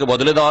আহকামকে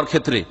বদলে দেওয়ার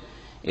ক্ষেত্রে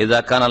ইযা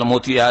কানাল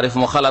মুতি আরিফ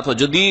মুখালাফ,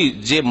 যদি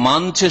যে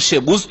মানছে সে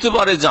বুঝতে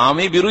পারে যে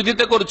আমি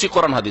বিরোধিতা করছি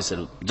কোরআন হাদিসের,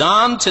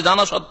 জানছে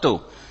জানা সত্ত্বেও,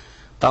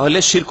 তাহলে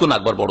শিরকুন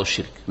আকবার, বড়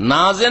শিরক।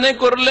 না জেনে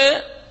করলে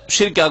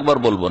শিরক আকবার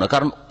বলবো না,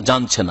 কারণ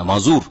জানছে না,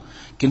 মাজুর।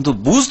 কিন্তু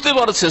বুঝতে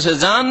পারছে, সে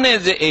জানে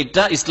যে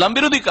এটা ইসলাম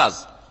বিরোধী কাজ,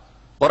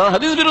 কোরআন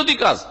হাদিস বিরোধী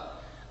কাজ।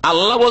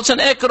 আল্লাহ বলছেন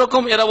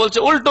একরকম, এরা বলছে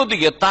উল্টো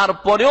দিকে,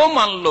 তারপরেও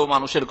মানলো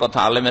মানুষের কথা,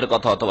 আলেমের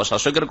কথা অথবা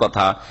শাসকের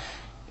কথা।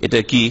 এটা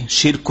কি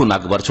শিরকুন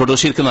আকবার, ছোট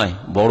শিরক নয়,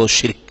 বড়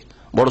শিরক।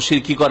 বড়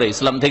শিরক কি করে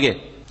ইসলাম থেকে?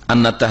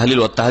 আন্না তাহলিল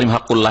ওয়া তাহরিম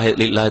হাক্কুল্লাহি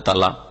লিল্লাহি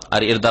তাআলা।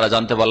 আর এর দ্বারা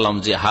জানতে পারলাম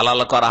যে হালাল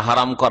করা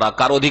হারাম করা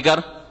কার অধিকার?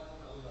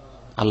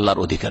 আল্লাহর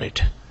অধিকার।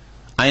 এটা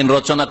আইন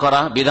রচনা করা,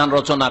 বিধান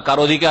রচনা কার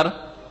অধিকার?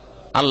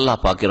 আল্লাহ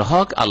পাকের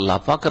হক। আল্লাহ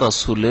পাক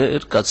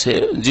রাসূলের কাছে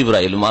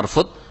জিবরাইল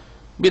মারফত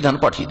বিধান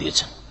পাঠিয়ে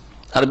দিয়েছেন,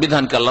 আর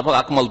বিধানকে আল্লাহ পাক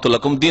আকমালতু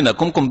লাকুম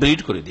দীনাকুম কমপ্লিট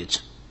করে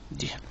দিয়েছেন।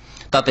 জি,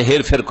 তাতে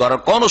হেরফের করার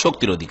কোন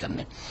শক্তির অধিকার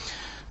নেই।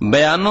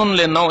 বয়ানুন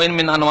লিনাওইন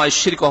মিন আনওয়াইশ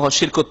শিরক ওয়া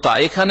শিরকুত,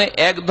 এখানে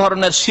এক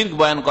ধরনের শিরক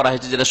বয়ান করা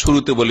হয়েছে যেটা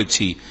শুরুতে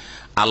বলেছি,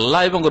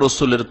 আল্লাহ এবং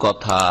রাসূলের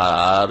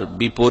কথার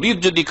বিপরীত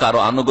যদি কারো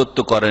আনুগত্য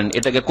করেন,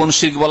 এটাকে কোন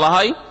শিরক বলা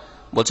হয়?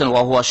 বলছেন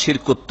ওয়া হুয়া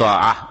শিরকুত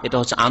তাআহ, এটা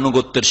হচ্ছে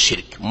আনুগত্যের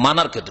শিরক,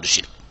 মানার ক্ষেত্রে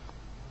শিরক।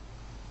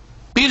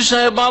 পীর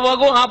সাহেব, বাবা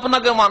গো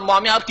আপনাকে মানবো,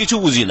 আমি আর কিছু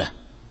বুঝি না,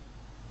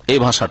 এই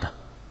ভাষাটা,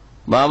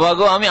 বাবা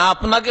গো আমি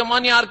আপনাকে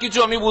মানি, আর কিছু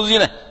আমি বুঝি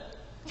না।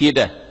 কি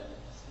এটা?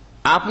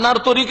 আপনার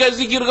তরিকায়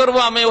জিকির করবো,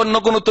 আমি অন্য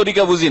কোন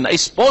তরিকা বুঝি না,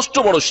 স্পষ্ট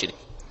বড় শিরক।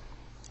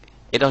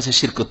 এটা হচ্ছে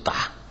শিরকুত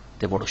তাআহ,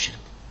 বড়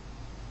শিরক।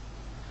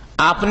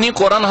 আপনি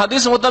কোরআন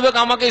হাদিস মোতাবেক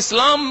আমাকে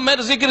ইসলামের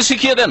জিকির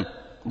শিখিয়ে দেন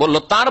বললো,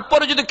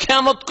 তারপরে যদি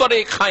খেয়ানত করে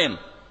খায়েন,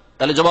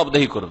 তাহলে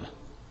জবাবদেহি করবে।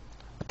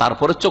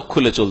 তারপরে চোখ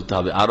খুলে চলতে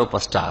হবে, আরো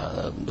 5টা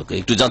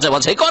একটু যাচাই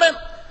বাছাই করেন।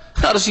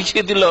 আর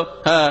শিখিয়ে দিল,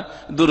 হ্যাঁ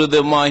দুরুদে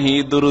মাহি,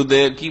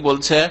 দুরুদে কি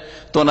বলছে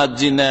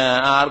তোনাজ্জিনা,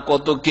 আর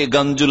কত কে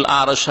গঞ্জুল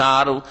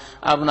আরশার,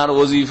 আপনার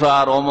ওজিফা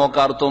আর অমক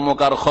আর তমক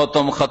আর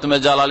খতম, খতমে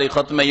জালালি,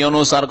 খতমে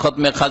ইউনুস আর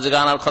খতমে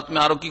খাজগান আর খতমে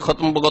আরো কি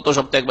খতম, গত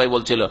সপ্তাহে এক ভাই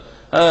বলছিল,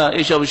 হ্যাঁ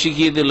এইসব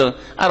শিখিয়ে দিল,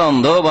 আর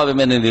অন্ধভাবে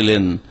মেনে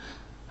দিলেন।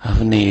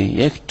 আপনি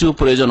একটু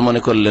প্রয়োজন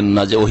মনে করলেন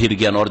না যে ওহির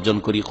জ্ঞান অর্জন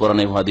করি, কোরআন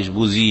হাদিস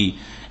বুঝি,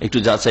 একটু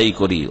যাচাই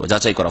করি,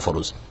 যাচাই করা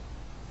ফরজ।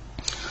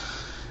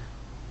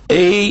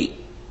 এই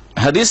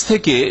হাদিস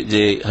থেকে,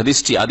 যে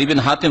হাদিসটি আদি বিন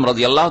হাতিম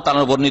রাদিয়াল্লাহু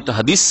তাআলা বর্ণিত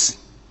হাদিস,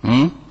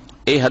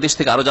 এই হাদিস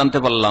থেকে আরো জানতে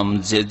পারলাম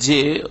যে যে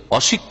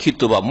অশিক্ষিত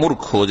বা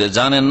মূর্খ, যে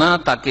জানে না,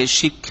 তাকে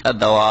শিক্ষা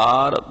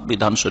দেওয়ার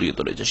বিধান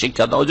শরীয়তে রয়েছে,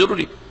 শিক্ষা দেওয়া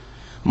জরুরি।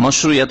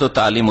 মাশরুইয়াত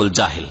তালিমুল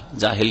জাহিল,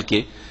 জাহিলকে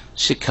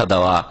শিক্ষা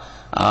দেওয়া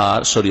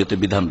আর শরীয়তে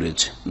বিধান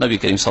রয়েছে। নবী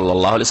করিম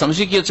সাল্লাল্লাহু আলাইহি ওয়াসাল্লাম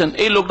শিখিয়েছেন।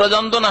 এই লোকটা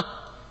জানতো না।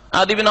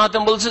 আদি বিন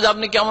হাতিম বলছে যে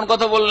আপনি কেমন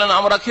কথা বললেন,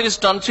 আমরা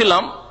খ্রিস্টান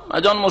ছিলাম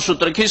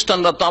জন্মসূত্রে,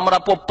 খ্রিস্টানরা তো আমরা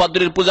পোপ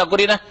পাদ্রীর পূজা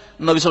করি না।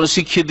 নবী সাল্লাল্লাহু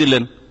শিখিয়ে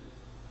দিলেন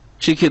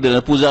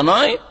পূজা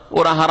নয়,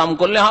 ওরা হারাম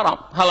করলে হারাম,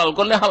 হালাল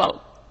করলে হালাল,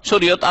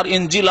 শরীয়ত আর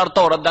ইনজিল আর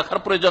তাওরাত দেখার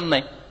প্রয়োজন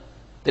নাই।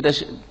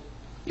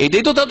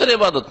 এটাই তো তাদের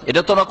ইবাদত,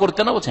 এটা তোরা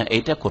করতে না? বলছেন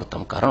এইটা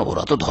করতাম, কারণ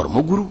ওরা তো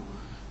ধর্মগুরু,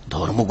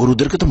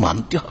 ধর্মগুরুদেরকে তো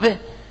মানতে হবে।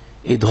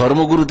 এই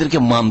ধর্মগুরুদেরকে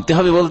মানতে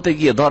হবে বলতে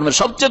গিয়ে ধর্মের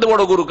সবচেয়ে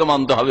বড় গুরুকে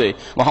মানতে হবে,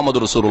 মুহাম্মদ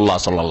রাসূলুল্লাহ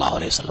সাল্লাল্লাহু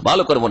আলাইহি ওয়াসাল্লাম।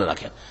 ভালো করে মনে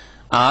রাখেন।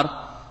 আর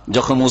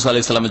যখন মুসা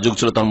আলাইহিস সালামের যুগ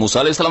ছিল তখন মুসা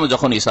আলাইহিস সালাম,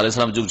 যখন ঈসা আলাইহিস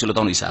সালামের যুগ ছিল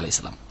তখন ঈসা আলাইহিস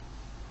সালাম।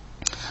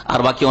 আর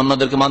বাকি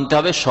অন্যদেরকে মানতে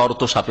হবে,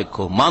 শর্ত সাপেক্ষ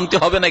মানতে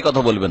হবে না, এই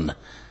কথা বলবেন না।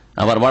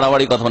 আবার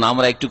বাড়াবাড়ি কথা না,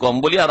 আমরা একটু কম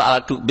বলি আর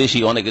একটু বেশি,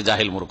 অনেকে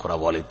জাহিল মূর্খরা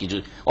বলে কিছু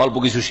অল্প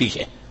কিছু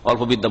শিখে,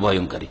 অল্প বিদ্যা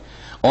ভয়ঙ্করী।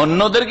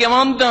 অন্যদেরকে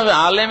মানতে হবে,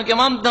 আলেমকে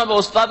মানতে হবে,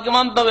 ওস্তাদকে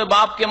মানতে হবে,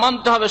 বাপকে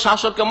মানতে হবে,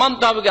 শাসককে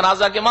মানতে হবে,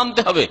 রাজাকে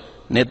মানতে হবে,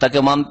 নেতাকে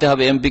মানতে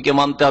হবে, এমপি কে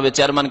মানতে হবে,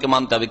 চেয়ারম্যানকে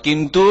মানতে হবে,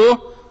 কিন্তু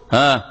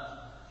হ্যাঁ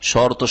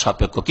শর্ত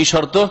সাপেক্ষ। কি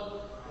শর্ত?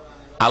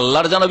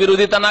 আল্লাহর যেন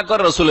বিরোধিতা না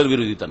করে, রসুলের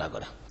বিরোধিতা না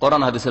করে,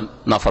 কোরআন হাদিসের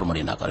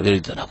নাফরমানি না করে,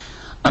 বিরোধিতা না করে।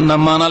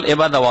 মানাল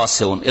এবাদা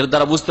ওয়াসিউন, এর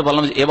দ্বারা বুঝতে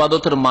পারলাম যে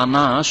এবাদতের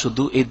মানা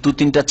শুধু এই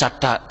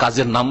 2-3-4টা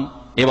কাজের নাম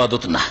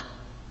এবাদত না।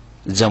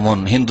 যেমন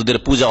হিন্দুদের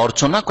পূজা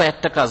অর্চনা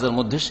কয়েকটা কাজের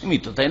মধ্যে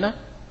সীমিত, তাই না?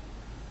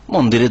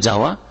 মন্দিরে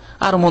যাওয়া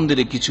আর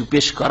মন্দিরে কিছু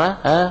পেশ করা,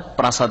 হ্যাঁ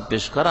প্রসাদ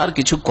পেশ করা আর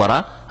কিছু করা,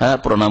 হ্যাঁ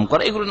প্রণাম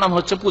করা, এগুলোর নাম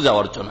হচ্ছে পূজা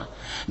অর্চনা।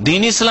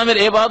 দ্বীন ইসলামের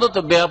ইবাদত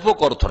ব্যাপক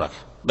অর্থ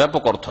রাখে,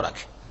 ব্যাপক অর্থ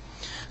রাখে।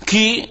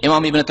 কি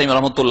ইমাম ইবনে তাইমিয়া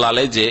রাহমাতুল্লাহ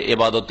আলাইহি যে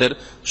ইবাদতের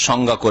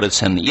সংজ্ঞা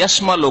করেছেন,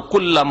 ইয়াশমালু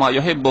কুল্লামা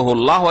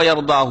ইউহিব্বুহুল্লাহ ওয়া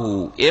ইয়ারদাহু,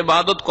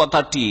 ইবাদত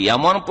কথাটি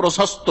এমন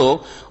প্রশস্ত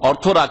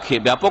অর্থ রাখে,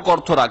 ব্যাপক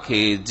অর্থ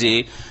রাখে যে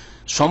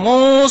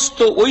সমস্ত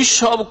ওই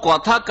সব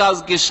কথা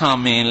কাজকে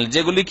শামিল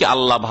যেগুলিকে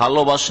আল্লাহ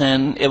ভালোবাসেন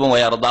এবং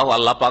ওয়ারদাহু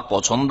আল্লাহ পাক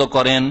পছন্দ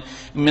করেন,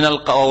 মিনাল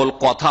কাউল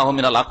কথা হোক,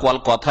 মিনাল আকওয়াল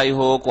কথাই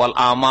হোক, ওয়াল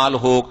আমাল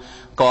হোক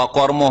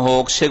কর্ম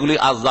হোক, সেগুলি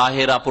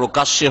আয-যাহিরা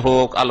প্রকাশ্যে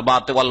হোক, আল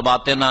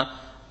বাতিনা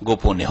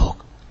গোপনে হোক।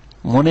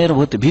 মনের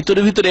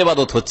ভিতরে ভিতরে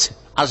ইবাদত হচ্ছে,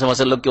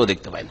 আশেপাশের লোক কেউ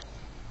দেখতে পায় না,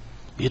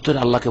 ভিতরে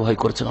আল্লাহকে ভয়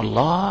করছেন।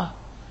 আল্লাহ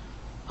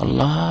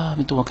আল্লাহ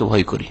আমি তোমাকে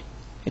ভয় করি,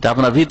 এটা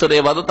আপনার ভিতরে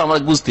ইবাদত, আমরা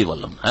বুঝতেই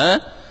পারলাম। হ্যাঁ,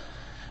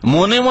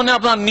 মনে মনে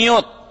আপনার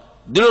নিয়ত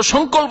দৃঢ়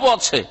সংকল্প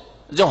আছে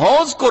যে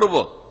হজ করব,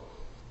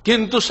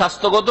 কিন্তু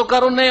স্বাস্থ্যগত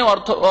কারণে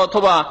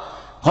অথবা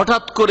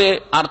হঠাৎ করে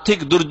আর্থিক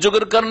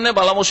দুর্যোগের কারণে,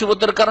 বালা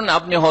মুসিবতের কারণে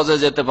আপনি হজে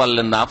যেতে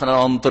পারলেন না, আপনার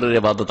অন্তরের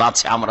ইবাদত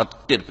আছে, আমরা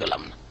টের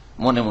পেলাম না,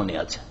 মনে মনে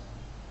আছে।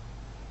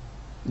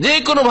 যে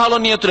কোনো ভালো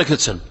নিয়ত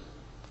রেখেছেন,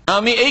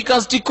 আমি এই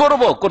কাজটি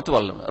করব, করতে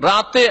পারলাম না,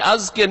 রাতে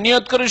আজকে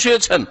নিয়ত করে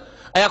শুয়েছেন,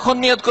 এখন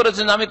নিয়ত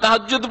করেছেন আমি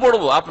তাহাজ্জুদ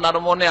পড়বো, আপনার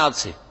মনে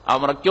আছে,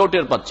 আমরা কেউ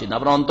টের পাচ্ছি না,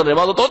 আপনার অন্তরের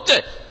ইবাদত হচ্ছে,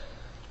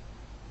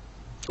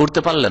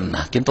 উঠতে পারলেন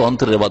না, কিন্তু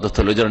অন্তরের ইবাদত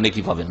হলো, যেন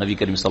নেকি পাবেন। নবী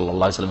করিম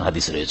সাল্লাল্লাহু আলাইহি ওয়াসাল্লাম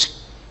হাদিসে রয়েছে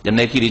যে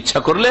নেকির ইচ্ছা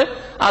করলে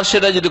আর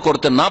সেটা যদি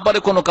করতে না পারে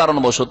কোনো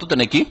কারণবশত, তো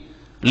নেকি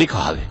লিখা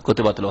হবে,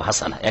 কুতিবাতুল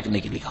হাসানা, এক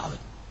নেকি লিখা হবে।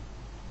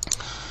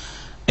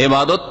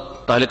 ইবাদত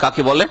তাহলে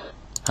কাকে বলে?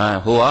 হ্যাঁ,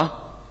 হুয়া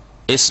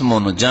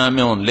ইসমুন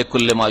জামিউন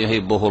লিকুল্লি মা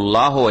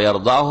ইউহিব্বুহুল্লাহু ওয়া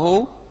ইয়ারদাহু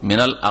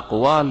মিনাল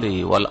আকওয়ালি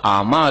ওয়াল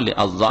আমালি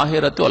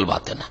আয-যাহিরাতি ওয়াল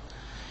বাতিনা,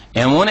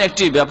 এমন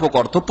একটি ব্যাপক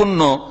অর্থপূর্ণ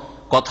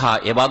কথা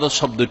ইবাদত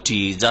শব্দটি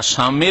যা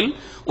শামিল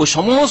ওই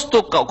সমস্ত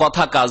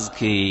কথা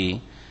কাজকে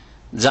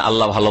যা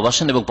আল্লাহ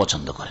ভালোবাসেন এবং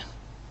পছন্দ করেন,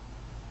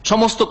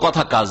 সমস্ত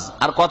কথা কাজ।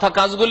 আর কথা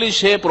কাজগুলি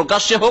সে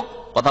প্রকাশ্যে হোক,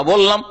 কথা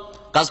বললাম,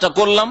 কাজটা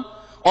করলাম,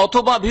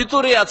 অথবা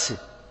ভিতরে আছে,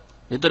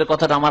 ভিতরে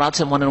কথাটা আমার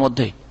আছে মনের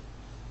মধ্যে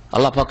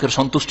আল্লাহ পাকের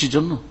সন্তুষ্টির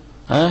জন্য,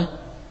 হ্যাঁ,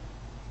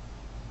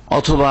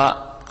 অথবা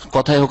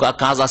কথাই হোক আর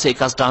কাজ আছে, এই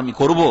কাজটা আমি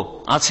করব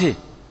আছে,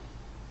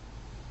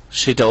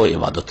 সেটাও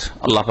ইবাদত।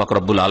 আল্লাহ পাক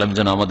রব্বুল আলামিন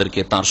যেন আমাদেরকে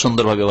তার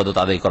সুন্দরভাবে ইবাদত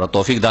আদায় করার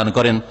তৌফিক দান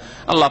করেন।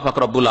 আল্লাহ পাক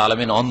রব্বুল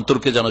আলামিন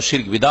অন্তরকে যেন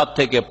শিরক বিদআত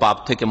থেকে, পাপ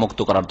থেকে মুক্ত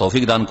করার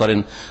তৌফিক দান করেন।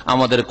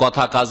 আমাদের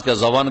কথা কাজকে,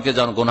 জবানকে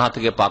যেন গুনাহ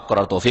থেকে পাক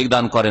করার তৌফিক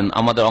দান করেন।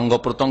 আমাদের অঙ্গ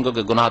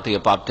প্রত্যঙ্গকে গুনাহ থেকে,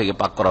 পাপ থেকে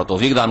পাক করার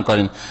তৌফিক দান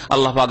করেন।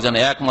 আল্লাহ পাক যেন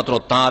একমাত্র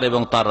তার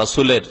এবং তার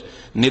রাসূলের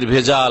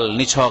নির্ভেজাল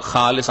নিছক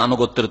খালিস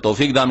আনুগত্যের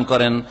তৌফিক দান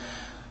করেন।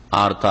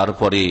 আর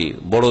তারপরে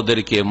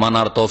বড়দেরকে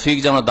মানার তৌফিক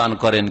যেন দান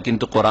করেন,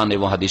 কিন্তু কোরআন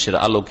এবং হাদিসের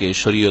আলোকে,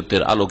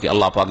 শরীয়তের আলোকে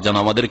আল্লাহ পাক যেন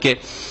আমাদেরকে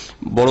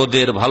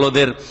বড়দের,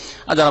 ভালোদের,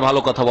 যারা ভালো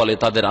কথা বলে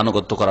তাদের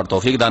আনুগত্য করার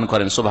তৌফিক দান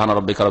করেন। সুবহান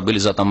রাব্বিকা রাব্বিল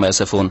ইজ্জাতি আম্মা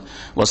ইয়াসিফুন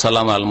ওয়া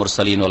সালামুন আলাল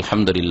মুরসালিন ওয়াল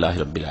হামদুলিল্লাহি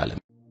রাব্বিল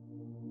আলামিন।